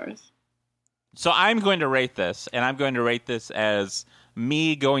 2 stars. So I'm going to rate this, and I'm going to rate this as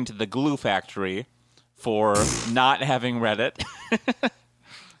me going to the glue factory for not having read it.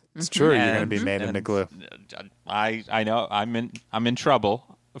 it's true. You're And- going to be made into and glue. I know I'm in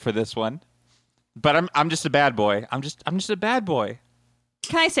trouble for this one, but I'm just a bad boy. I'm just a bad boy.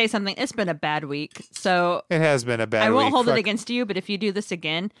 Can I say something? It's been a bad week. So It has been a bad I won't week. hold it Fuck- against you, but if you do this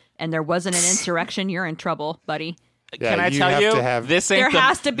again and there wasn't an insurrection, you're in trouble, buddy. Yeah, Can I you tell have you to have- this There ain't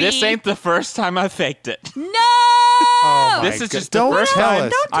has to this be- ain't the first time I faked it. No! Oh my This is God. just the Don't first tell time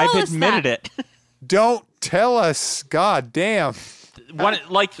us. Don't tell I've us admitted that. it. Don't tell us. God damn. One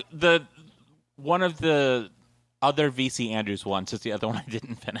of the other VC Andrews ones is the other one I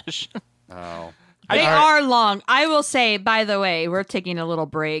didn't finish. Oh. They All right. are long. I will say, by the way, we're taking a little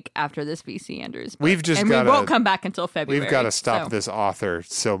break after this VC Andrews book. We've just and gotta- we won't come back until February. We've got to stop so. this author,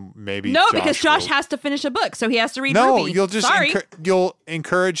 so maybe No, because Josh will- has to finish a book, so he has to read No, Ruby. you'll just Sorry. you'll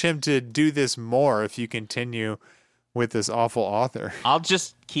encourage him to do this more if you continue with this awful author. I'll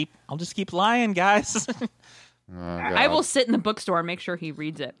just keep lying, guys. Oh, God. I will sit in the bookstore and make sure he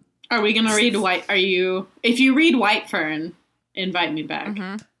reads it. Are we going to read if you read White Fern, invite me back.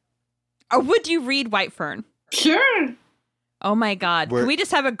 Or would you read White Fern? Sure. Oh my God. We're- Can we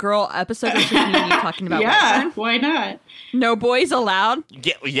just have a girl episode with just me and you talking about White Yeah, Fern? why not? No boys allowed?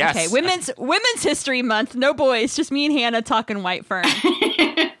 Yes. Okay, Women's History Month. No boys, just me and Hannah talking White Fern.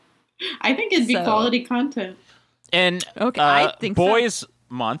 I think it'd be So- quality content. And Okay, I think so. Boys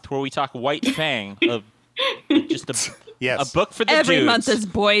Month, where we talk White Fang, Just a Yes. book for the Every dudes. month is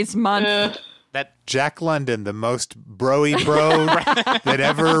Boys Month. That Jack London, the most broy bro that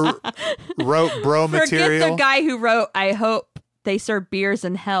ever wrote bro Forget material. the guy who wrote "I hope they serve beers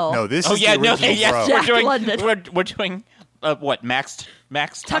in hell." No, this oh is yeah, the no, original yes, bro. Jack we're doing London. we're doing what Max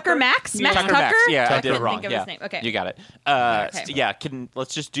Tucker Max? Max Tucker Tucker? Max. Yeah, I Tucker. did it wrong. Think of Yeah, his name. Okay. you got it. Okay. Yeah,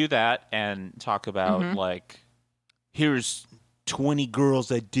 let's just do that and talk about like here's 20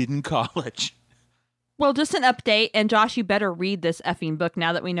 girls I did in college. Well, just an update, and Josh, you better read this effing book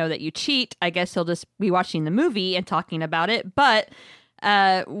now that we know that you cheat. I guess he'll just be watching the movie and talking about it, but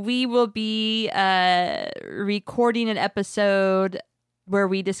we will be recording an episode where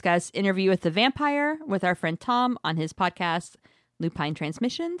we discuss Interview with the Vampire with our friend Tom on his podcast, Lupine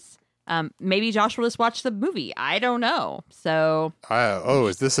Transmissions. Maybe Josh will just watch the movie. I don't know. So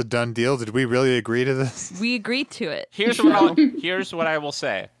Is this a done deal? Did we really agree to this? we agreed to it. Here's what I will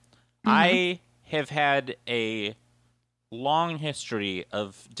say. I have had a long history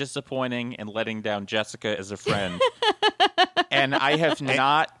of disappointing and letting down Jessica as a friend. And I have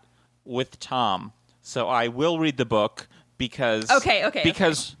not with Tom. So I will read the book because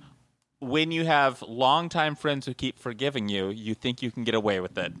because when you have longtime friends who keep forgiving you, you think you can get away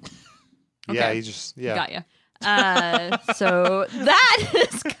with it. Yeah, Okay. he just Got you. So that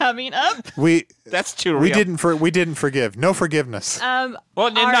is coming up. That's too real. we didn't forgive. No forgiveness. Well,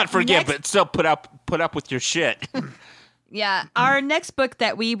 our not forgive, next- but still put up with your shit. Yeah, our next book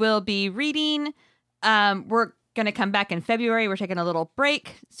that we will be reading, we're going to come back in February. We're taking a little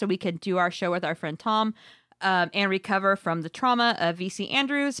break so we can do our show with our friend Tom and recover from the trauma of V.C.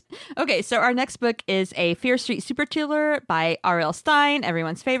 Andrews. Okay, so our next book is a Fear Street super thriller by R.L. Stein,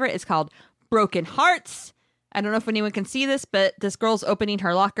 everyone's favorite. It's called Broken Hearts. I don't know if anyone can see this, but this girl's opening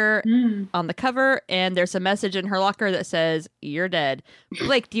her locker on the cover, and there's a message in her locker that says, "You're dead."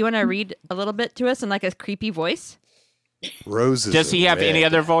 Blake, do you want to read a little bit to us in like a creepy voice? Roses. Does he are have red. any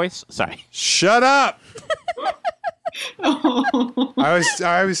other voice? Sorry. Shut up! Oh.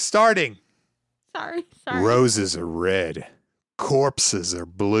 I was starting. Sorry. Roses are red. Corpses are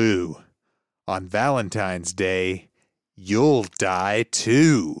blue. On Valentine's Day, you'll die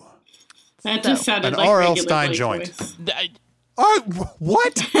too. That just sounded An like R.L. regular Stein Blake joint. voice.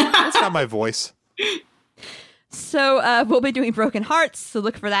 What? That's not my voice. So we'll be doing Broken Hearts, so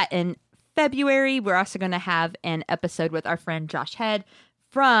look for that in February. We're also going to have an episode with our friend Josh Head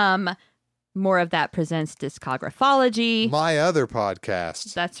from More of That Presents Discographology. My other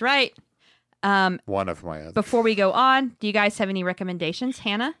podcast. That's right. One of my other. Before we go on, do you guys have any recommendations,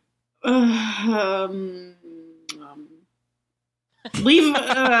 Hannah?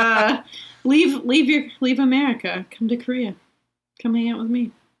 Leave America. Come to Korea. Come hang out with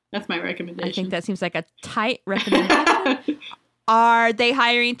me. That's my recommendation. I think that seems like a tight recommendation. Are they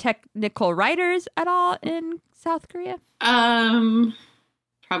hiring technical writers at all in South Korea? Probably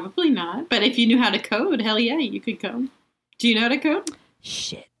not. But if you knew how to code, hell yeah, you could code. Do you know how to code?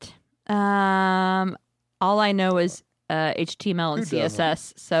 Shit. All I know is HTML and Who doesn't?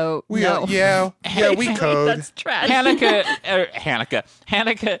 CSS. So We no. yeah, we code. That's trash. Hannah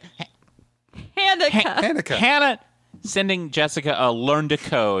Hanukkah. sending Jessica a learn to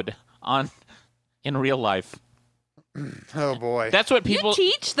code in real life. Oh boy. That's what You people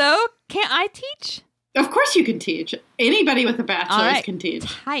teach though. Can't I teach? Of course you can teach. Anybody with a bachelor's All right. can teach.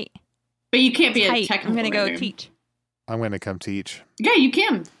 Tight. But you can't be a Tight. technical I'm gonna go writer. teach. I'm going to come teach. Yeah, you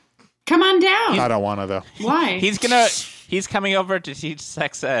can. Come on down. I don't want to though. Why? he's coming over to teach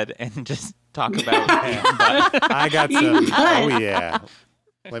sex ed and just talk about but I got some. Oh yeah.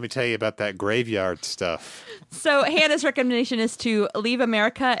 Let me tell you about that graveyard stuff. So Hannah's recommendation is to leave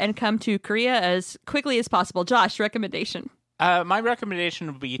America and come to Korea as quickly as possible. Josh, recommendation. my recommendation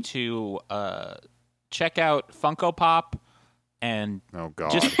would be to check out Funko Pop and Oh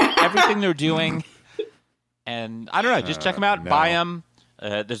god. just everything they're doing. And I don't know, just check them out, no. buy them.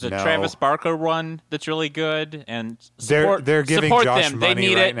 There's a No. Travis Barker one that's really good, and they're support, giving support Josh them. They money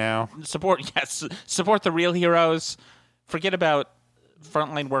need right it. now. Support the real heroes. Forget about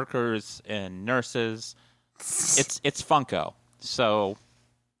frontline workers and nurses. It's Funko. So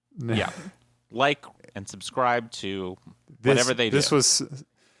yeah, like and subscribe to whatever they do. This was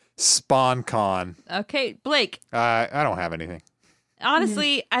SpawnCon. Okay, Blake. I don't have anything.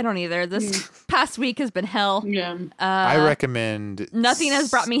 Honestly, I don't either. This past week has been hell. Yeah. I recommend Nothing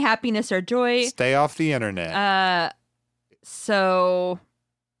has brought me happiness or joy. stay off the internet. So,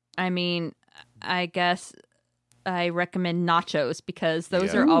 I mean, I guess I recommend nachos because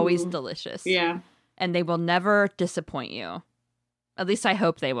those Yeah. are always Ooh. delicious. Yeah. And they will never disappoint you. At least I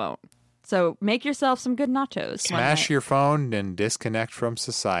hope they won't. So make yourself some good nachos. one Smash night. your phone and disconnect from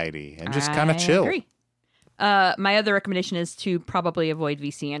society and just kind of I chill. agree. My other recommendation is to probably avoid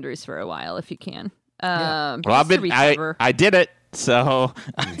VC Andrews for a while if you can. Well, I did it. So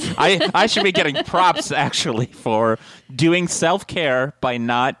I should be getting props actually for doing self-care by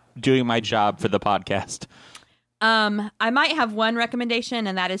not doing my job for the podcast. I might have one recommendation,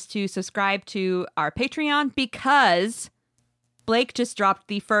 and that is to subscribe to our Patreon because Blake just dropped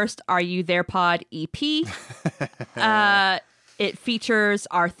the first Are You There Pod EP. It features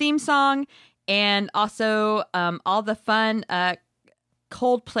our theme song and also all the fun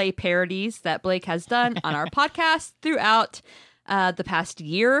Coldplay parodies that Blake has done on our podcast throughout the past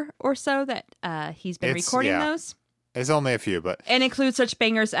year or so that he's been recording those. It's only a few, but... And includes such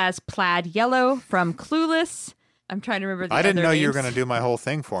bangers as Plaid Yellow from Clueless. I'm trying to remember the I didn't other know names. you were going to do my whole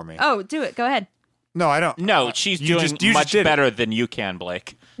thing for me. Oh, do it. Go ahead. No, I don't. No, she's doing much better than you can,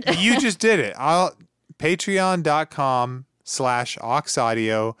 Blake. You just did it.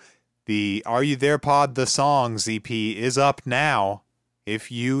 Patreon.com/OxAudio. The Are You There Pod The Songs EP is up now. If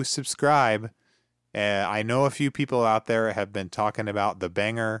you subscribe, I know a few people out there have been talking about the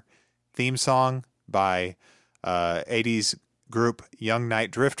banger theme song by 80s group Young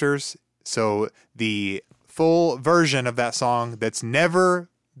Night Drifters. So the full version of that song that's never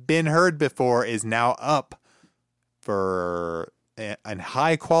been heard before is now up for a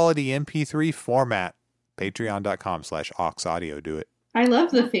high quality MP3 format. Patreon.com/OxAudio. Do it. I love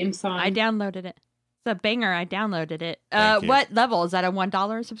the theme song. I downloaded it. It's a banger. I downloaded it. Thank you. What level? Is that a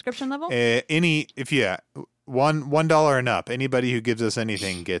 $1 subscription level? $1 and up. Anybody who gives us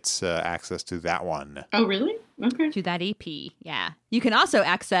anything gets access to that one. Oh, really? Okay. To that EP. Yeah. You can also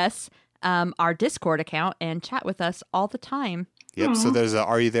access our Discord account and chat with us all the time. Yep. So there's a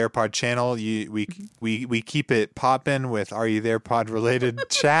Are You There Pod channel. We keep it popping with Are You There Pod related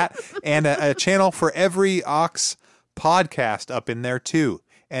chat, and a channel for every Ox podcast up in there too.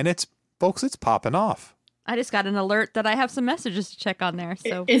 And it's popping off. I just got an alert that I have some messages to check on there.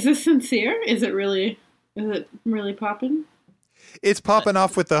 So is this sincere? Is it really popping? It's popping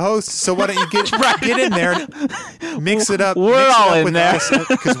off with the host. So why don't you get in there, mix it up. We're all in there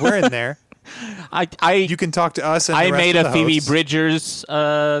because we're in there. You can talk to us. And I the rest made of a the Phoebe hosts. Bridgers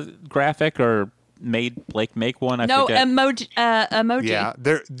graphic, or made Blake make one. I forget. Emoji. Yeah,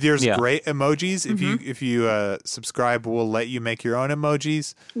 there's great emojis. If you subscribe, we'll let you make your own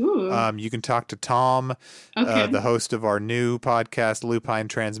emojis. Ooh. You can talk to Tom, the host of our new podcast, Lupine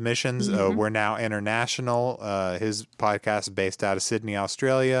Transmissions. We're now international. His podcast is based out of Sydney,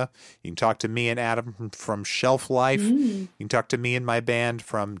 Australia. You can talk to me and Adam from Shelf Life. You can talk to me and my band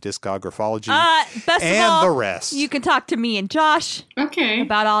from Discographology. Best and of all, the rest. You can talk to me and Josh. Okay.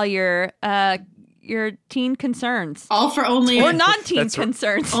 About all your teen concerns. All for only or non-teen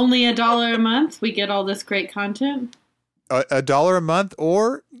concerns. Only $1 a month. We get all this great content. $1 a month,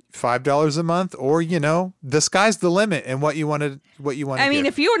 or $5 a month, or the sky's the limit. And what you want to I mean,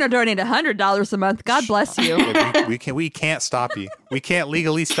 if you want to donate $100 a month, God bless you. we can't stop you. We can't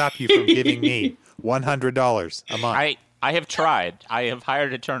legally stop you from giving me $100 a month. I have tried. I have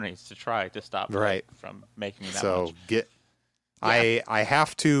hired attorneys to try to stop from making that much. I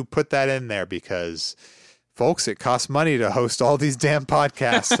have to put that in there because, folks, it costs money to host all these damn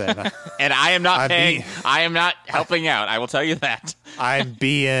podcasts, and I am not paying. I am not helping out. I will tell you that. I'm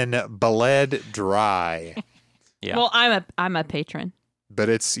being bled dry. Yeah. Well, I'm a patron, but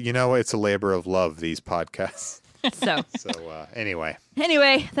it's a labor of love, these podcasts. So anyway,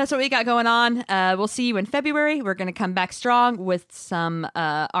 that's what we got going on. We'll see you in February. We're going to come back strong with some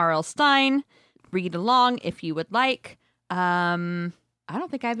R.L. Stine. Read along if you would like. I don't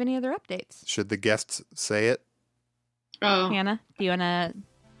think I have any other updates. Should the guests say it? Oh, Hannah, do you want to?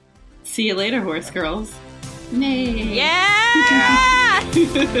 See you later, horse girls. Nay. Yeah.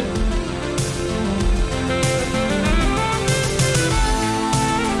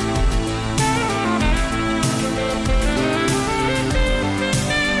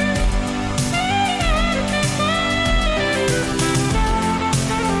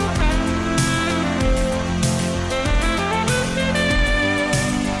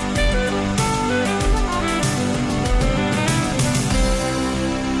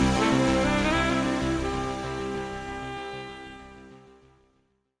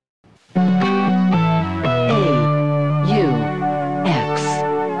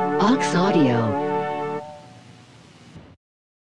 AUX Audio.